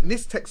sent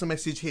this text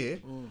message here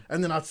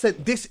and then I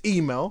sent this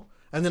email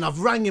and then I've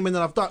rang him and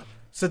then I've done.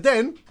 So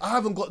then I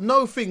haven't got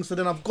no thing. So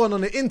then I've gone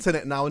on the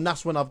internet now, and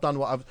that's when I've done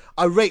what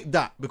I rate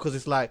that because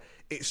it's like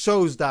it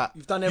shows that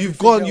You've done you've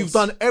everything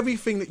done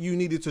everything that you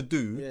needed to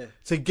do Yeah.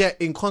 to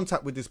get in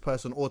contact with this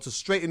person or to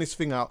straighten this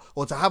thing out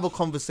or to have a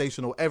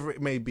conversation or whatever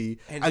it may be,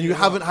 and you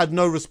haven't had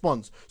no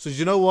response. So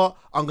you know what?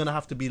 I'm gonna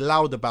have to be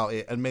loud about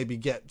it and maybe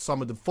get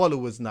some of the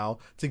followers now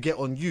to get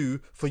on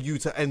you for you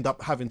to end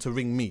up having to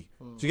ring me.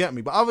 Do you get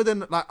me? But other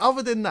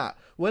than that,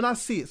 when I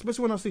see it,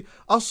 especially when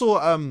I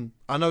saw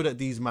I know that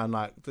these man,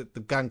 like the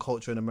gang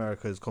culture in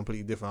America is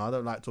completely different. I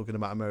don't like talking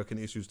about American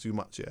issues too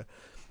much, yeah.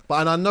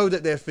 And I know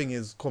that their thing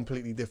is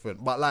completely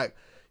different. But like,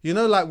 you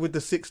know, like with the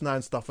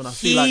 6ix9ine stuff, and I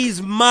see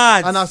He's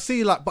mad. and I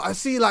see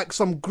like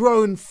some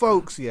grown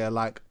folks, yeah,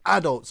 like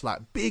adults, like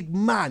big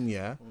man,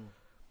 yeah.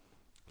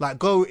 like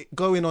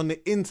going on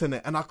the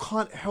internet, and I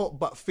can't help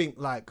but think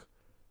like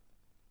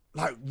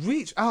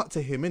reach out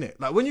to him, innit?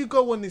 Like when you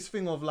go on this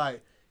thing of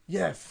like,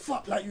 yeah,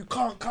 fuck, like you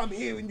can't come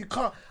here and you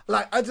can't,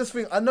 like I just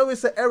think, I know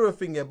it's an error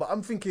thing, yeah, but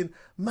I'm thinking,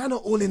 man are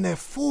all in their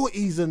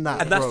 40s and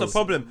that, and that's bro. the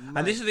problem.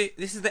 And this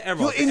is the error.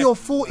 You're in your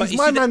 40s,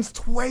 my man's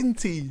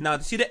 20. Now,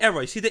 see the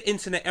error, you see the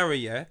internet error,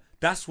 yeah?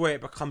 That's where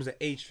it becomes an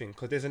age thing,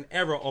 because there's an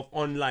error of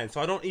online.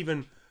 So I don't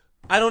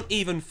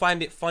even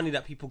find it funny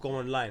that people go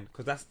online,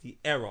 because that's the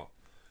error.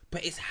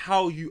 But it's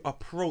how you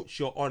approach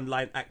your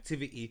online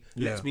activity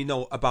lets me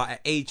know about an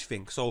age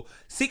thing. So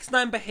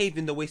 6ix9ine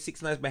behaving the way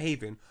 6ix9ine's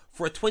behaving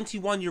for a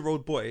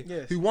 21-year-old boy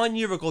who 1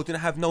 year ago didn't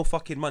have no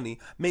fucking money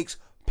makes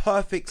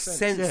perfect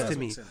sense to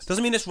me.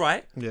 Doesn't mean it's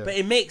right, but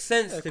it makes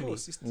sense to me.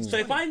 So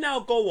if I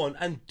now go on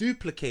and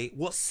duplicate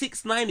what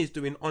 6ix9ine is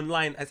doing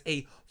online as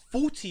a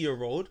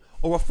 40-year-old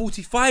or a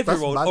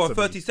 45-year-old or a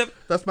 37,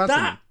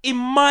 that in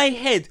my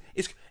head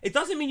it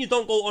doesn't mean you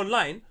don't go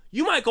online.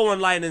 You might go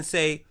online and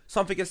say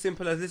something as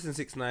simple as, listen,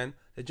 6ix9ine,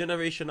 the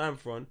generation I'm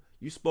from,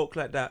 you spoke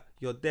like that,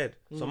 you're dead.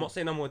 So I'm not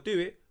saying I'm going to do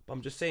it, but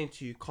I'm just saying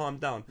to you, calm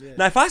down.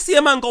 Now, if I see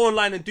a man go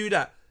online and do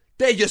that,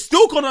 you're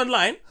still gone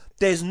online,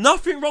 there's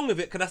nothing wrong with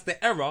it, because that's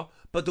the error,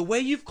 but the way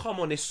you've come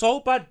on is so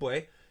bad,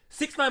 boy.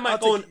 6ix9ine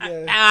might go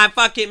and,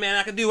 fuck it, man,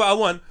 I can do what I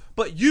want,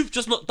 but you've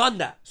just not done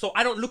that. So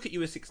I don't look at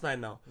you as 6ix9ine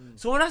now.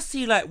 So when I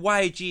see like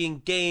YG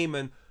and Game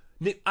and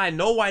I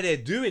know why they're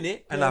doing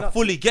it, and I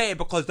fully get it,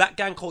 because that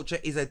gang culture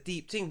is a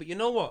deep thing. But you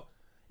know what?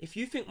 If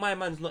you think my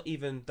man's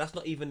that's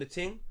not even the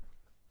thing,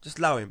 just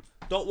allow him.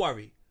 Don't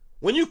worry.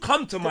 When you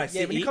come to my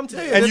city, when you come to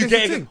and you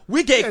get it,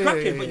 we get it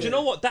cracking. But you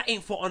know what? That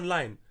ain't for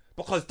online,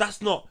 because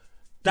that's not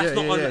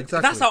online.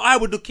 Exactly. That's how I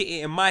would look at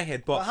it in my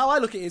head. But how I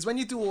look at it is, when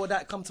you do all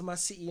that, come to my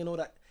city and all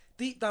that,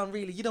 deep down,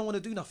 really, you don't want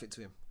to do nothing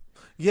to him.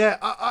 Yeah,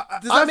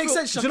 does that make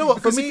sense? Do you know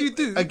what? For me, if you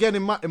do, again,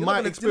 in my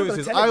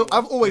experiences,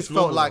 I've always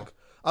felt like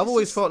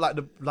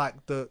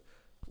the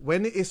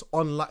when it's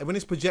online, when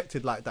it's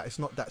projected like that, it's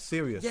not that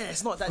serious. Yeah,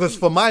 it's not that. Because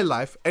for my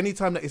life,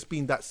 anytime that it's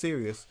been that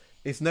serious,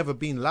 it's never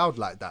been loud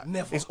like that.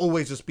 Never. It's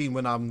always just been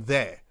when I'm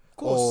there. Of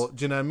course. Or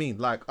do you know what I mean?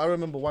 Like I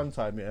remember one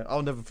time,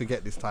 I'll never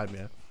forget this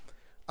time,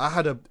 I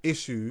had an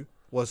issue.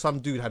 Well, some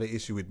dude had an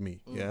issue with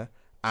me,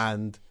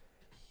 and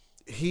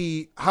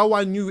how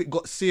I knew it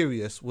got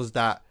serious was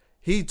that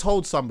he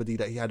told somebody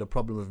that he had a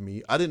problem with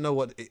me. I didn't know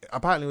what.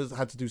 Apparently, it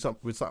had to do something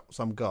with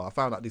some girl. I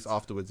found out this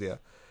afterwards,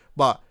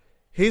 But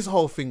his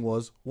whole thing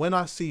was, when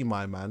I see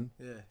my man,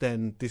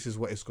 then this is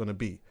what it's gonna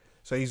be.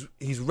 So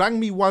he's rang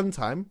me one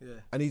time,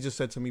 and he just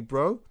said to me,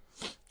 bro,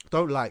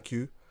 don't like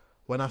you.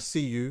 When I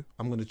see you,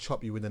 I'm gonna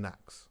chop you with an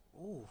axe.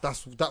 Ooh.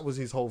 That was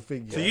his whole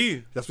thing. To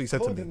you? That's what he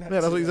said to me.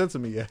 That's what he said to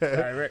me.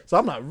 Direct. So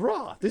I'm like,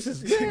 rah, this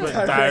is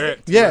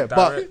direct. Yeah,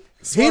 but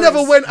he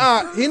never went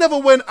out. He never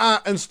went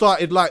out and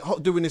started like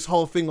doing this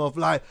whole thing of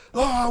like,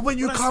 when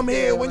you come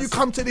here, when you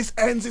come to this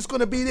ends, it's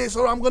gonna be this,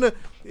 or I'm gonna.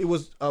 It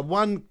was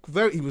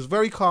he was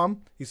very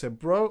calm. He said,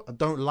 bro, I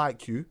don't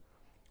like you.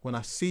 When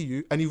I see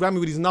you, and he rang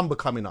me with his number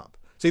coming up.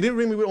 So he didn't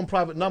ring me on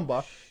private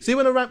number. See,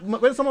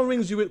 when someone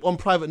rings you on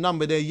private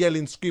number, they're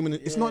yelling, screaming.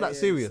 It's not that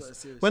serious. Not that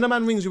serious. When a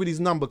man rings you with his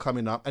number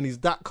coming up and he's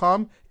that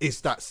calm,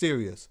 it's that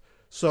serious.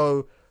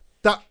 So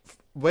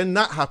when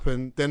that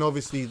happened, then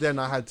obviously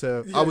I had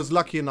to. I was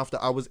lucky enough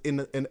that I was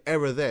in an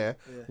era there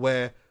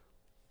where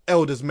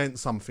elders meant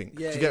something.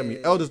 Do you get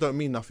me? Elders don't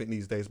mean nothing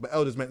these days, but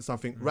elders meant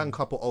something. Rang a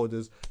couple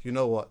elders. You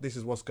know what? This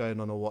is what's going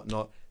on or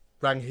whatnot.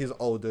 Rang his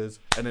elders,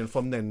 and then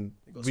from then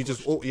we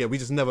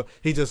just never.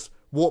 He just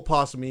walked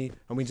past me,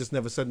 and we just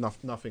never said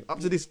nothing. Up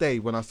to this day,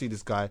 when I see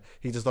this guy,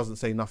 he just doesn't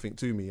say nothing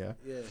to me.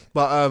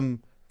 But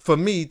for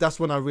me,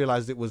 that's when I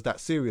realized it was that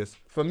serious.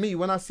 For me,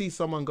 when I see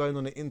someone going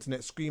on the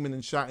internet screaming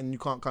and shouting, you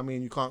can't come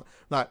in, you can't,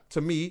 like,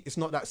 to me, it's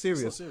not that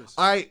serious. It's not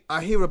serious.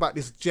 I hear about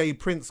this Jay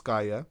Prince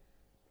guy,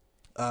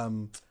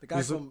 the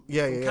guy from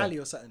Cali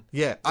or something.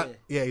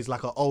 He's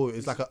like an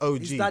OG.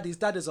 His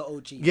dad is an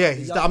OG. Yeah,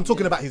 I'm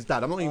talking about his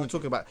dad. I'm not even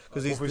talking about,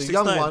 because he's the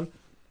young one.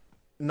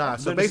 Nah,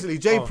 so basically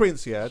Jay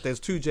Prince, there's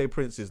two Jay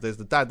Princes. There's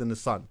the dad and the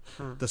son.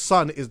 The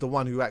son is the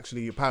one who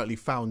actually apparently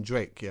found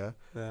Drake,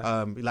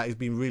 like he's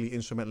been really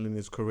instrumental in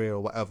his career or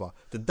whatever.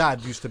 The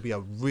dad used to be a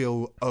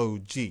real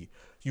OG.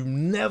 You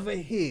never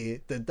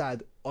hear the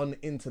dad on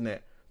the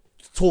internet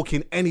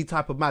talking any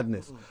type of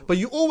madness, but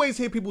you always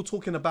hear people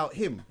talking about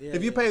him.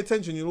 If you pay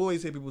attention, you'll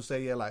always hear people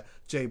say, like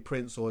Jay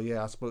Prince, or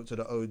I spoke to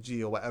the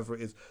OG, or whatever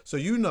it is. So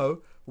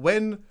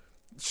when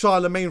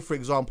Charlemagne, for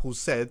example,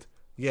 said,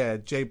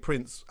 Jay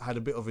Prince had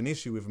a bit of an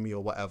issue with me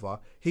or whatever,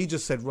 he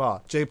just said,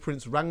 Jay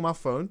Prince rang my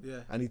phone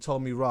and he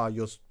told me,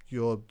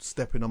 you're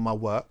stepping on my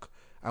work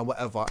and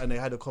whatever, and they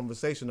had a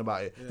conversation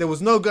about it. There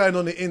was no going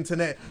on the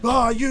internet,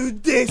 you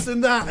this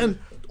and that, and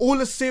all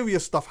the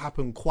serious stuff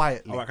happened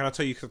quietly. All right, can I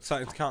tell you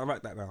something to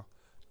counteract that now?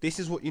 This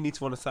is what you need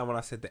to understand when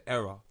I said the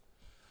error.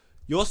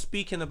 You're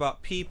speaking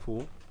about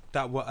people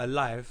that were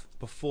alive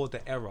before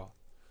the era.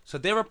 So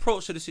their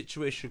approach to the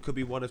situation could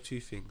be one of two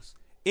things: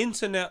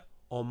 internet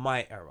or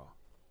my era.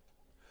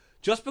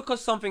 just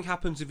because something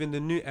happens within the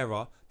new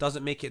era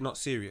doesn't make it not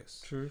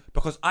serious. True.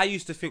 Because I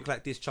used to think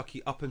like this,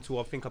 Chucky, up until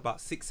I think about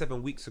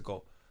 6-7 weeks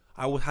ago.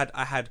 I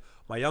had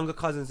my younger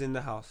cousins in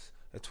the house.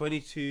 They're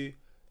 22,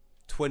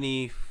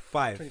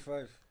 25.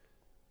 25.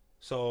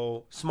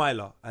 So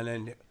Smiler,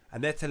 and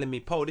they're telling me,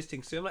 "Po, this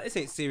thing's serious." I'm like, "This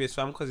ain't serious,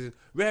 fam," because it's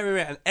rare,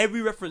 and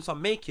every reference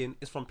I'm making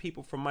is from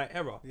people from my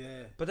era.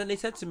 Yeah. But then they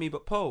said to me,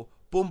 "But Po,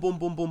 boom, boom,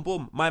 boom, boom,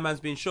 boom, my man's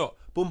been shot.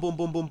 Boom, boom,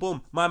 boom, boom,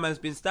 boom, my man's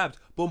been stabbed.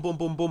 Boom, boom,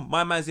 boom, boom,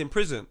 my man's in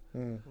prison."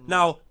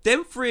 Now,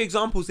 them 3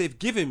 examples they've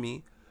given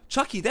me,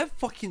 Chucky, they're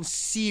fucking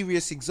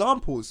serious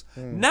examples.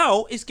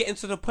 Now it's getting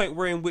to the point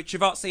where, in which,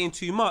 without saying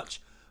too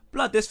much,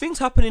 blood, there's things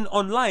happening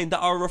online that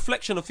are a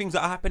reflection of things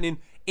that are happening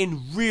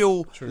in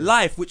real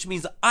life, which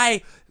means that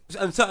I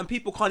and certain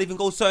people can't even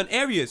go certain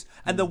areas.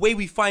 And the way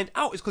we find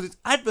out is because it's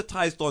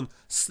advertised on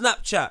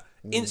Snapchat,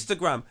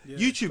 Instagram,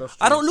 YouTube.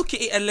 I don't look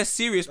at it as less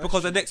serious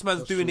because the next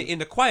man's doing it in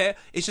the quiet.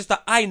 It's just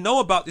that I know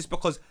about this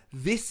because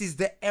this is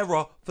the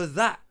era for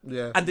that.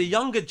 Yeah. And the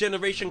younger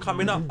generation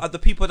coming up are the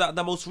people that are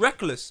the most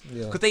reckless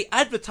because they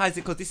advertise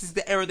it because this is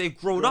the era they've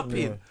grown up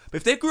in. But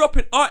if they grew up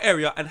in our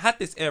area and had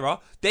this era,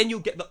 then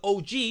you'll get the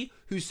OG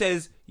who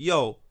says,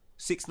 "Yo,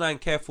 6ix9ine,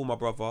 careful, my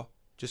brother.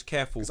 Just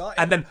careful."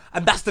 And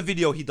that's the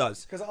video he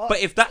does. But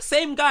if that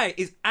same guy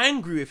is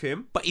angry with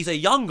him, but he's a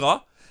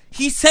younger,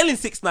 he's selling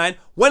 6ix9ine.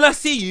 When I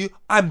see you,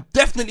 I'm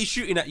definitely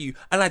shooting at you,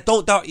 and I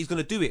don't doubt he's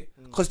gonna do it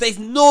because there's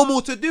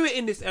normal to do it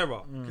in this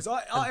era. And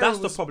that's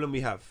the problem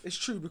we have. It's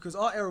true because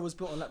our era was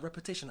built on that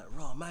reputation. Like,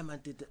 raw, my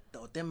man did that,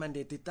 or them man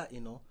they did that. You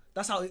know,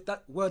 that's how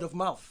that word of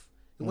mouth.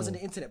 It wasn't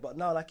the internet, but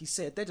now, like you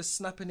said, they're just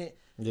snapping it.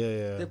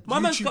 Yeah. They're My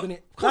man's YouTubing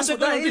it. That's what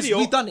that is.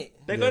 We done it.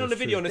 They're going on the it's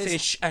video and true. they're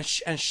saying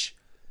shh and shh.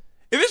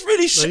 If it's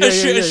really shh and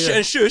yeah. shh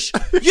and shush,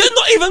 you're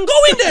not even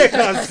going there,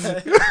 cuz.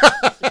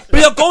 But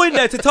you're going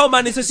there to tell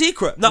man it's a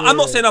secret. Now, I'm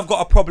not saying I've got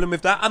a problem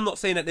with that. I'm not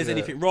saying that there's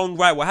anything wrong,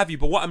 right, what have you.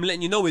 But what I'm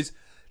letting you know is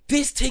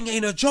this thing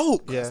ain't a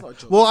joke. Yeah. It's not a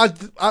joke.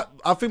 Well,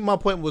 I think my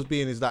point was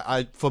being is that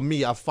I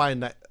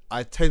find that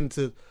I tend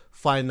to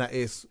find that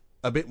it's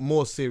a bit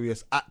more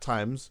serious at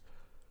times.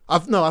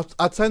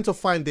 I tend to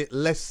find it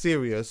less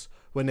serious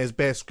when there's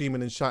bare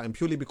screaming and shouting,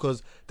 purely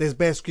because there's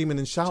bare screaming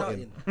and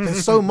shouting.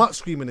 There's so much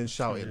screaming and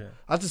shouting.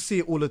 I just see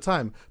it all the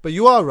time. But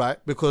you are right,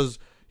 because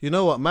you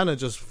know what, man are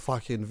just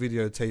fucking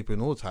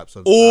videotaping all types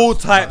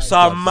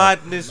of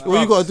Madness. All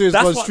you gotta do is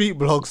go on street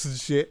blogs and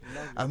shit,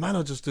 and man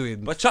are just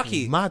doing But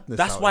Chucky, madness.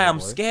 that's out why there, I'm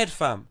boy. scared,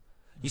 fam.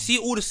 You see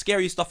all the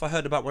scary stuff I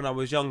heard about when I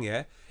was young,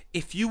 yeah?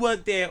 If you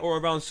weren't there or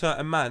around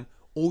certain man,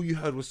 all you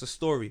heard was the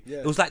story.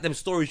 It was like them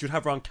stories you'd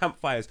have around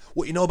campfires.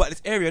 What you know about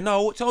this area?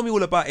 No, tell me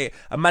all about it.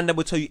 A man that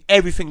would tell you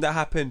everything that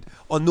happened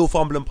on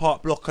Northumberland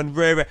Park Block and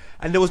rare.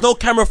 And there was no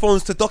camera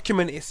phones to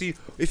document it. See,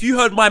 if you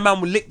heard my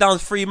man would lick down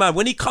 3 man,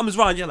 when he comes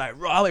round, you're like,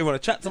 I don't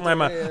want to chat to my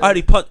man. I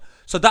already punt.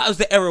 So that was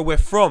the era we're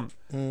from.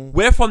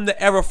 We're from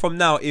the era from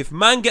now. If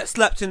man gets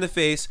slapped in the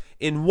face,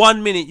 in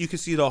 1 minute you can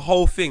see the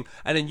whole thing,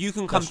 and then you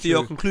can come to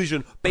your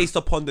conclusion based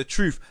upon the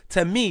truth.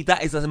 To me,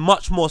 that is a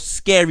much more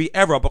scary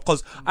era,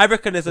 because I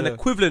reckon there's an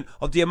equivalent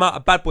of the amount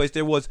of bad boys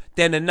there was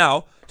then and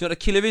now. Do you know what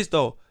the killer is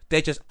though?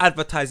 They're just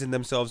advertising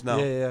themselves now.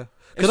 Yeah.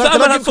 If Can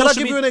I give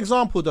media- you an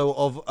example though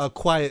of a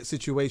quiet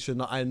situation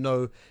that I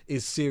know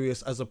is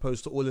serious as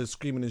opposed to all the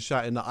screaming and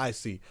shouting that I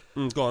see?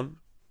 Go on.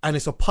 And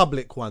it's a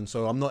public one,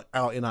 so I'm not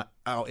out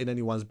in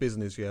anyone's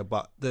business here.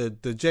 But the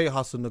J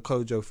Hus and the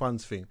Kojo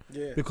funds thing,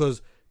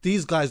 because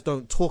these guys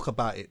don't talk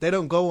about it. They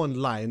don't go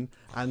online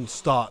and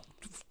start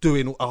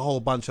doing a whole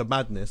bunch of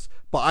madness.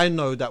 But I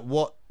know that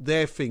what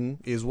their thing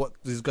is, what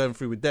is going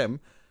through with them.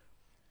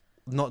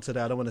 Not today.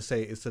 I don't want to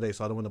say it is today,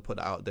 so I don't want to put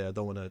that out there. I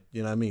don't want to,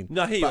 you know what I mean?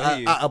 No, I hear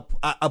you.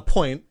 At a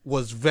point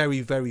was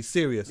very, very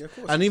serious.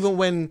 And even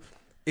when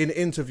in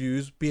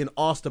interviews being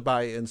asked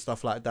about it and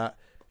stuff like that,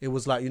 it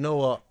was like, you know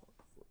what?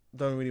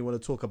 Don't really want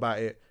to talk about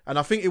it. And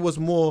I think it was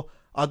more,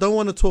 I don't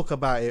want to talk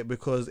about it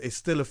because it's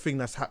still a thing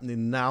that's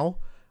happening now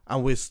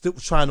and we're still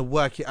trying to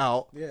work it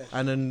out.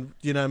 And then,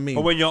 you know what I mean?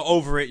 But when you're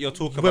over it, you'll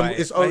talk about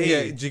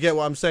it. Do you get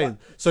what I'm saying?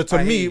 So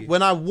to me,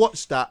 when I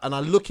watch that and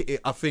I look at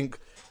it, I think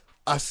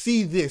I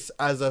see this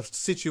as a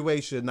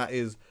situation that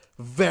is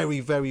very,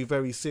 very,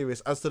 very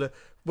serious. As to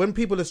when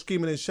people are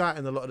screaming and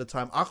shouting a lot of the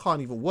time, I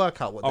can't even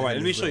work out what. All right,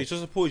 let me show you.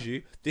 Just to pause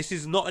you. This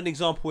is not an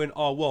example in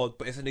our world,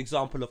 but it's an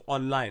example of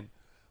online.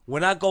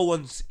 When I go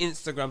on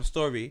Instagram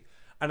story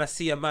and I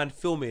see a man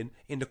filming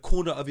in the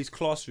corner of his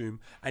classroom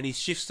and he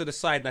shifts to the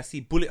side and I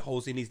see bullet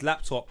holes in his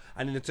laptop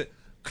and in the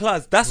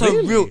class, that's a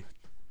real.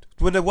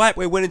 When the white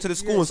boy went into the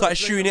school and started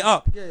shooting it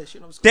up,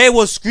 they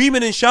was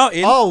screaming and shouting.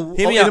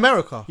 In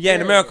America? Yeah,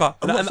 in America.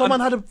 Someone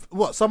had a.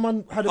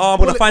 I'm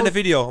gonna find the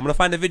video.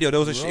 It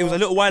was a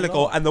little while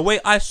ago, and the way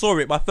I saw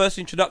it, my first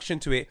introduction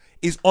to it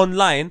is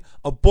online.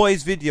 A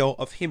boy's video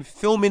of him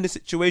filming the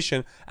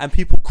situation and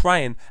people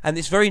crying, and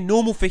it's very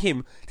normal for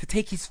him to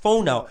take his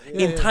phone out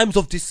in times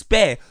of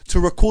despair to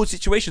record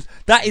situations.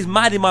 That is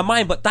mad in my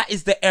mind, but that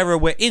is the era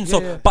we're in.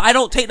 But I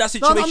don't take that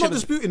situation. No, I'm not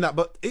disputing that,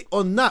 but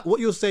on that, what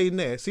you're saying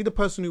there, see the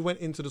person who went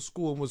into the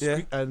school and was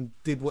and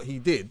did what he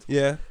did.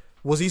 Yeah.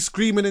 Was he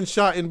screaming and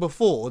shouting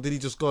before, or did he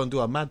just go and do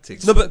a mad thing?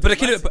 No, but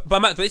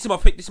this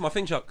is my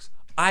thing, Chucks.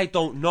 I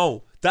don't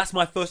know. That's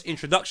my first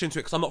introduction to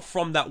it because I'm not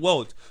from that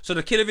world. So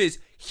the killer is,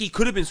 he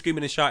could have been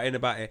screaming and shouting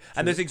about it.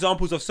 And there's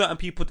examples of certain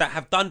people that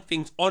have done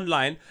things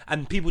online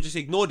and people just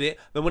ignored it.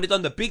 But when they've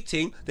done the big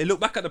thing, they look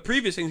back at the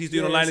previous things he's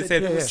doing online and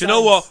said, do you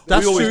know what?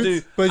 That's we always true.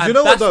 do. But and you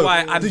know what though?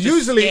 I'm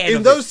usually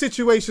in those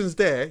situations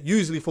there,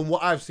 usually from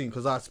what I've seen,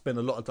 because I spend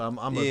a lot of time,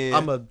 I'm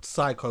a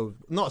psycho,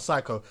 not a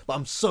psycho, but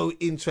I'm so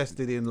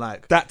interested in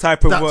like that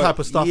type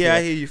of stuff. Yeah,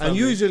 I hear you. And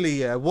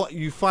usually, what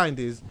you find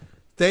is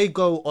they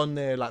go on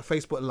their like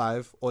Facebook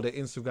Live or their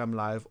Instagram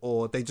Live,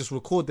 or they just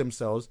record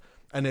themselves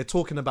and they're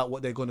talking about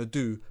what they're going to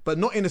do, but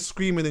not in a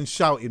screaming and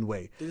shouting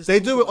way. They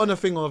do it on a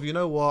thing of, you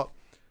know what?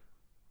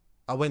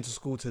 I went to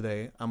school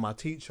today and I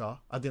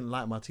didn't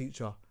like my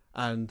teacher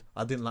and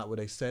I didn't like what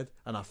they said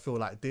and I feel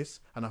like this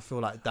and I feel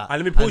like that.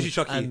 And let me pause you,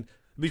 Chucky.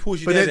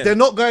 But they're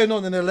not going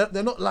on and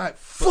they're not like,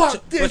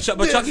 fuck this.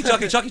 But Chucky,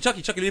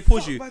 let me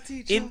pause you.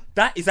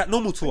 Is that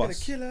normal to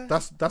us?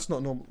 That's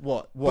not normal.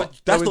 What?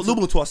 But that's not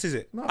normal to us, is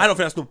it? No. I don't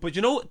think that's normal. But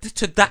you know,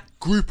 to that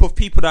group of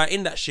people that are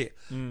in that shit,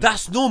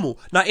 that's normal.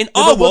 Now in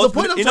our world, the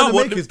point I'm trying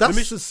to make is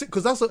that's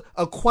because that's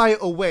a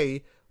quieter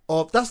way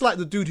of. That's like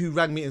the dude who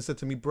rang me and said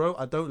to me, "Bro,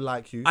 I don't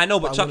like you. I know,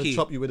 but I'm Chucky, gonna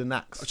chop you with an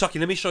axe." Chucky,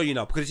 let me show you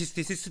now because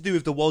this is to do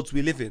with the worlds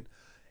we live in.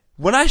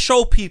 When I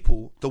show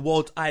people the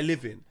world I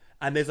live in,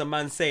 and there's a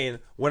man saying,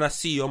 when I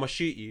see you, I'ma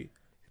shoot you,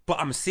 but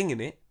I'm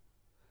singing it.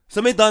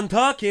 So me done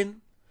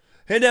talking.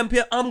 Hey, them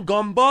I'm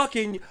gone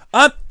barking.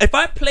 If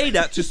I play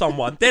that to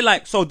someone, they're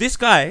like, so this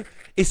guy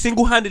is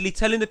single-handedly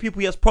telling the people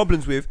he has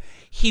problems with,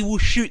 he will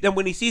shoot them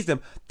when he sees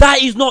them.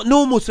 That is not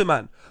normal to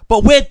man.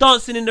 But we're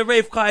dancing in the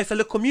rave car, it's a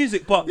little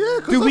music. But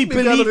do we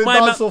believe my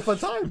man? For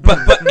time.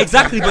 But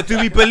exactly. But do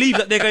we believe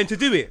that they're going to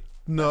do it?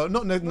 No.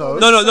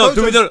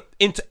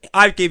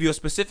 I gave you a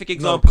specific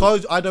example. No,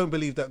 I don't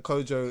believe that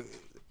Kojo.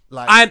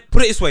 Like, I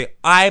put it this way,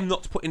 I'm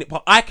not putting it,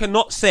 but I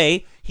cannot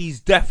say he's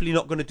definitely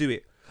not going to do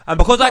it. And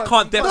because I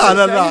can't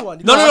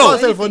definitely...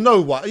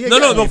 No.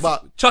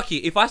 But Chucky,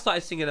 if I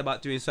started singing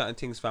about doing certain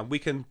things, fam, we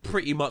can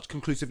pretty much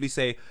conclusively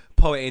say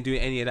Poet ain't doing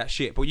any of that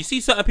shit. But you see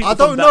certain people... I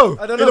don't know.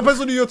 It depends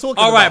on who you're talking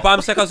about. All right,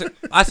 but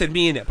I said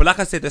me in it. But like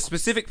I said, there's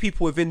specific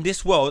people within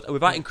this world,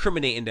 without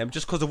incriminating them,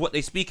 just because of what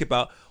they speak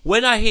about.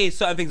 When I hear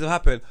certain things have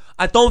happened,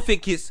 I don't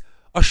think it's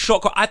a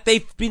shock.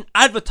 They've been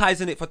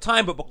advertising it for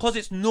time, but because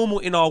it's normal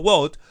in our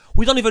world,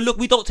 we don't even look.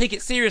 We don't take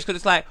it serious because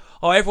it's like,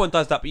 oh, everyone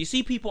does that. But you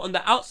see people on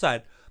the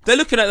outside, they're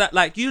looking at that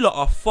like, you lot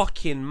are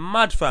fucking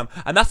mad, fam.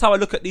 And that's how I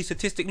look at these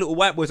statistic little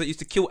white boys that used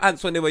to kill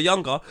ants when they were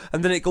younger,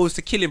 and then it goes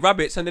to killing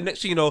rabbits, and the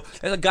next thing you know,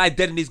 there's a guy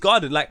dead in his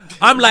garden. Like,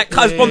 I'm like,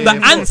 cause from the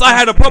ants I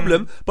had a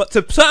problem, but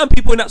to certain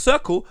people in that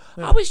circle,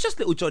 I was just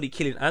little Johnny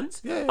killing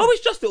ants. I was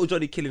just little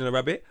Johnny killing a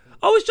rabbit.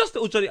 I was just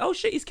little Johnny. Oh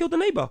shit, he's killed the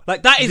neighbor.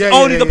 Like that is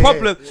the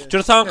problem. Do you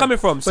understand where I'm coming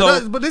from?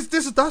 But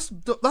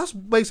that's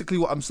basically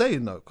what I'm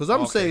saying though, because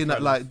I'm saying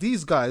that like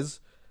these guys,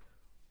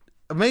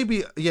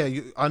 maybe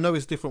I know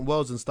it's different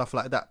worlds and stuff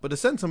like that, but the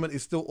sentiment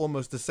is still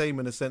almost the same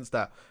in the sense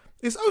that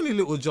it's only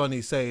little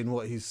Johnny saying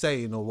what he's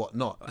saying or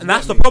whatnot. And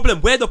that's the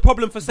problem. We're the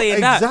problem for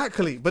saying that.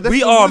 Exactly. But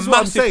we are a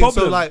massive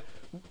problem. So like,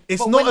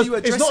 it's not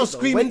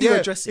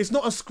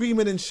a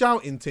screaming and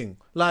shouting thing.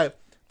 Like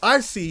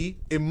I see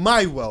in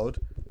my world.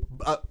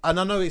 And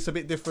I know it's a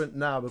bit different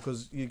now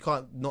because you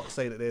can't not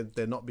say that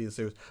they're not being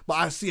serious. But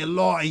I see a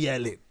lot of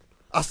yelling.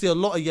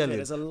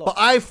 There's a lot. But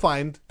I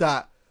find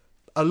that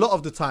a lot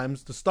of the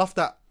times, the stuff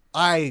that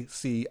I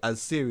see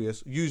as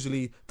serious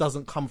usually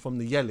doesn't come from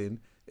the yelling.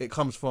 It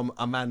comes from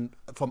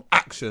from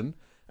action,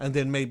 and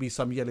then maybe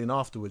some yelling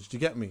afterwards. Do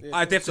you get me? Yeah.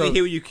 I definitely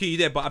hear you key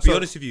there, but I'll be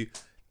honest with you.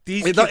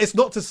 It's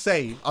not to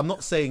say, I'm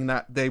not saying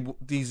that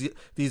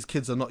these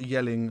kids are not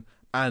yelling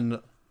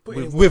and...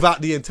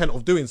 without the intent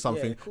of doing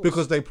something,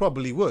 because they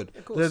probably would.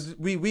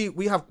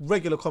 We have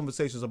regular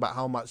conversations about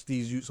how much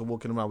these youths are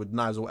walking around with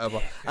knives or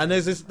whatever, and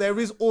there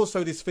is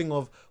also this thing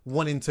of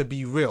wanting to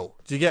be real.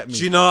 Do you get me?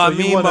 Do you know what I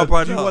mean, my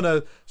brother? You want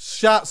to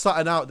shout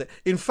something out there.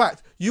 In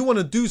fact, you want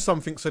to do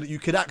something so that you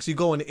could actually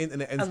go on the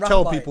internet and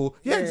tell people.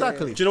 Yeah,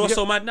 exactly. Do you know what's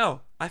so mad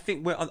now? I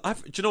think do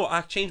you know what?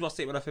 I changed my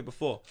statement I said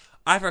before.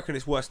 I reckon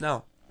it's worse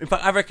now. In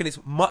fact, I reckon it's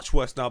much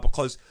worse now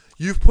because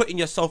you've putting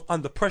yourself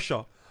under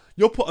pressure.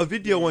 You'll put a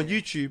video on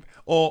YouTube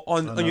or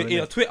on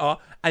your Twitter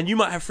and you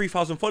might have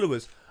 3,000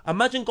 followers.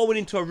 Imagine going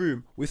into a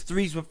room with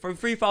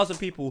 3,000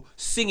 people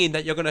singing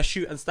that you're going to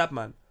shoot and stab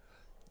man.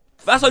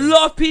 That's a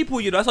lot of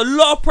people, That's a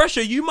lot of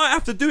pressure. You might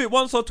have to do it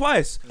once or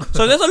twice.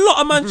 So there's a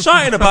lot of man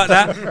shouting about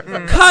that.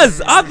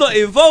 Cuz I'm not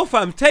involved,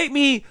 fam. Take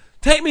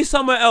me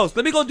somewhere else.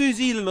 Let me go to New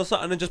Zealand or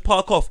something and just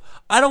park off.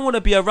 I don't want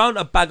to be around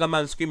a bag of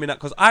man screaming that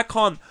because I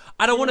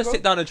don't want to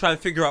sit down and try and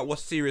figure out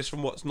what's serious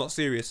from what's not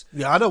serious.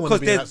 Yeah, I don't want to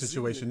be in that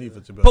situation either,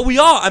 to be honest. But we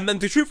are, and then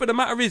the truth of the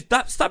matter is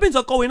that stabbings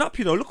are going up,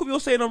 Look what we were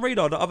saying on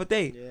Radar the other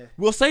day. Yeah.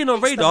 We were saying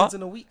on Radar,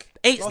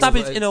 8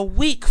 stabbings in a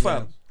week,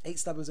 fam. 8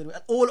 stabbings in a week.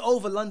 And all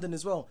over London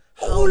as well.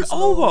 All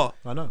over.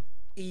 I know.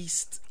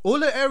 East. All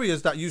the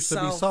areas that used to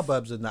be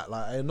suburbs and that,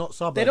 like, are not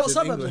suburbs. They're not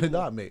suburbs England,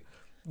 that, mate.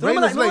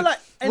 When I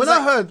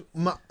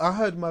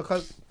heard my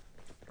cousin,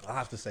 I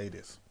have to say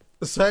this.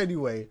 So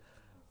anyway,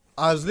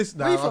 I was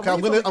listening. Where you from? Okay,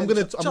 Where I'm you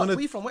gonna. from? Where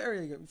you from? What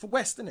area are you from?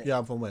 West, innit? Yeah,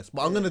 I'm from West,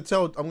 but I'm gonna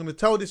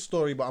tell this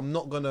story, but I'm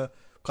not gonna.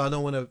 Cause I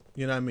don't want to,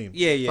 you know what I mean?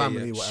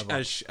 Family,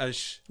 whatever.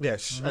 Yeah,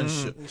 and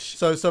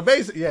So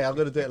basically, yeah, I'm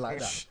gonna do it like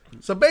that.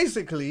 So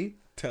basically,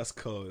 Test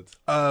code.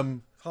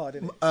 Hard,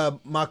 innit?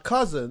 My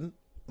cousin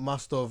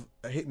must have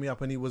hit me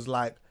up and he was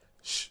like,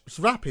 it's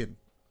rapping.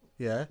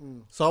 Yeah.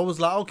 So I was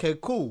like, okay,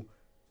 cool.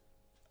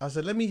 I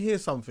said, let me hear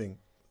something.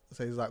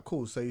 So he's like,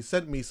 cool. So he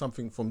sent me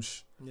something from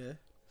Yeah.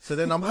 So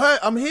then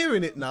I'm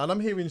hearing it now and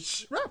I'm hearing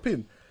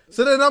rapping.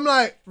 So then I'm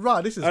like,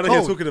 right, this is I know cold.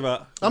 what you're talking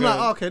about. I'm like,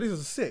 okay, this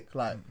is sick.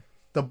 Like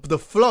the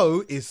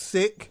flow is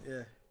sick.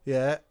 Yeah.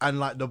 Yeah. And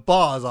like the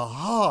bars are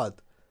hard.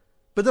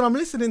 But then I'm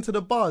listening to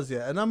the bars,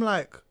 yeah, and I'm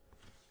like,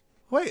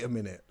 wait a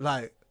minute.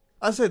 Like,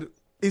 I said,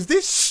 is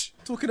this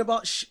Talking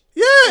about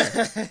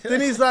Yeah.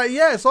 Then he's like,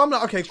 yeah. So I'm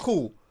like, okay,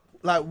 cool.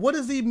 Like, what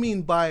does he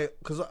mean by?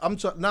 Because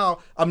now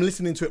I'm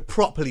listening to it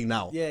properly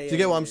now. Yeah, Do you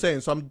get what I'm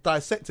saying? So I'm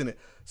dissecting it.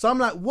 So I'm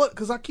like, what?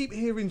 Because I keep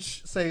hearing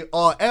say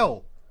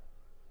RL.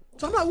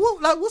 So I'm like,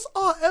 what? Like, what's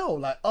RL?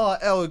 Like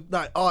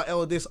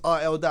RL this,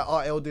 RL that,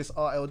 RL this,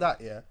 RL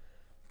that. Yeah.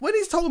 When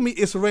he's told me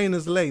it's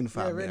Rainer's Lane,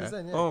 fam. Yeah, Rainer's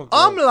Lane, yeah. Oh,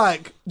 I'm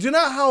like, do you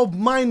know how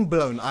mind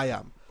blown I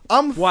am?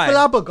 I'm Why?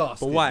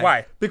 flabbergasted. But why?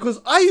 Why?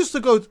 Because I used to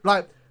go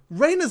like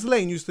Rainer's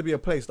Lane used to be a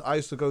place that I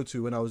used to go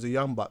to when I was a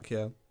young buck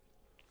here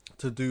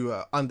to do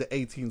under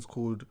 18s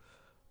called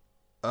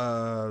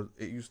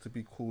it used to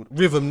be called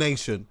Rhythm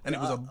Nation, and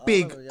it was a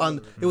big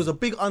it was a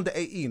big under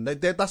 18.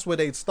 That's where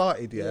they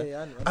started, yeah.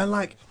 Yeah, I know. And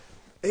like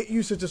it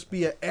used to just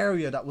be an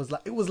area that was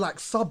like, it was like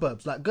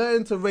suburbs. Like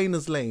going to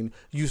Rainer's Lane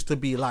used to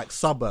be like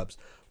suburbs.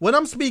 When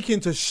I'm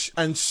speaking to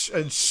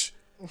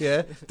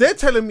yeah, they're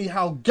telling me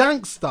how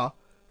gangster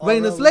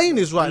Rainer's Lane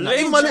is right now.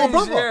 Even my little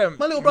brother.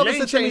 My little brother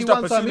said to me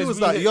one time, he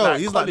was like, yo,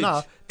 he's like,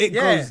 nah, it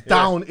goes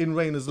down in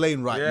Rainer's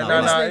Lane right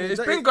now. No,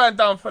 it's been going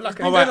down for like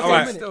a All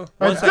right. still.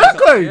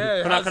 Exactly.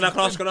 Can I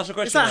ask a question?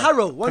 It's like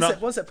Harrow.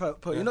 One sec, Pro.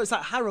 You know, it's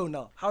like Harrow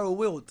now. Harrow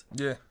Wild.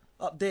 Yeah.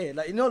 Up there.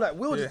 Like, you know, like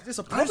Wild, there's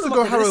a I problem. used to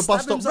go up there. Harrow There's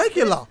bus stop stabbings up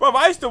there. regular. Bro,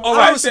 I used to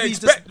used to be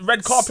expect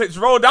red carpets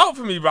rolled out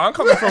for me, bro. I'm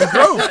coming from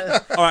Grove.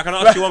 All right, can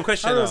I ask you one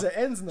question Harrow's now? at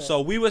ends now.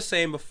 So we were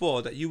saying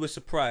before that you were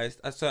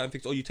surprised at certain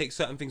things, or you take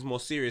certain things more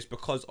serious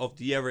because of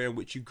the area in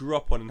which you grew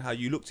up on and how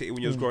you looked at it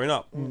when you was growing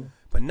up.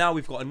 But now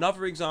we've got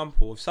another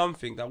example of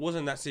something that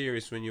wasn't that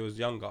serious when you was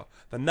younger,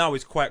 but now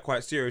is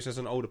quite serious as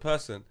an older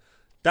person.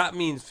 That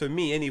means for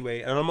me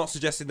anyway, and I'm not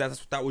suggesting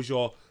that was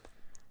your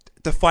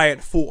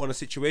defiant thought on a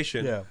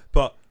situation, Yeah.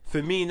 but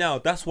for me now,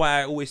 that's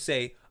why I always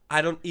say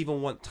I don't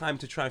even want time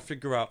to try and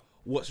figure out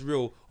what's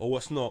real or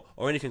what's not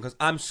or anything, because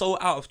I'm so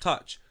out of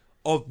touch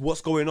of what's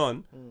going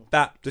on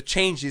that the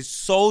change is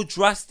so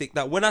drastic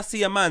that when I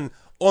see a man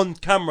on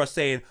camera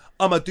saying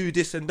I'ma do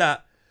this and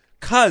that,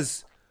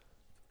 cause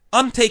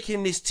I'm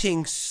taking this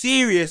thing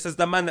serious as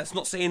the man that's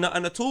not saying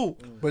nothing at all.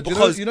 But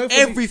because you know, for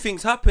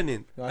everything's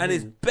happening and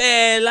it's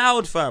bare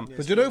loud, fam.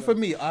 But you know, for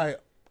me,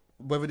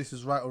 whether this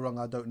is right or wrong,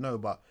 I don't know.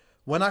 But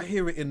when I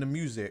hear it in the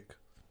music,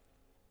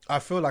 I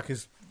feel like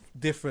it's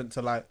different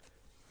to like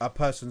a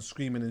person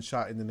screaming and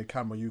shouting in the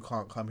camera, you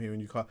can't come here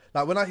and you can't.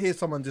 Like when I hear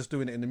someone just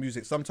doing it in the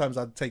music, sometimes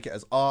I take it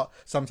as art,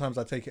 sometimes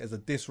I take it as a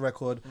diss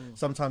record,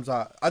 sometimes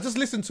I just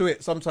listen to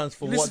it sometimes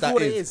for what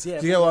that is. Yeah,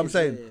 do you get what I'm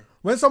saying? Yeah.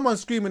 When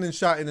someone's screaming and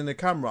shouting in the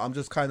camera, I'm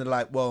just kind of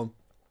like, well,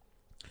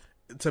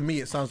 to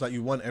me it sounds like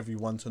you want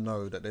everyone to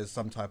know that there's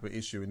some type of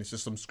issue and it's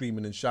just some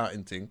screaming and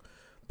shouting thing.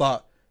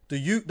 But the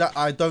youth that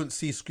I don't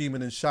see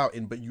screaming and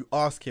shouting, but you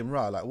ask him,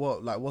 right, like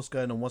what's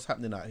going on, what's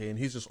happening out here, and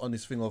he's just on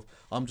this thing of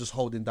I'm just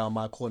holding down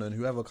my corner and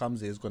whoever comes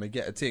here is going to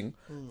get a thing,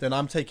 then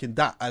I'm taking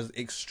that as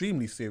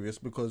extremely serious,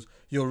 because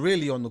you're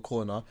really on the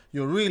corner,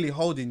 you're really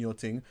holding your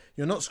thing,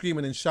 you're not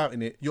screaming and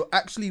shouting it, you're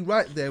actually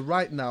right there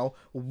right now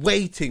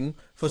waiting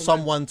for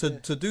someone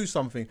to do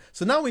something.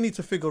 So now we need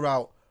to figure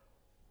out,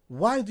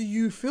 why do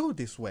you feel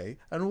this way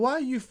and why are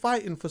you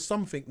fighting for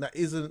something that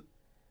isn't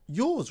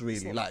yours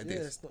really like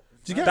this?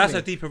 Do you get That's me?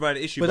 a deeper right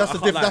issue. But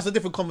that's a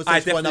different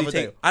conversation for another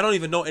day. I don't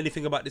even know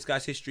anything about this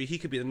guy's history. He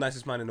could be the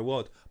nicest man in the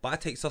world, but I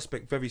take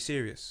suspect very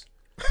serious.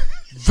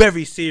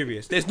 Very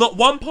serious. There's not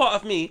one part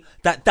of me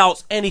that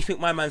doubts anything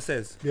my man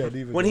says. Yeah,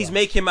 neither when do he's I.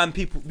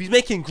 he's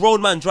making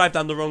grown man drive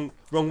down the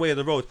wrong way of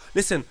the road.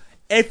 Listen,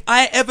 if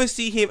I ever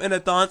see him in a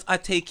dance, I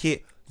take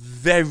it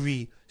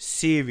very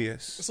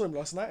serious. I saw him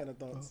last night in a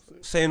dance.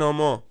 Say no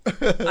more.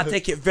 I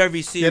take it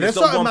very serious. Yeah,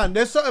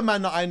 there's certain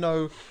man that I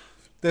know.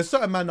 There's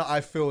certain man that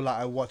I feel like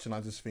I watch and I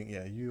just think,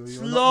 yeah, you're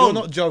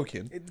not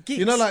joking. Gigs.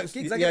 You know, like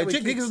Gigs, I yeah, get it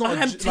with Gigs is not.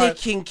 I'm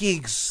taking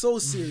gigs So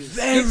serious.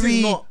 Giggs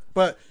is not,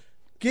 but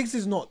Giggs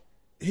is not.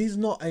 He's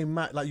not a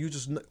man like you.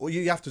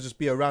 You have to just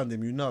be around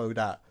him. You know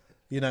that.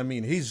 You know what I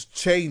mean? He's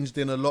changed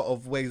in a lot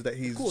of ways that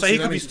he's. So he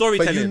could be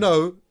storytelling. But you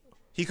know,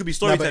 He could be No,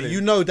 storytelling. but you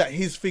know that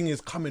his thing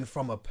is coming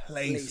from a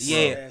place. Yeah.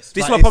 Yes.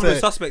 This is Like, my problem with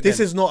it's Suspect. This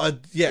then. is not a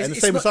and the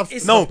it's same not- with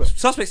it's- No, Suspect.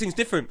 Suspect thing's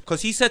different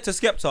because he said to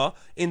Skepta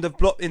in that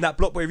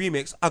Blockboy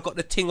remix, "I got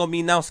the ting on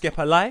me now, Skep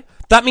a lie."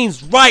 That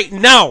means right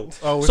now.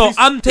 Oh, if so he-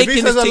 I'm if he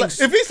taking says this a thing.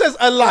 li- If he says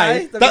a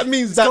lie, Lie, that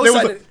means that it's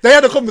co-signing. they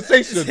had a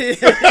conversation.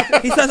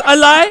 He says, "A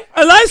lie,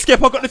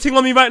 Skep. I got the ting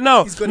on me right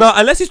now." got No, it.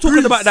 unless he's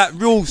talking about that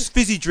real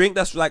fizzy drink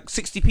that's like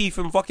 60p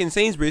from fucking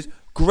Sainsbury's,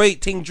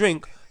 great ting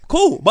drink.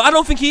 Cool, but I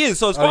don't think he is.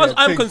 So as far as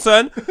I'm ting.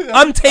 concerned,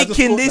 I'm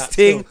taking thought this that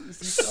thing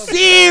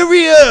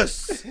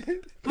serious.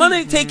 Man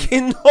ain't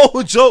taking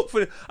no joke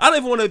for it. I don't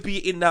even want to be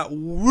in that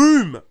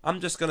room. I'm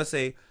just gonna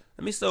say,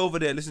 let me stay over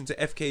there, listen to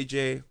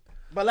FKJ.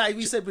 But like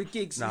we said with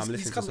gigs, Nah, I'm he's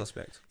listening to coming,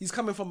 Suspect. he's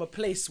coming from a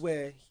place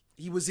where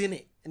he was in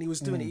it and he was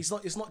doing it.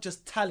 It's not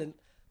just talent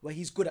where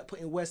he's good at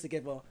putting words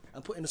together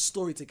and putting a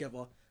story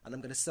together. And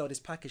I'm gonna sell this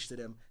package to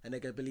them, and they're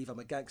gonna believe I'm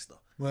a gangster.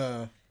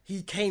 Yeah.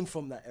 He came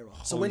from that era.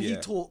 So when he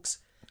talks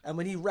and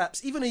when he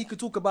raps, even though he could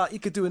talk about, he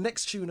could do a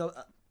next tune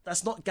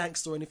that's not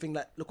gangster or anything.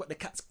 Like, look what the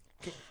cats.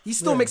 He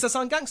still makes us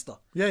sound gangster.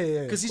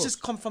 Yeah. Because he's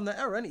just come from that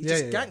era, and he's Yeah,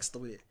 just yeah. gangster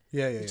with it.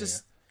 Yeah.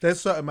 Just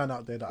There's certain man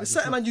out there that There's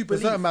certain man you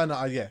There's believe. certain man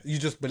that you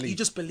just believe. you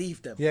just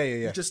believe them. Yeah.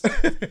 You just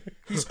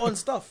he's on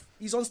stuff.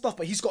 He's on stuff,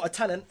 but he's got a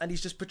talent, and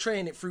he's just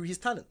portraying it through his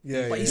talent.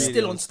 Yeah, but yeah, he's yeah.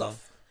 still on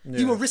stuff.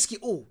 He Yeah. will risk it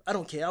all. I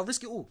don't care. I'll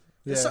risk it all.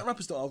 There's Yeah. certain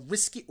rappers that I'll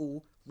risk it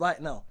all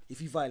right now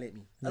if you violate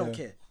me. I don't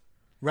care.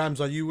 Ramz,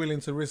 are you willing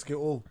to risk it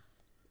all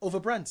Over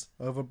brands.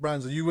 over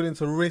brands? Are you willing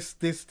to risk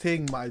this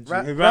thing, my G?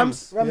 Ramz.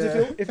 Rams,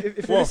 Yeah. if What,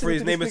 you're for his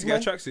listening neighbour this to get a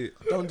big man, tracksuit?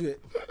 don't do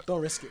it.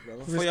 Don't risk it, bro.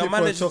 Risk your it for a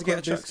manager to get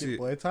a chocolate biscuit, tracksuit.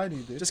 boy. Tiny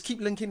dude. Just keep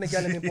linking the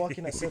gal in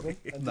barking at 7.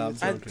 And Nah, do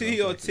I'm it. And do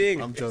your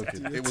thing. I'm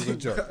joking. It was a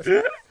joke.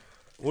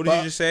 What did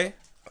you just say?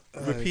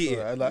 Repeat it.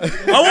 Alright,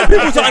 like- I want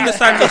people to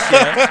understand this,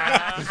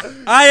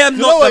 yeah? I am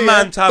You know not what, the yeah?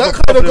 man to have That a kind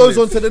of problem goes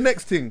with. on to the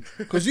next thing.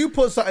 Because you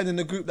put something in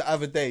the group the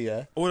other day,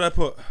 yeah? What did I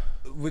put?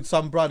 With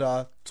some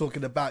brother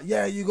talking about,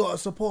 yeah, you gotta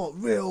support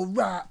real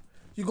rap.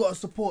 You gotta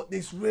support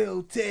this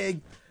real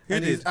thing. Who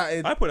And did? he's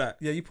added- I put that.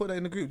 Yeah, you put that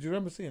in the group. Do you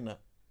remember seeing that?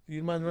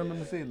 You man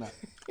remember seeing that?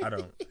 I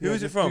don't. Who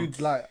is it from? Dude,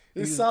 like,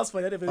 It he's- sounds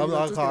funny. I don't even know I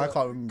what you're talking can't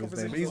about. remember his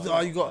name. But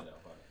Conversation.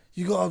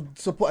 you got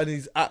to support, and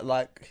he's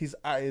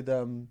added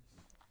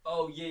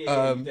Oh yeah,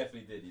 you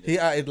definitely did. he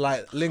added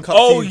like link up.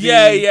 Oh TV.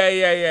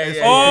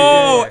 yeah.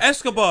 Oh,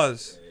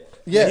 Escobar's.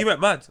 yeah. He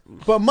went mad.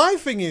 But my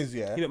thing is,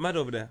 yeah. He went mad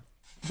over there.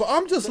 But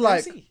I'm just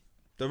like,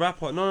 The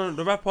rapper, no,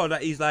 the rapper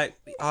that he's like,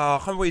 I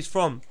can't remember where he's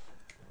from.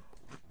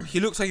 He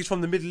looks like he's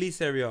from the Middle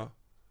East area,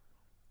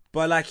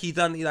 but like he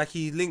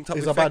linked up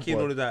he's with a bad Fecky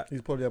and all boy. of that.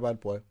 He's probably a bad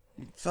boy.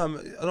 Fam,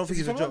 I don't think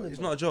it's a from joke. London,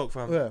 It's not a joke,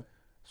 fam. Yeah.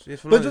 He's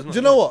from But London, do it's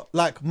you not know a joke. what?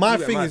 Like my He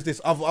went thing mad. is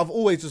this. I've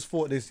always just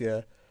thought this.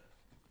 Yeah.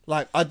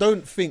 Like I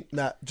don't think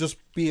that just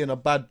being a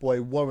bad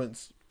boy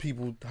warrants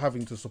people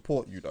having to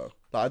support you though.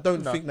 Like I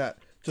don't think that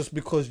just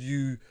because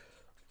you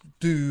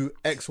do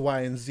X,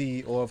 Y, and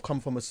Z or have come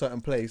from a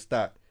certain place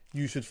that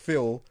you should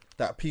feel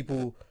that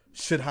people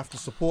should have to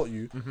support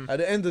you. At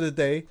the end of the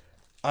day,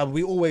 and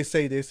we always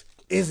say this: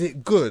 is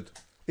it good?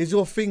 Is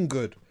your thing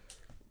good?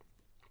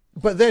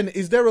 But then,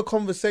 is there a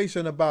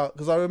conversation about?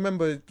 Because I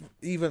remember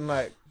even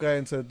like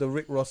going to the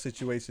Rick Ross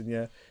situation.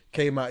 Yeah,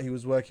 came out. He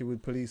was working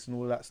with police and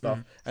all that stuff,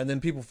 and then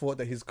people thought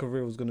that his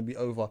career was going to be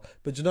over.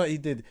 But you know what he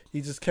did?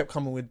 He just kept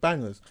coming with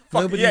bangers.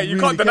 Yeah, you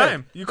can't deny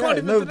him. You can't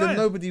even deny him.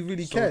 Nobody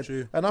really cared.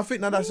 true. And I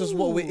think that's just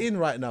what we're in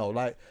right now.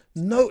 Like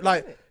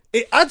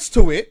it adds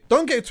to it.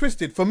 Don't get it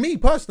twisted. For me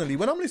personally,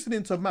 when I'm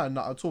listening to man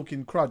that are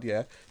talking crud,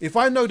 yeah, if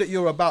I know that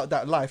you're about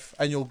that life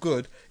and you're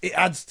good, it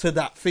adds to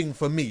that thing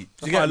for me.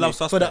 Do you why I get love me?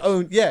 For Suspect. that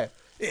own, yeah.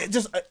 It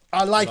just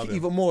I like it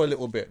even more a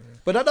little bit.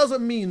 But that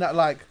doesn't mean that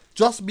like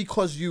just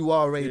because you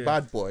are a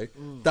bad boy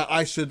that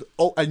I should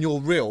and you're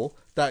real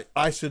that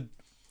I should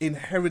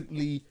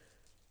inherently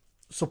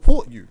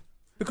support you.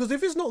 Because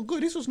if it's not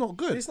good, it's just not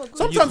good. It's not good.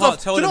 Sometimes You can't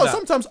tell do you know them what?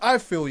 that. Sometimes I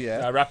feel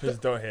Rappers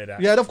don't hear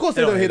that. yeah, of course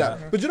they don't hear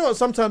that. But you know what?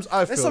 Sometimes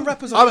I feel. some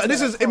rappers I on mean,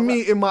 this Instagram is that in can't me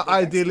rap. in my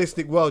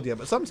idealistic world, yeah.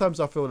 But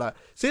sometimes I feel like,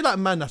 see, like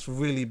man that's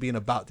really been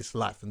about this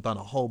life and done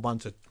a whole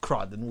bunch of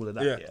crud and all of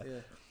that. Yeah.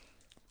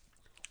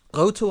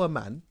 Go to a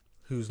man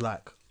who's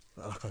like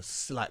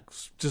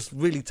just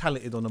really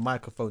talented on a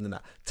microphone and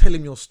that. Tell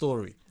him your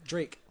story.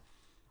 Drake.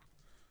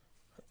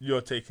 You're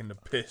taking the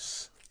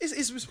piss.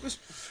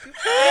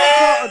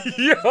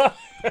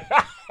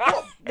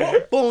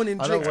 What born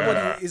in I don't Drake's want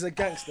body is a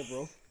gangster,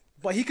 bro.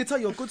 But he could tell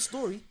you a good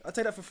story. I'll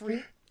tell you that for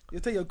free. He'll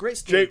tell you a great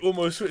story. Jake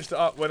almost switched it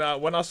up when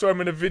I saw him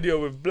in a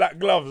video with black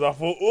gloves. I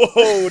thought,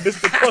 oh, this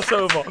is the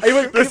crossover. Hey,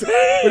 wait, when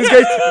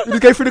he's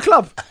going through the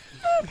club.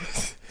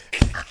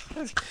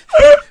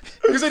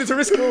 He's ready to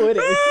risk it all,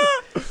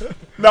 innit?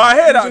 No, I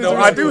hear that though.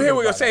 I do hear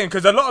what you're saying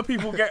because a lot of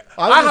people get.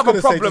 I have a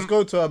problem. Just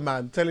go to a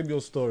man, tell him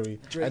your story,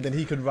 and then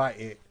he can write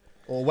it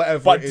or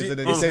whatever But it is. And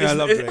then I he says,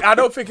 love Drake. I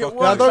don't think it "No,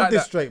 works don't like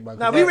diss that. Drake, man."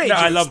 Nah, we rate Nah,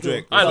 I Drake love still.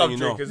 Drake. I That's love how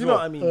Drake as You know well.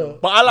 what I mean?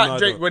 But I like No, I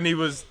Drake don't. when he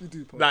was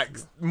like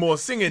more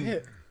singing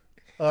and just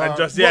what type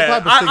of singing,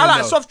 I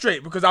like though? soft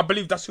Drake because I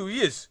believe that's who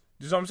he is.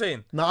 You know what I'm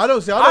saying? No, I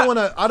don't see. I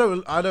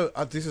don't want to.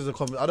 This is a.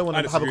 I don't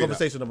want to have a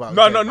conversation about.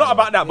 No, not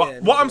about that.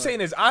 But what I'm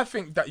saying is, I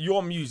think that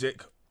your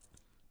music,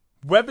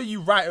 whether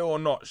you write it or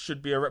not,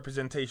 should be a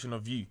representation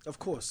of you. Of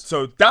course.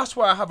 So that's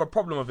why I have a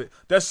problem with it.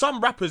 There's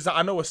some rappers that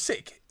I know are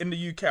sick in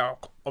the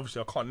UK.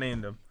 Obviously, I can't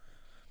name them,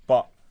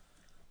 but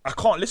I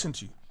can't listen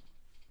to you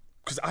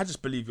because I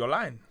just believe you're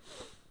lying,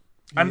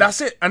 and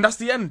that's it. And that's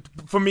the end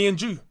for me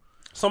and you.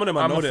 Some of them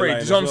I'm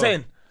afraid. You know what I'm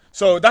saying?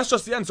 So that's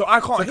just the end. So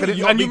I can't hear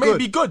you, and you may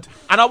be good,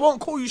 and I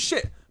won't call you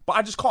shit, but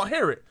I just can't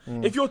hear it.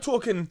 If you're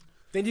talking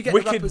then you get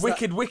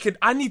wicked,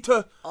 I need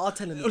to. Are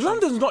telling the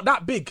London's not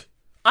that big.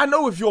 I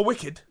know if you're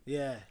wicked.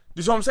 Yeah.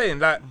 You know what I'm saying?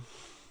 Like,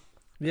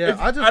 yeah,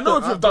 I know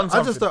if you've done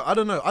something. I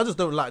don't know. I just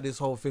don't like this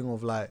whole thing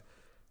of like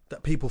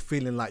that people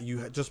feeling like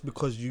you just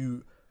because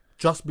you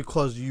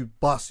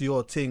bust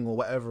your thing or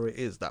whatever it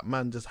is, that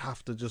man just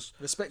have to just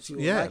respect you.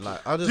 Yeah,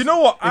 like I just. Do you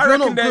know what? If you're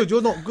not good,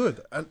 you're not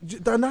good,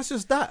 and that's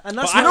just that. And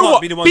that's you know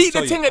what? Beat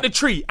the thing at the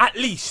tree at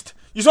least.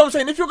 You know what I'm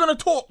saying? If you're gonna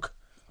talk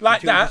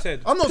like that,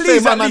 I'm not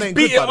please saying my at man least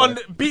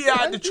ain't beat it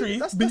at the tree.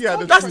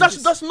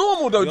 That's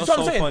normal though. You know what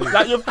I'm saying?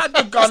 Like you've had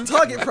the gun.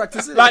 Target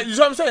practice. Like you know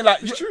what I'm saying?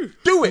 Like it's true.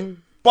 Do it.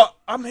 But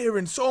I'm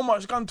hearing so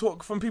much gun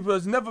talk from people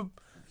that's never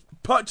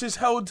purchased,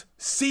 held,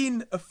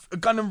 seen a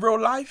gun in real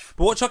life.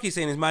 But what Chucky's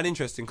saying is mad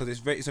interesting because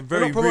it's a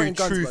very rude,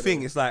 true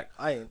thing. It's like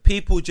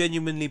people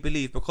genuinely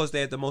believe because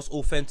they're the most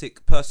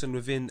authentic person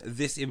within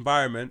this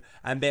environment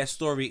and their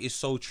story is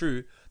so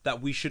true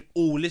that we should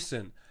all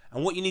listen.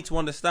 And what you need to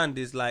understand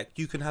is like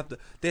you can have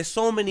there's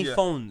so many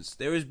phones.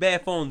 There is bare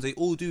phones. They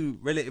all do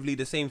relatively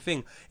the same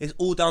thing. It's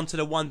all down to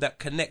the one that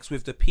connects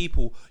with the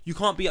people. You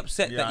can't be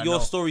upset that your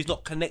story's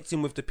not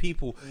connecting with the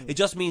people. It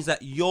just means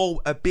that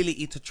your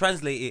ability to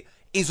translate it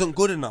isn't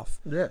good enough.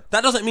 Yeah.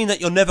 That doesn't mean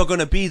that you're never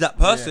going to be that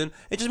person.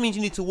 It just means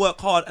you need to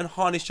work hard and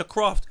harness your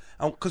craft.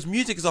 And because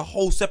music is a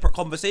whole separate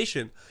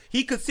conversation.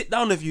 He could sit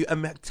down with you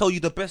and tell you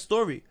the best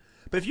story.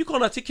 But if you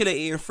can't articulate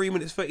it in 3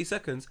 minutes, 30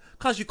 seconds,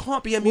 cuz you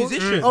can't be a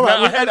musician. All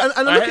right, and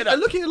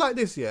look at it like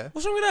this, yeah?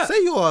 What's wrong with that?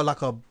 Say you're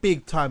like a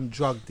big-time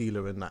drug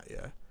dealer in that,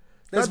 yeah?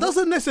 That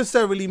doesn't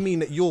necessarily mean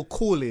that your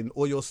calling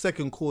or your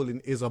second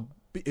calling is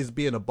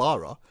being a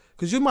barra,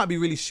 because you might be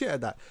really shit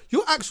at that.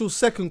 Your actual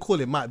second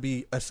calling might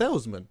be a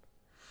salesman.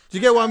 Do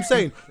you get what I'm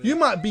saying? You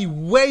might be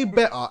way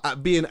better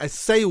at being a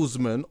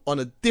salesman on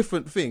a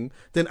different thing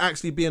than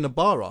actually being a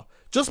barra.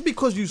 Just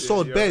because you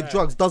sold bare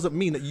drugs doesn't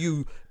mean that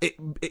you're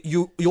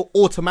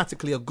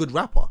automatically a good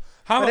rapper.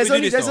 How about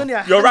we do this?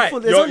 You're right.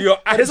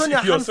 There's only a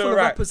handful of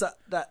rappers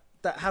that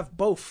have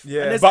both.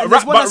 Yeah, but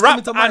rap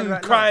and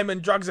crime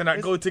and drugs and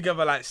that go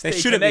together like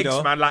steak and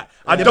eggs, man. Like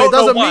I don't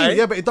know why.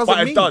 Yeah, but it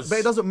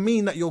doesn't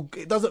mean that you're.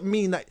 It doesn't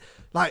mean that.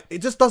 Like, it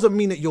just doesn't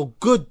mean that you're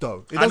good,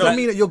 though. It doesn't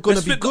mean that you're going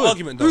to be good.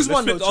 Who's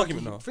one,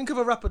 though? Think of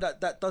a rapper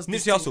that does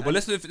this Nipsey Hussle, but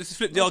let's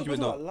flip the argument,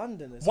 though.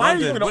 Why are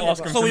you going to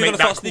ask him to make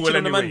that cool anyway?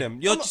 On the man, them?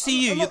 I'm not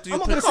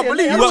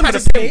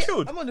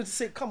going to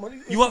say, come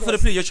on. You work for the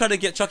plea. You're trying to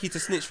get Chucky to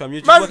snitch, fam.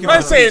 You're just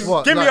man saying,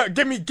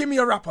 give me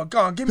a rapper. Go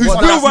on, give me one.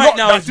 Who's real right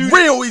now? That's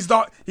real. He's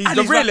the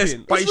realist,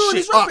 but he's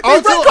shit. Wait.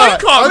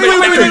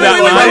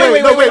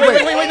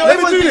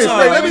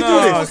 Let me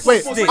do this.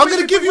 Wait, I'm going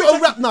to give you a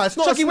rap now. It's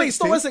not Chucky, wait,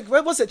 stop 1 second.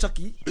 Where was it,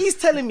 Chucky? He's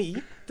telling me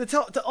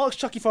to ask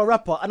Chucky for a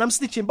rapper, and I'm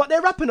snitching, but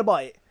they're rapping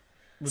about it.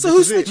 So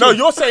who's snitching? No,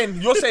 you're saying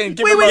give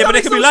me. Yeah, but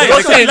they could be lying.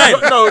 They could be lying.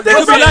 They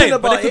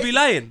could be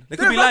lying. They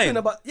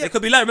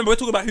could be lying. Remember, we're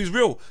talking about who's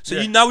real.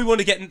 So now we want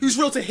to get who's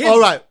real to him. All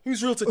right,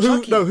 who's real to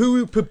Chucky?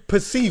 Who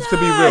perceived to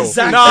be real.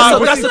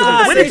 Exactly. That's the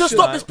thing. We need to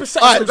stop this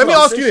perception. All right, let me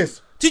ask you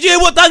this. Did you hear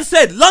what Dan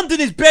said? London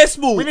is bare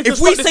small.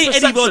 If we say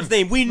anyone's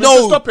name, we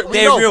know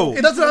they're real.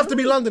 It doesn't have to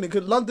be London.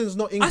 London's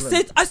not England.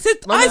 I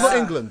said. London's not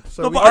England.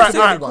 No, but all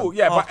right, cool.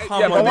 Yeah, but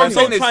what I'm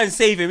saying is, try and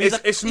save him.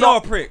 It's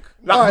not a prick.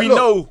 Like we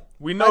know.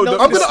 I'm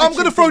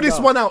gonna throw this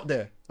one out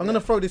there.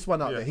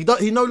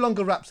 He no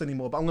longer raps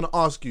anymore. But I'm gonna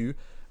ask you,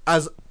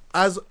 as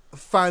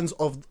fans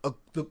of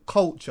the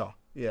culture,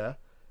 yeah,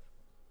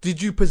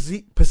 did you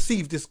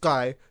perceive this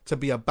guy to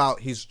be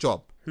about his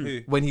job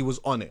when he was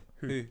on it?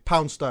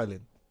 Pound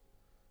Sterling.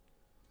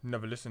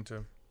 Never listened to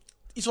him.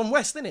 He's from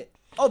West, isn't it?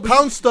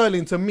 Pound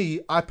Sterling, to me,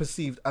 I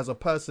perceived as a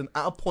person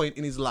at a point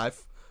in his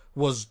life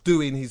was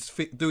doing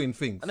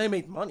things. And they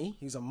made money.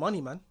 He's a money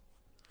man.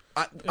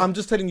 I'm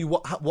just telling you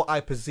what I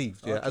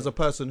perceived, as a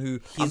person who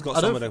he's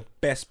got some of the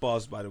best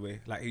bars, by the way.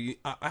 Like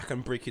I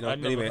can break it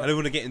up anyway. I don't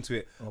want to get into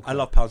it. Okay. I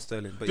love Pound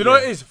Sterling, but do you know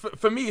what it is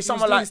for me? It's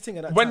someone like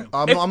when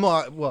I'm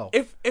not well.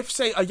 If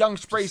say a young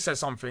Spray says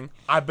something,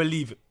 I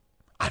believe it.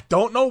 I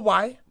don't know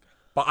why,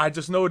 but I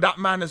just know that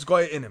man has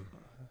got it in him.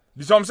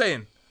 You see what I'm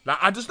saying? Like,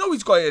 I just know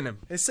he's got it in him.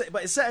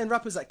 But it's certain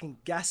rappers that can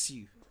gas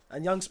you.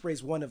 And Young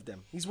Spray's one of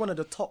them. He's one of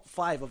the top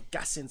 5 of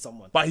gassing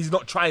someone. But he's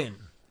not trying.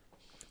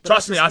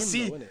 Trust me, I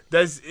see.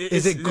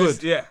 Is it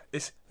good? Yeah.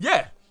 Is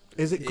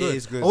it good? It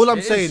is good. All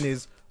I'm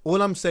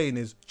saying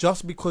is,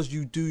 just because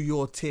you do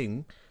your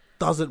thing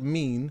doesn't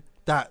mean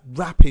that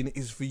rapping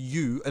is for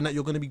you and that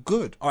you're going to be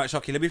good. All right,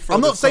 Shocky, let me throw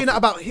I'm not this saying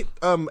coffee. that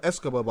about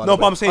Escobar, by No, the way.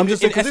 but I'm saying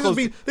just saying, 'cause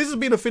in this has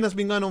been a thing that's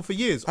been going on for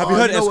years. Have you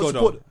heard know Esco what though?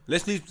 support-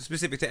 Let's leave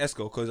specific to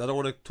Esco because I don't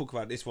want to talk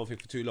about this one thing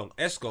for too long.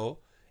 Esco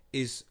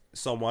is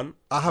someone.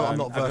 I'm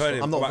not I've heard versed.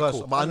 him. I'm not Alright, versed,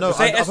 cool. but I know.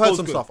 Say I've heard Esco's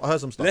some good. stuff. I heard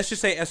some stuff. Let's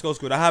just say Esco's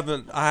good. I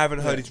haven't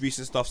heard his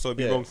recent stuff, so it'd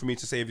be wrong for me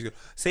to say if he's good.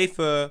 Say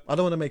for I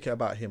don't want to make it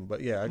about him,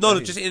 but yeah. no,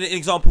 just in an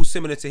example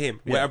similar to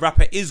him, where a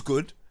rapper is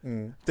good,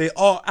 they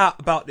are out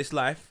about this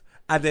life,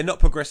 and they're not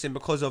progressing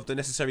because of the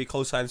necessary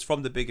cosigns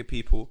from the bigger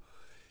people.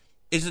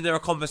 Isn't there a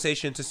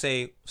conversation to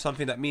say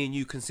something that me and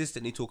you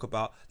consistently talk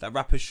about, that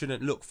rappers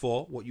shouldn't look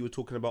for what you were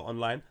talking about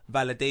online,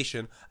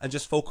 validation, and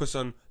just focus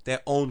on their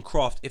own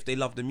craft if they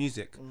love the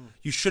music?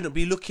 You shouldn't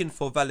be looking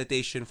for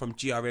validation from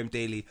GRM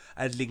Daily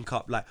and Link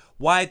Up. Like,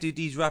 why do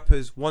these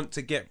rappers want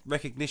to get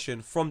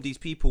recognition from these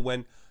people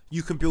when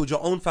you can build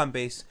your own fan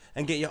base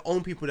and get your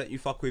own people that you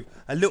fuck with?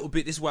 A little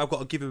bit, this is why I've got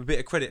to give him a bit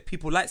of credit.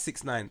 People like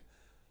 6ix9ine.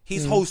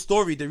 His whole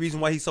story, the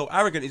reason why he's so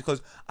arrogant is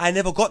because I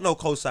never got no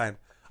cosign.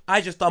 I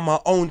just done my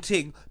own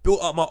thing,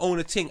 built up my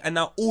own thing, and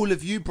now all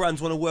of you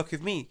brands want to work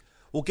with me.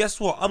 Well, guess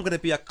what? I'm going to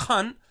be a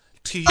cunt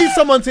to you. I need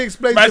someone to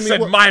explain Man to me said,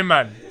 what... my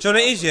man. Do you know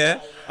what it is, yeah?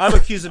 I'm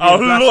accused of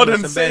being Our Lord blasphemous and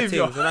and bad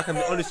Saviour. things, and I can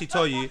honestly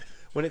tell you,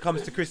 when it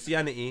comes to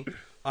Christianity,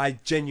 I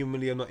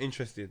genuinely am not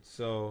interested.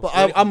 So,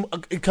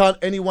 But can't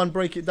anyone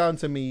break it down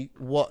to me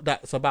what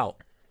that's about?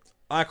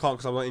 I can't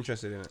because I'm not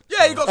interested in it.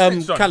 Yeah, you got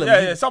snitched on. Callum,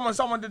 yeah,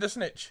 Someone did a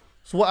snitch.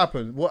 So what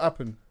happened? What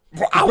happened?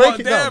 Bro, I Break wasn't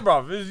it there, down. bro.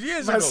 It was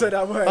years ago. Man said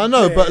I weren't I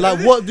know, there. but like,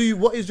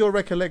 what is your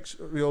recollection?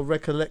 What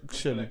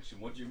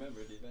do you remember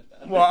of the event?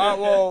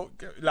 Well,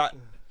 like,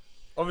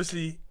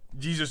 obviously,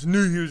 Jesus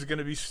knew he was going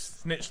to be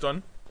snitched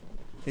on.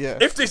 Yeah.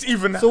 If this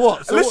even... So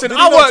what? So Listen, what? Did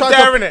he I not weren't try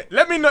there to- in it.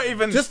 Let me not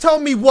even Just tell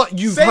me what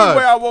you've say heard.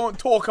 where I won't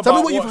talk about Tell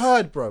me what you've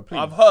heard, bro. Please.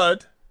 I've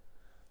heard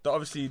that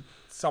obviously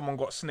someone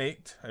got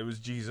snaked. It was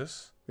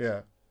Jesus.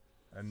 Yeah.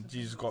 And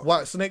Jesus got...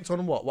 What snaked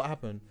on what? What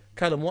happened?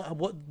 Callum,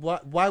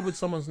 why would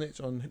someone snitch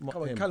on him?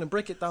 Come on, Callum,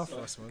 break it down for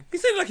us, man. He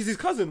said like he's his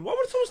cousin. Why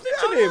would someone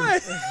snitch on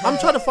him? I'm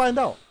trying to find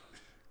out.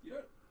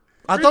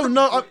 I don't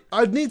know.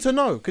 I need to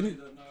know. Can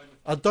you?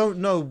 I don't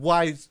know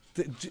why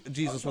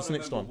Jesus was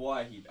snitched on.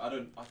 Why he? I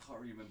can't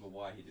really remember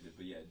why he did it,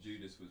 but yeah,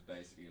 Judas was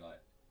basically like,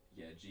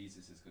 yeah,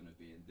 Jesus is going to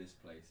be in this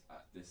place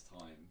at this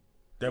time.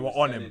 They were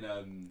on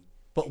him.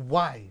 But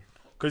why?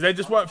 Because they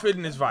just weren't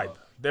feeling his vibe.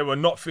 They were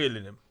not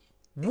feeling him.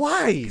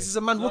 Why? This is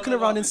a man walking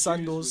around in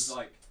sandals. Was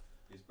like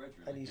his brethren,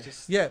 And he's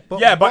just... Yeah, but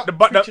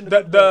Preaching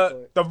the good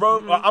word for it.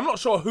 road. I'm not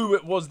sure who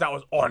it was that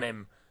was on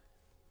him,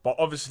 but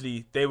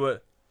obviously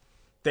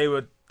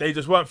they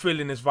just weren't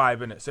feeling his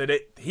vibe in it. So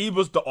he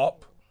was the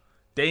op.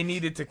 They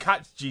needed to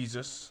catch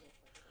Jesus,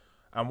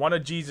 and one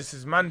of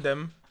Jesus's man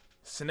them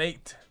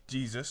snaked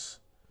Jesus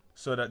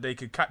so that they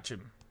could catch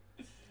him,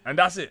 and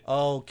that's it.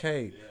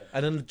 Okay,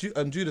 and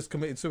then Judas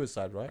committed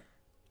suicide, right?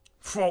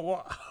 For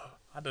what?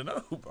 I don't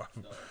know, bro.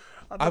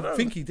 I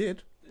think he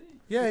did.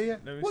 Yeah.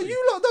 Let me Well, see.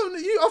 you lot don't.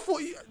 I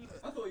thought you.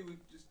 I thought he was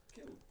just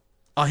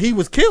killed. He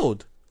was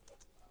killed.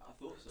 I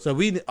thought so.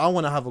 So I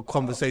want to have a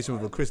conversation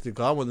with a Christian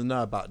because I want to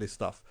know about this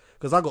stuff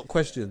because I got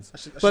questions.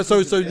 But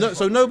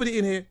so nobody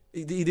in here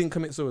he didn't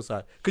commit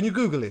suicide. Can you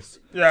Google this?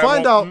 Yeah,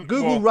 Find well, out.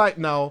 Google well. right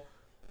now.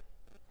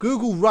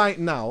 Google right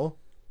now.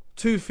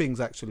 Two things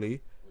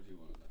actually. What do you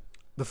want to know?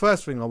 The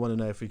first thing I want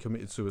to know if he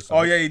committed suicide.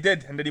 Oh yeah, he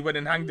did, and then he went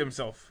and hanged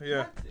himself.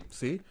 Yeah.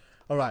 See.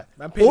 All right.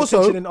 Man, pay Also,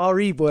 attention in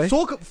RE, boy.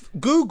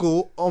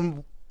 Google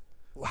on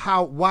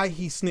why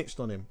he snitched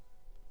on him.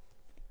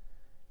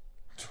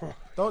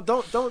 Don't.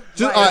 Just,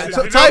 write alright, it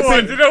so down. type what?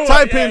 in, Do you know what?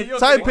 type Yeah, in, you're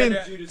type gonna in.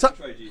 get Judas ty-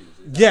 betrayed Jesus.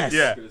 Yes.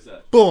 Yeah.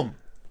 Boom.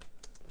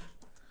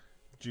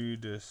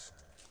 Judas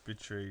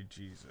betrayed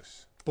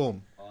Jesus.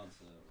 Boom.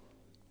 Answer.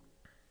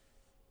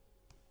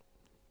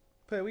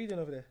 Pay, what are you doing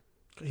over there?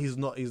 He's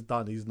not. He's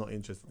done. He's not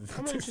interested.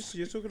 I'm not interested.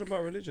 You're talking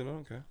about religion. I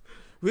don't care.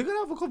 We're gonna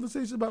have a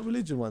conversation about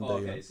religion one day. Oh,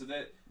 okay, yeah? so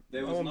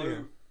there was won't be no,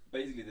 here.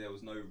 basically there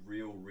was no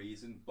real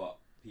reason, but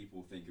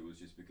people think it was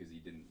just because he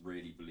didn't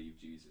really believe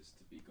Jesus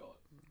to be God.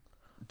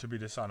 To be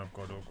the son of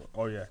God.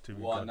 Oh yeah, to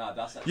be Well, God. nah,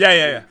 that's actually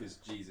Yeah. because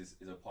Jesus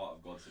is a part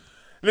of God's.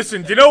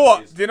 Listen, do you know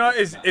what? Do you know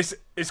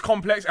it's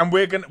complex, and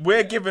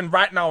we're given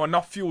right now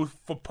enough fuel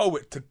for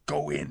Poet to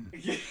go in.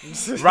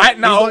 Right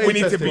now, not we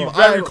need to be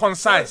interested. very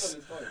concise.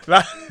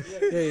 Like,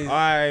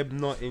 I'm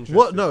not interested.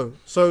 What? No.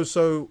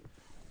 So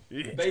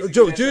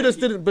Basically, Judas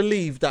didn't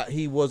believe that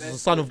he was the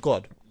son of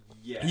God.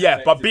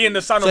 yeah, but being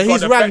the son So of God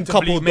he's rang effectively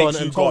couple makes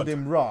Don you and told God.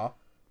 him rah.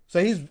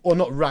 So he's or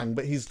not rang,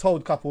 but he's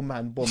told couple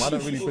man. Boom. I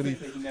don't really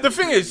believe. The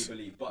thing is-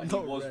 but he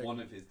was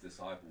one of his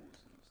disciples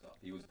and stuff.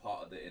 He was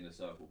part of the inner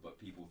circle, but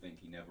people think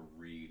he never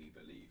really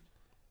believed.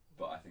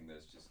 But I think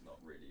there's just not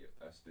really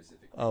a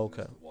specific reason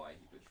okay. as to why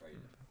he betrayed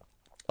him.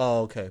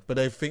 Oh, okay. But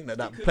they think that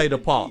He could've played a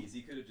been part. teased.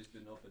 He could have just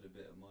been offered a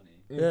bit of money.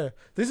 Yeah,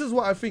 this is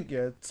what I think.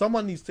 Yeah,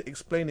 someone needs to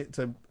explain it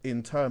to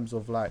in terms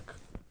of like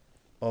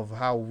of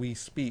how we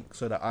speak,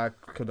 so that I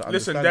could understand.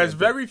 Listen, it there's a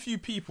bit. very few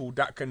people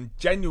that can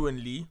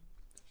genuinely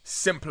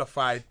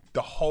simplify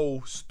the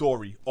whole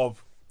story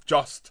of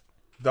just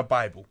the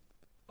Bible.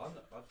 I know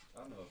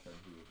a friend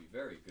who would be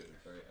very good and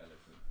very eloquent.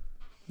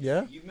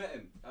 Yeah. You met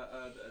him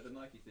at the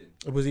Nike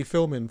thing. Was he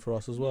filming for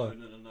us as well?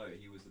 No.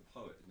 He was the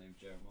poet named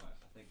Jeremiah.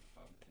 I think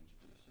I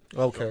introduced you.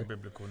 Okay.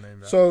 Biblical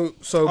name. That. So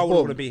I wouldn't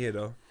want to boom. be here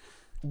though.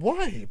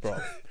 Why, bro?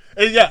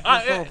 Yeah,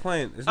 There's no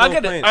point. There's I no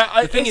get it. point.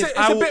 I- The thing it's is, a- it's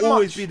I a will bit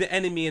always much. be the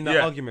enemy in that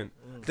Yeah. argument.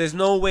 There's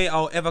no way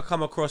I'll ever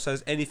come across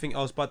as anything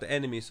else but the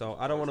enemy. So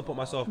I don't want to put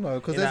myself.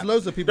 No, because in there's that.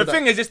 loads of people. The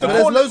thing is, it's the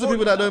there's corner- loads of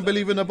people that don't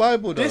believe in the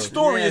Bible. Though. This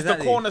story Yeah, is the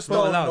exactly. cornerstone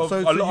Not allowed. of So,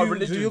 a so lot of you,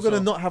 religions. so you're gonna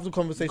not have the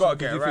conversation gotta because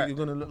get you it think right. you're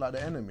gonna look like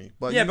the enemy.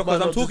 But Yeah, you because might I'm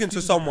not talking just to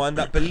use- someone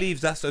that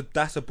believes that's a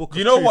book of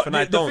You know truth, what? and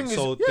I The don't. thing is-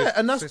 So Yeah,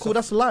 and that's cool.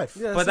 That's life.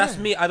 Yeah, but that's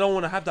me. I don't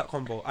want to have that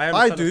convo. I I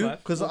understand do that's life.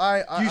 because You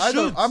I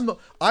should. don't.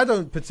 I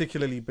don't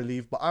particularly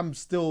believe, but I'm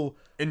still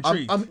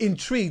Intrigued. I'm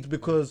intrigued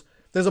because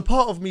there's a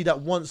part of me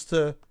that wants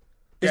to.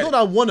 It's Yeah. not that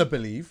I want to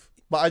believe,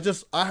 but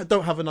I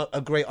don't have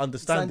a great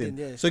understanding. Understanding,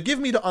 yeah. So give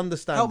me the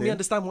understanding. Help me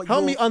understand what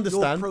Help me your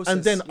understand, process,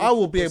 and then your I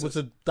will be able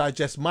process. to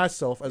digest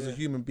myself as a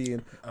human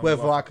being,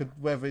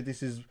 whether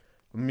this is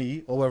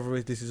me or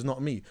whether this is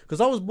not me. Because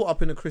I was brought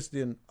up in a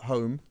Christian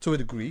home to a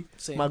degree.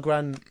 Same. My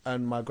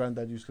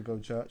granddad used to go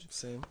to church.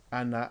 Same.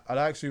 And I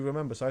actually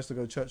remember, so I used to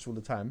go to church all the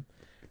time.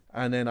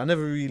 And then I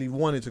never really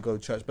wanted to go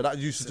to church, but that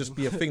used to just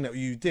be a thing that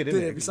you did, Yeah,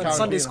 innit? it'd be Carry on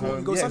Sunday being school, home.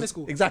 you go to Sunday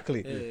school.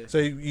 Exactly. Yeah. So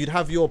you'd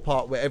have your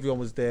part where everyone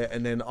was there,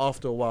 and then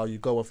after a while, you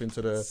go off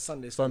into the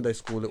Sunday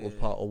school. little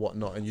part or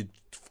whatnot, and you'd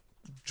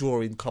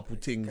draw in couple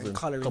things and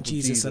colouring couple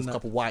Jesus and that.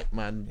 couple white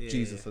man Yeah.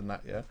 Jesus and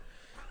that, yeah.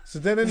 So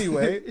then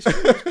anyway,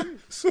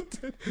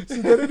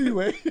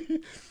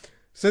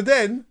 so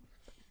then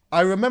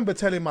I remember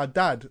telling my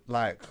dad,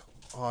 like,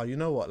 oh, you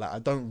know what, like I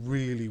don't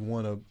really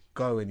want to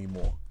go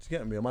anymore. Do you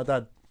get me? And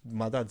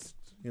my dad's,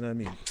 you know what I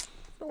mean?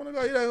 Don't want to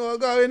go, you don't want to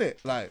go, innit?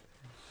 Like,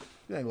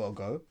 you ain't got to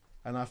go.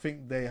 And I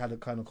think they had a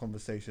kind of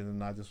conversation,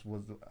 and I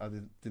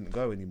didn't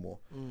go anymore.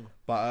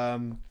 But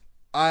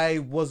I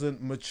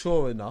wasn't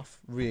mature enough,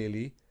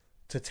 really,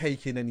 to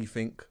take in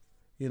anything.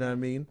 You know what I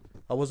mean?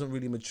 I wasn't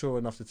really mature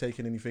enough to take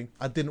in anything.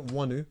 I didn't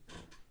want to.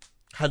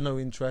 Had no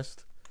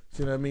interest.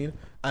 Do you know what I mean?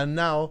 And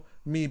now,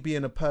 me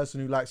being a person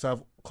who likes to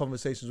have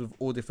conversations with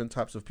all different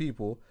types of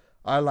people,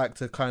 I like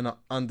to kind of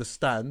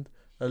understand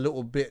a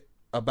little bit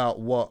about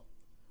what...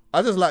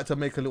 I just like to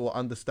make a little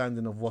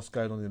understanding of what's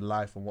going on in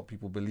life and what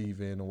people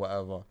believe in or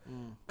whatever.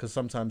 Because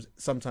sometimes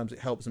it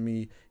helps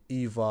me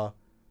either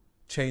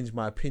change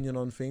my opinion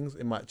on things.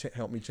 It might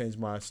help me change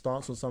my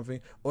stance on something,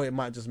 or it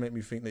might just make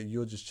me think that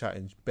you're just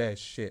chatting bare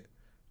shit.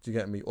 Do you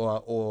get me?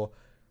 Or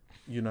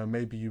you know,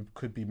 maybe you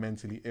could be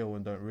mentally ill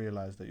and don't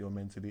realize that you're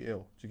mentally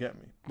ill. Do you get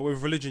me? But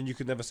with religion, you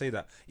could never say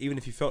that, even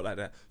if you felt like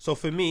that. So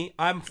for me,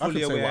 I'm I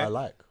fully can say aware. what I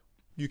like.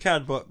 You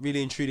can, but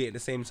really and truly at the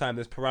same time,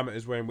 there's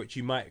parameters where in which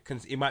it might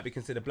be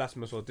considered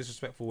blasphemous or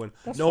disrespectful, and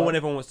no one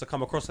ever wants to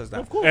come across as that.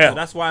 Of course. So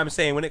that's why I'm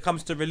saying when it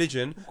comes to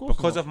religion,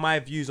 because of my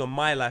views on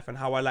my life and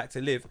how I like to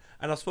live,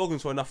 and I've spoken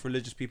to enough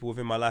religious people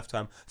within my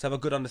lifetime to have a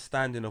good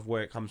understanding of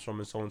where it comes from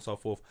and so on and so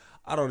forth.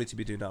 I don't need to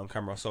be doing that on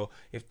camera. So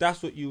if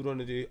that's what you would want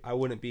to do, I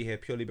wouldn't be here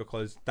purely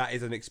because that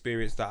is an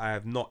experience that I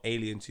have not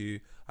alien to.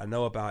 I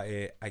know about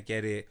it. I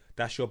get it.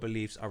 That's your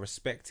beliefs. I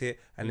respect it.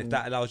 And if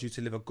that allows you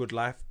to live a good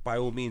life, by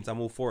all means, I'm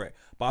all for it.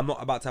 But I'm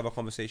not about to have a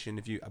conversation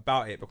with you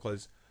about it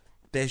because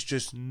there's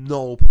just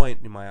no point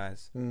in my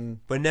eyes.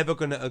 We're never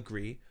going to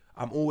agree.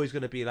 I'm always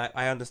going to be like,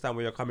 I understand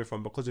where you're coming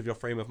from because of your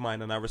frame of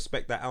mind, and I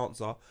respect that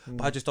answer,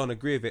 but I just don't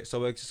agree with it.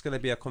 So it's just going to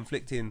be a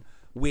conflicting,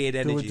 weird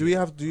energy. Do you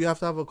have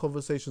to have a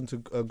conversation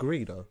to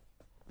agree though?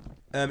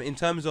 In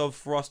terms of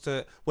for us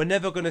to, we're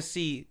never gonna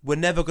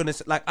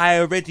like, I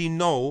already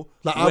know.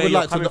 Like where I would you're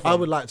like to coming know, I from.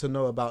 would like to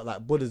know about like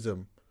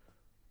Buddhism,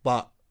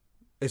 but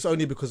it's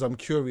only because I'm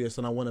curious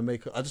and I want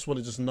to I just want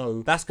to just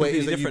know. That's what it is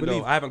completely that you different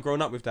believe. though. I haven't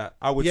grown up with that.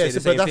 I would Yeah, say the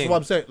but same that's thing. what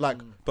I'm saying. Like,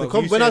 But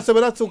when I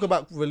talk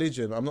about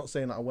religion, I'm not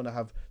saying that I want to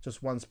have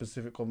just one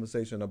specific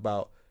conversation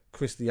about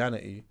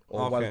Christianity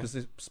or one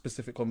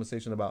specific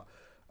conversation about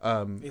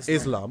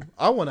Islam.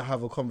 I want to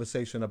have a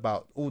conversation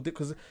about all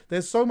because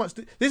there's so much.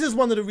 This is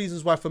one of the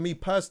reasons why, for me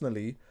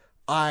personally,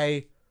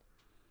 I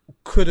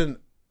could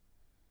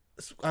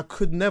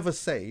never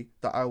say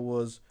that I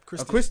was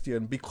a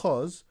Christian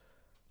because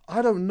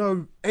I don't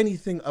know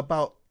anything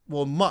about.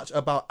 Well, much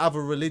about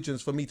other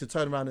religions for me to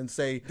turn around and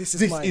say this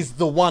is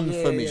the one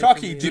for me.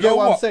 Chucky, do you get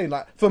what I'm saying?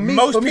 Like for me,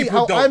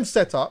 how don't. I'm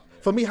set up,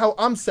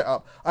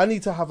 I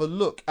need to have a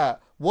look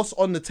at what's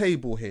on the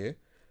table here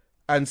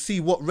and see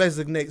what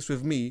resonates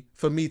with me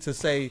for me to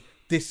say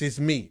this is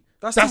me.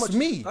 That's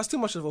me. That's too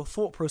much of a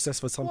thought process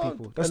for some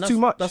people. And That's too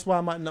much. That's why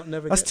I might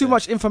never. That's get too there.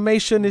 much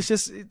information. It's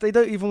just they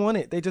don't even want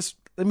it. They just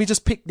let me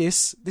just pick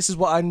this. This is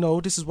what I know.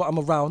 This is what I'm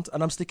around,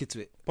 and I'm sticking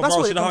to it. But That's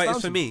bro, what you know how it comes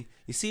is for down me.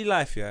 You see,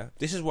 life, yeah.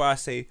 This is where I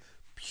say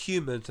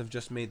humans have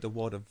just made the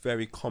world a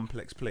very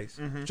complex place.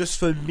 Just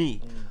for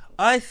me,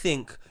 I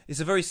think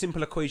it's a very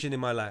simple equation in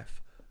my life.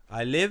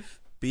 I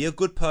live, be a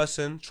good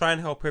person, try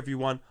and help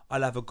everyone.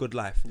 I'll have a good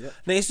life.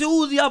 Now you see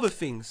all the other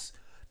things.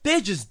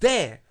 They're just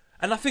there.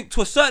 And I think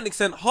to a certain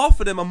extent, half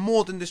of them are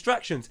more than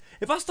distractions.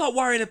 If I start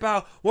worrying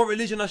about what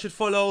religion I should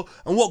follow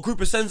and what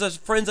group of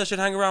friends I should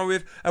hang around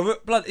with,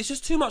 blood, it's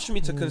just too much for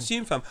me to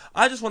consume, fam.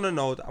 I just want to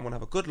know that I want to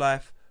have a good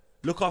life,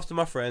 look after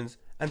my friends,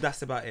 and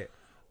that's about it.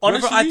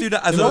 Honestly, Whether I do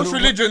that as most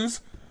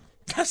religions,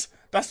 that's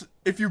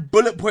if you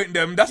bullet point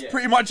them, that's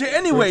pretty much it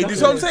anyway. You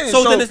see what I'm saying?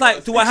 So then it's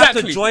like, do I have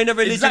to join a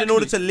religion in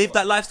order to live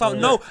that lifestyle?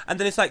 No. And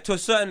then it's like, to a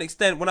certain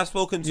extent, when I've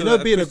spoken to... You know,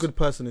 being a good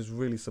person is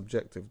really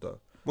subjective, though.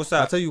 What's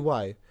that? I'll tell you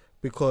why.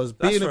 Because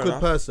being a good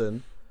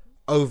person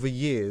over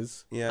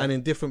years and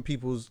in different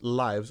people's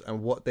lives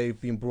and what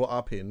they've been brought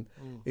up in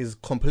is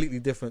completely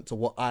different to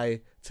what I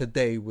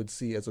today would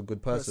see as a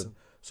good person.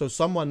 So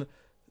someone...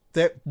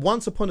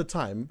 once upon a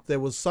time, there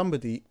was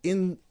somebody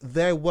in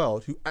their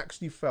world who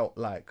actually felt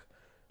like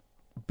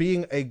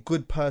being a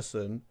good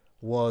person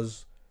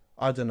was,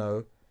 I don't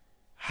know,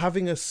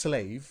 having a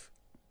slave,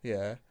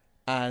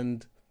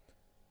 and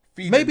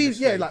feeding maybe,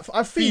 like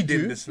I feed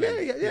you,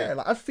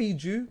 like I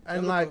feed you,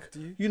 and like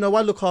you know,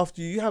 I look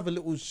after you. You have a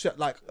little shit,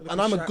 like,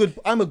 and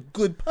I'm a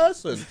good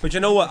person. But you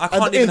know what? I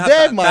can't even have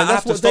that. Mind,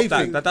 that's what they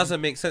think. That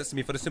doesn't make sense to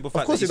me for the simple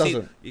fact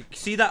that you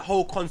see that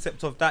whole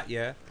concept of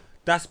that,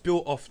 that's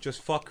built off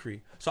just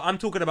fuckery. So I'm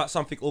talking about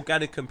something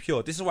organic and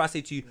pure. This is why I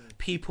say to you,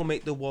 people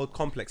make the world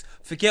complex.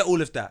 Forget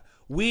all of that.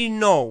 We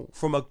know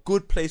from a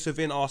good place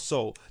within our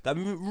soul that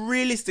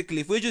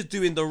realistically, if we're just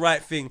doing the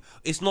right thing,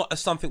 it's not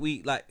something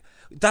we like.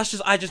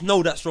 I just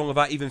know that's wrong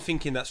without even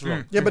thinking that's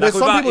wrong. Yeah, but there's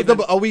some people.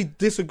 But are we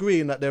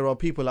disagreeing that there are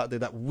people out there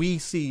that we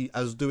see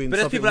as doing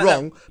something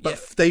wrong,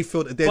 but they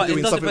feel that they're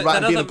doing something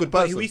right and being a good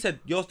person? We said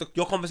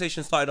your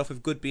conversation started off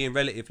with good being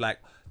relative. Like,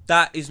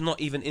 that is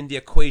not even in the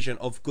equation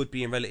of good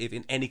being relative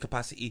in any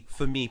capacity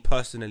for me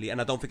personally,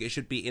 and I don't think it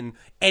should be in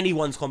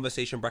anyone's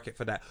conversation bracket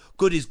for that.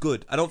 Good is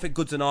good. I don't think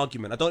good's an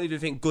argument. I don't even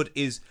think good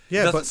is...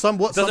 but some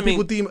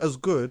people deem as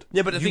good,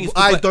 but the thing is,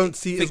 I don't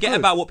see it as good. Forget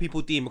about what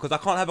people deem, because I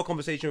can't have a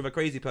conversation with a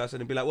crazy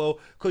person and be like, well,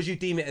 because you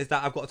deem it as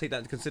that, I've got to take that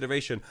into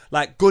consideration.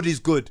 Like, good is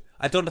good.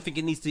 I don't think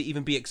it needs to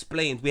even be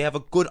explained. We have a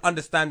good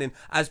understanding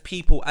as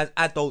people, as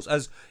adults,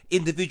 as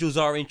individuals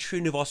are in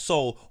tune with our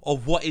soul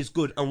of what is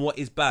good and what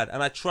is bad.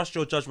 And I trust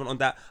your judgment on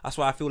that. That's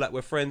why I feel like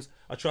we're friends.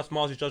 I trust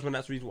Mars' judgment.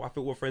 That's the reason why I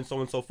feel we're friends, so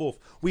on and so forth.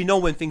 We know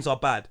when things are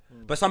bad.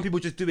 But some people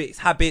just do it. It's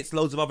habits,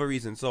 loads of other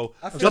reasons. So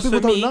just people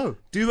don't know.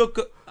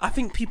 I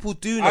think people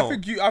do know.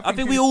 I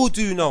think we all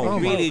do know.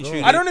 Really and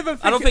truly. I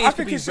don't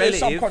think it's relative.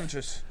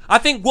 Subconscious. I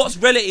think what's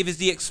relative is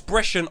the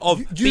expression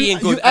of being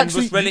good, and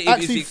what's relative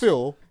is the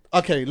feel.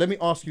 Okay, let me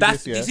ask you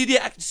this. You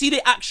see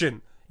the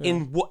action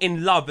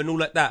in love and all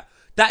like that.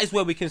 That is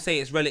where we can say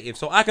it's relative.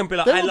 So I can be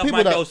like, I love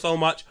my girl so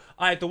much.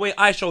 The way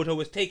I showed her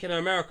was taking her to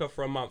America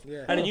for a month.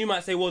 And then you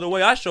might say, well, the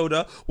way I showed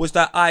her was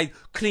that I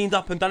cleaned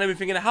up and done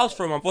everything in the house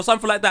for a month or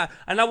something like that.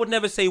 And I would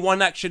never say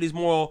one action is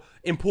more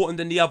important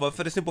than the other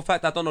for the simple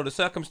fact that I don't know the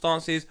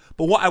circumstances.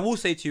 But what I will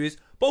say to you is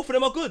both of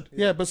them are good.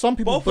 Yeah, but some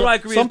people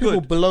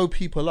blow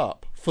people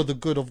up for the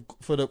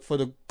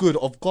good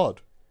of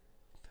God.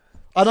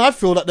 And I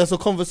feel that there's a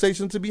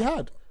conversation to be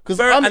had because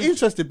I'm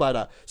interested by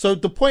that. So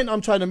the point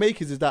I'm trying to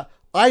make is that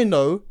I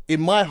know in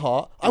my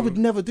heart I would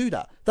never do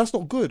that. That's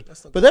not good.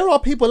 But there are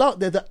people out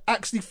there that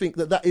actually think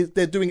that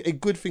they're doing a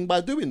good thing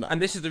by doing that.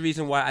 And this is the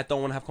reason why I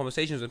don't want to have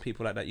conversations with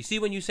people like that. You see,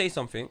 when you say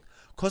something,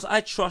 because I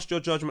trust your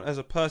judgment as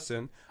a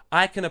person,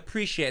 I can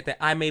appreciate that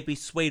I may be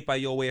swayed by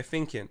your way of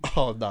thinking.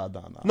 Oh, no.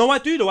 No, I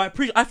do though. I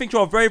think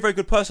you're a very, very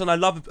good person. I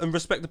love and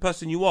respect the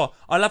person you are.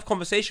 I love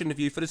conversation with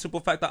you for the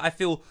simple fact that I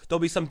feel there'll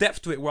be some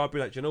depth to it where I'll be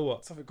like, you know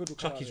what?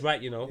 Chucky's right,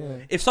 you know.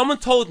 Yeah. If someone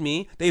told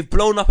me they've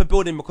blown up a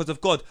building because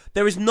of God,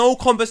 there is no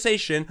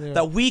conversation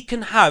that we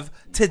can have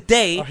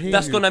today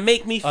that's going to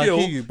make me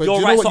feel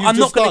you're right. So I'm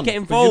not going to get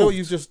involved. But you know what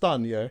you've just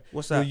done, yeah?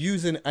 What's that? You're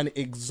using an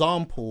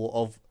example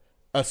of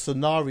a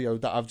scenario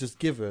that I've just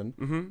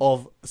given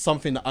of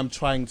something that I'm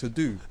trying to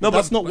do. No,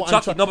 that's but not what Chucky,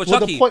 I'm trying. No, but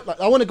Chucky, the point,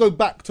 I want to go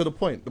back to the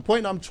point. The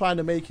point I'm trying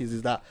to make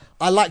is that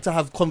I like to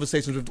have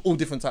conversations with all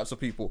different types of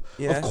people.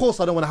 Yeah. Of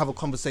course, I don't want to have a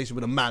conversation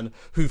with a man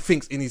who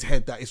thinks in his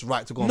head that it's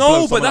right to go and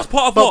blow someone that's up.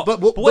 part of what?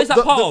 But what is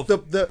that part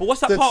of? But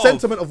what's that part of? The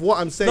sentiment of what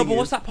I'm saying. No, but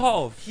what's that part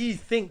of? He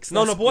thinks.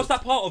 No, but what's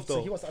that part of though?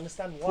 So he wants to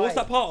understand why. What's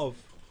that part of?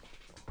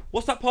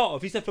 What's that part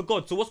of? He said for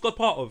God. So what's God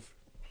part of?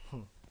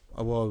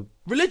 Well,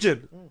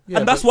 religion,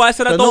 and that's why I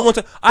said I don't want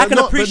to. I can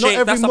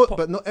appreciate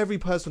but not every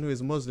person who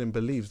is Muslim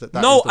believes that.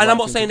 No, and I'm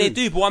not saying they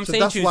do, but what I'm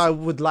saying that's why I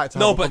would like to.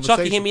 No, but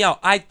Chucky, hear me out.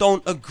 I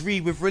don't agree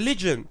with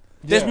religion.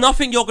 There's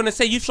nothing you're gonna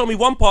say. You've shown me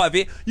one part of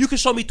it. You can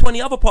show me 20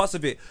 other parts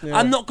of it.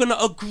 I'm not gonna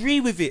agree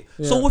with it.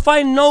 So if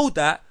I know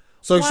that.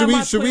 So should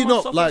we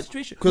not like?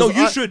 No,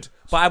 you should,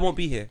 but I won't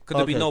be here because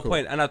there'll be no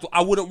point, and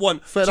I wouldn't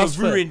want to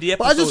ruin the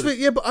episode. But I just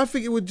think, I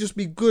think it would just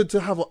be good to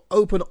have an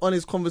open,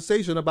 honest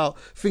conversation about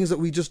things that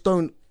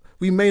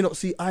we may not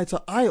see eye to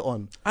eye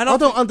on. I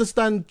don't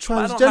understand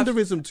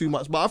transgenderism too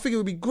much, but I think it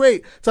would be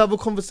great to have a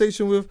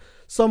conversation with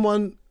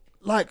someone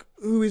like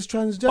who is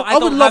transgender. But I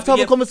would love to have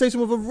a yeah, conversation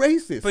with a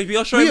racist. But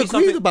you're showing we me agreed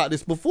something about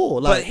this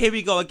before. But here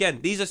we go again.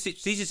 These are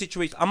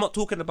situations. I'm not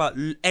talking about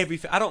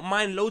everything. I don't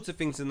mind loads of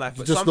things in life,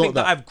 but Just something not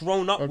that I've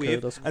grown up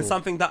with that's cool. and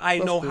something that I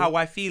know how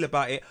I feel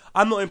about it.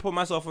 I'm not going to put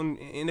myself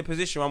in a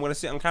position where I'm going to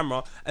sit on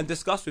camera and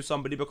discuss with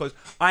somebody because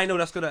I know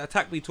that's going to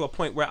attack me to a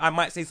point where I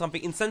might say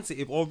something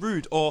insensitive or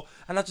rude,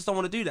 and I just don't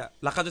want to do that.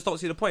 Like, I just don't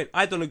see the point.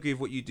 I don't agree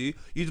with what you do.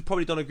 You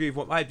probably don't agree with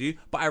what I do,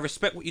 but I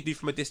respect what you do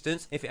from a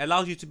distance. If it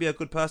allows you to be a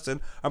good person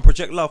and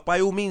project love, by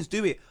all means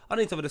do it. I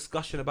don't need to have a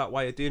discussion about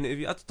why you're doing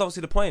it. I just don't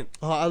see the point.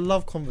 Oh, I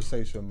love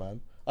conversation,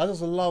 man. I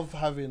just love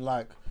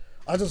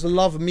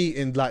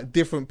meeting like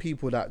different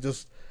people that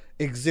just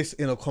exist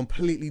in a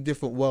completely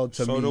different world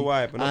to me. So do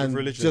I, but not with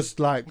religion. Just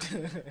like,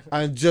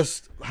 and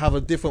just have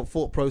a different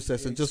thought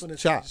process and just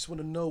chat. Just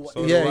want to know what.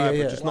 So do I,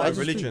 but just not with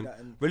religion.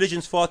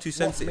 Religion's far too What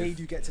sensitive. made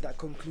you get to that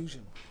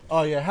conclusion?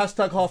 Oh yeah,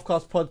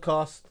 #Halfcast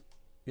podcast.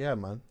 Yeah,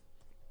 man.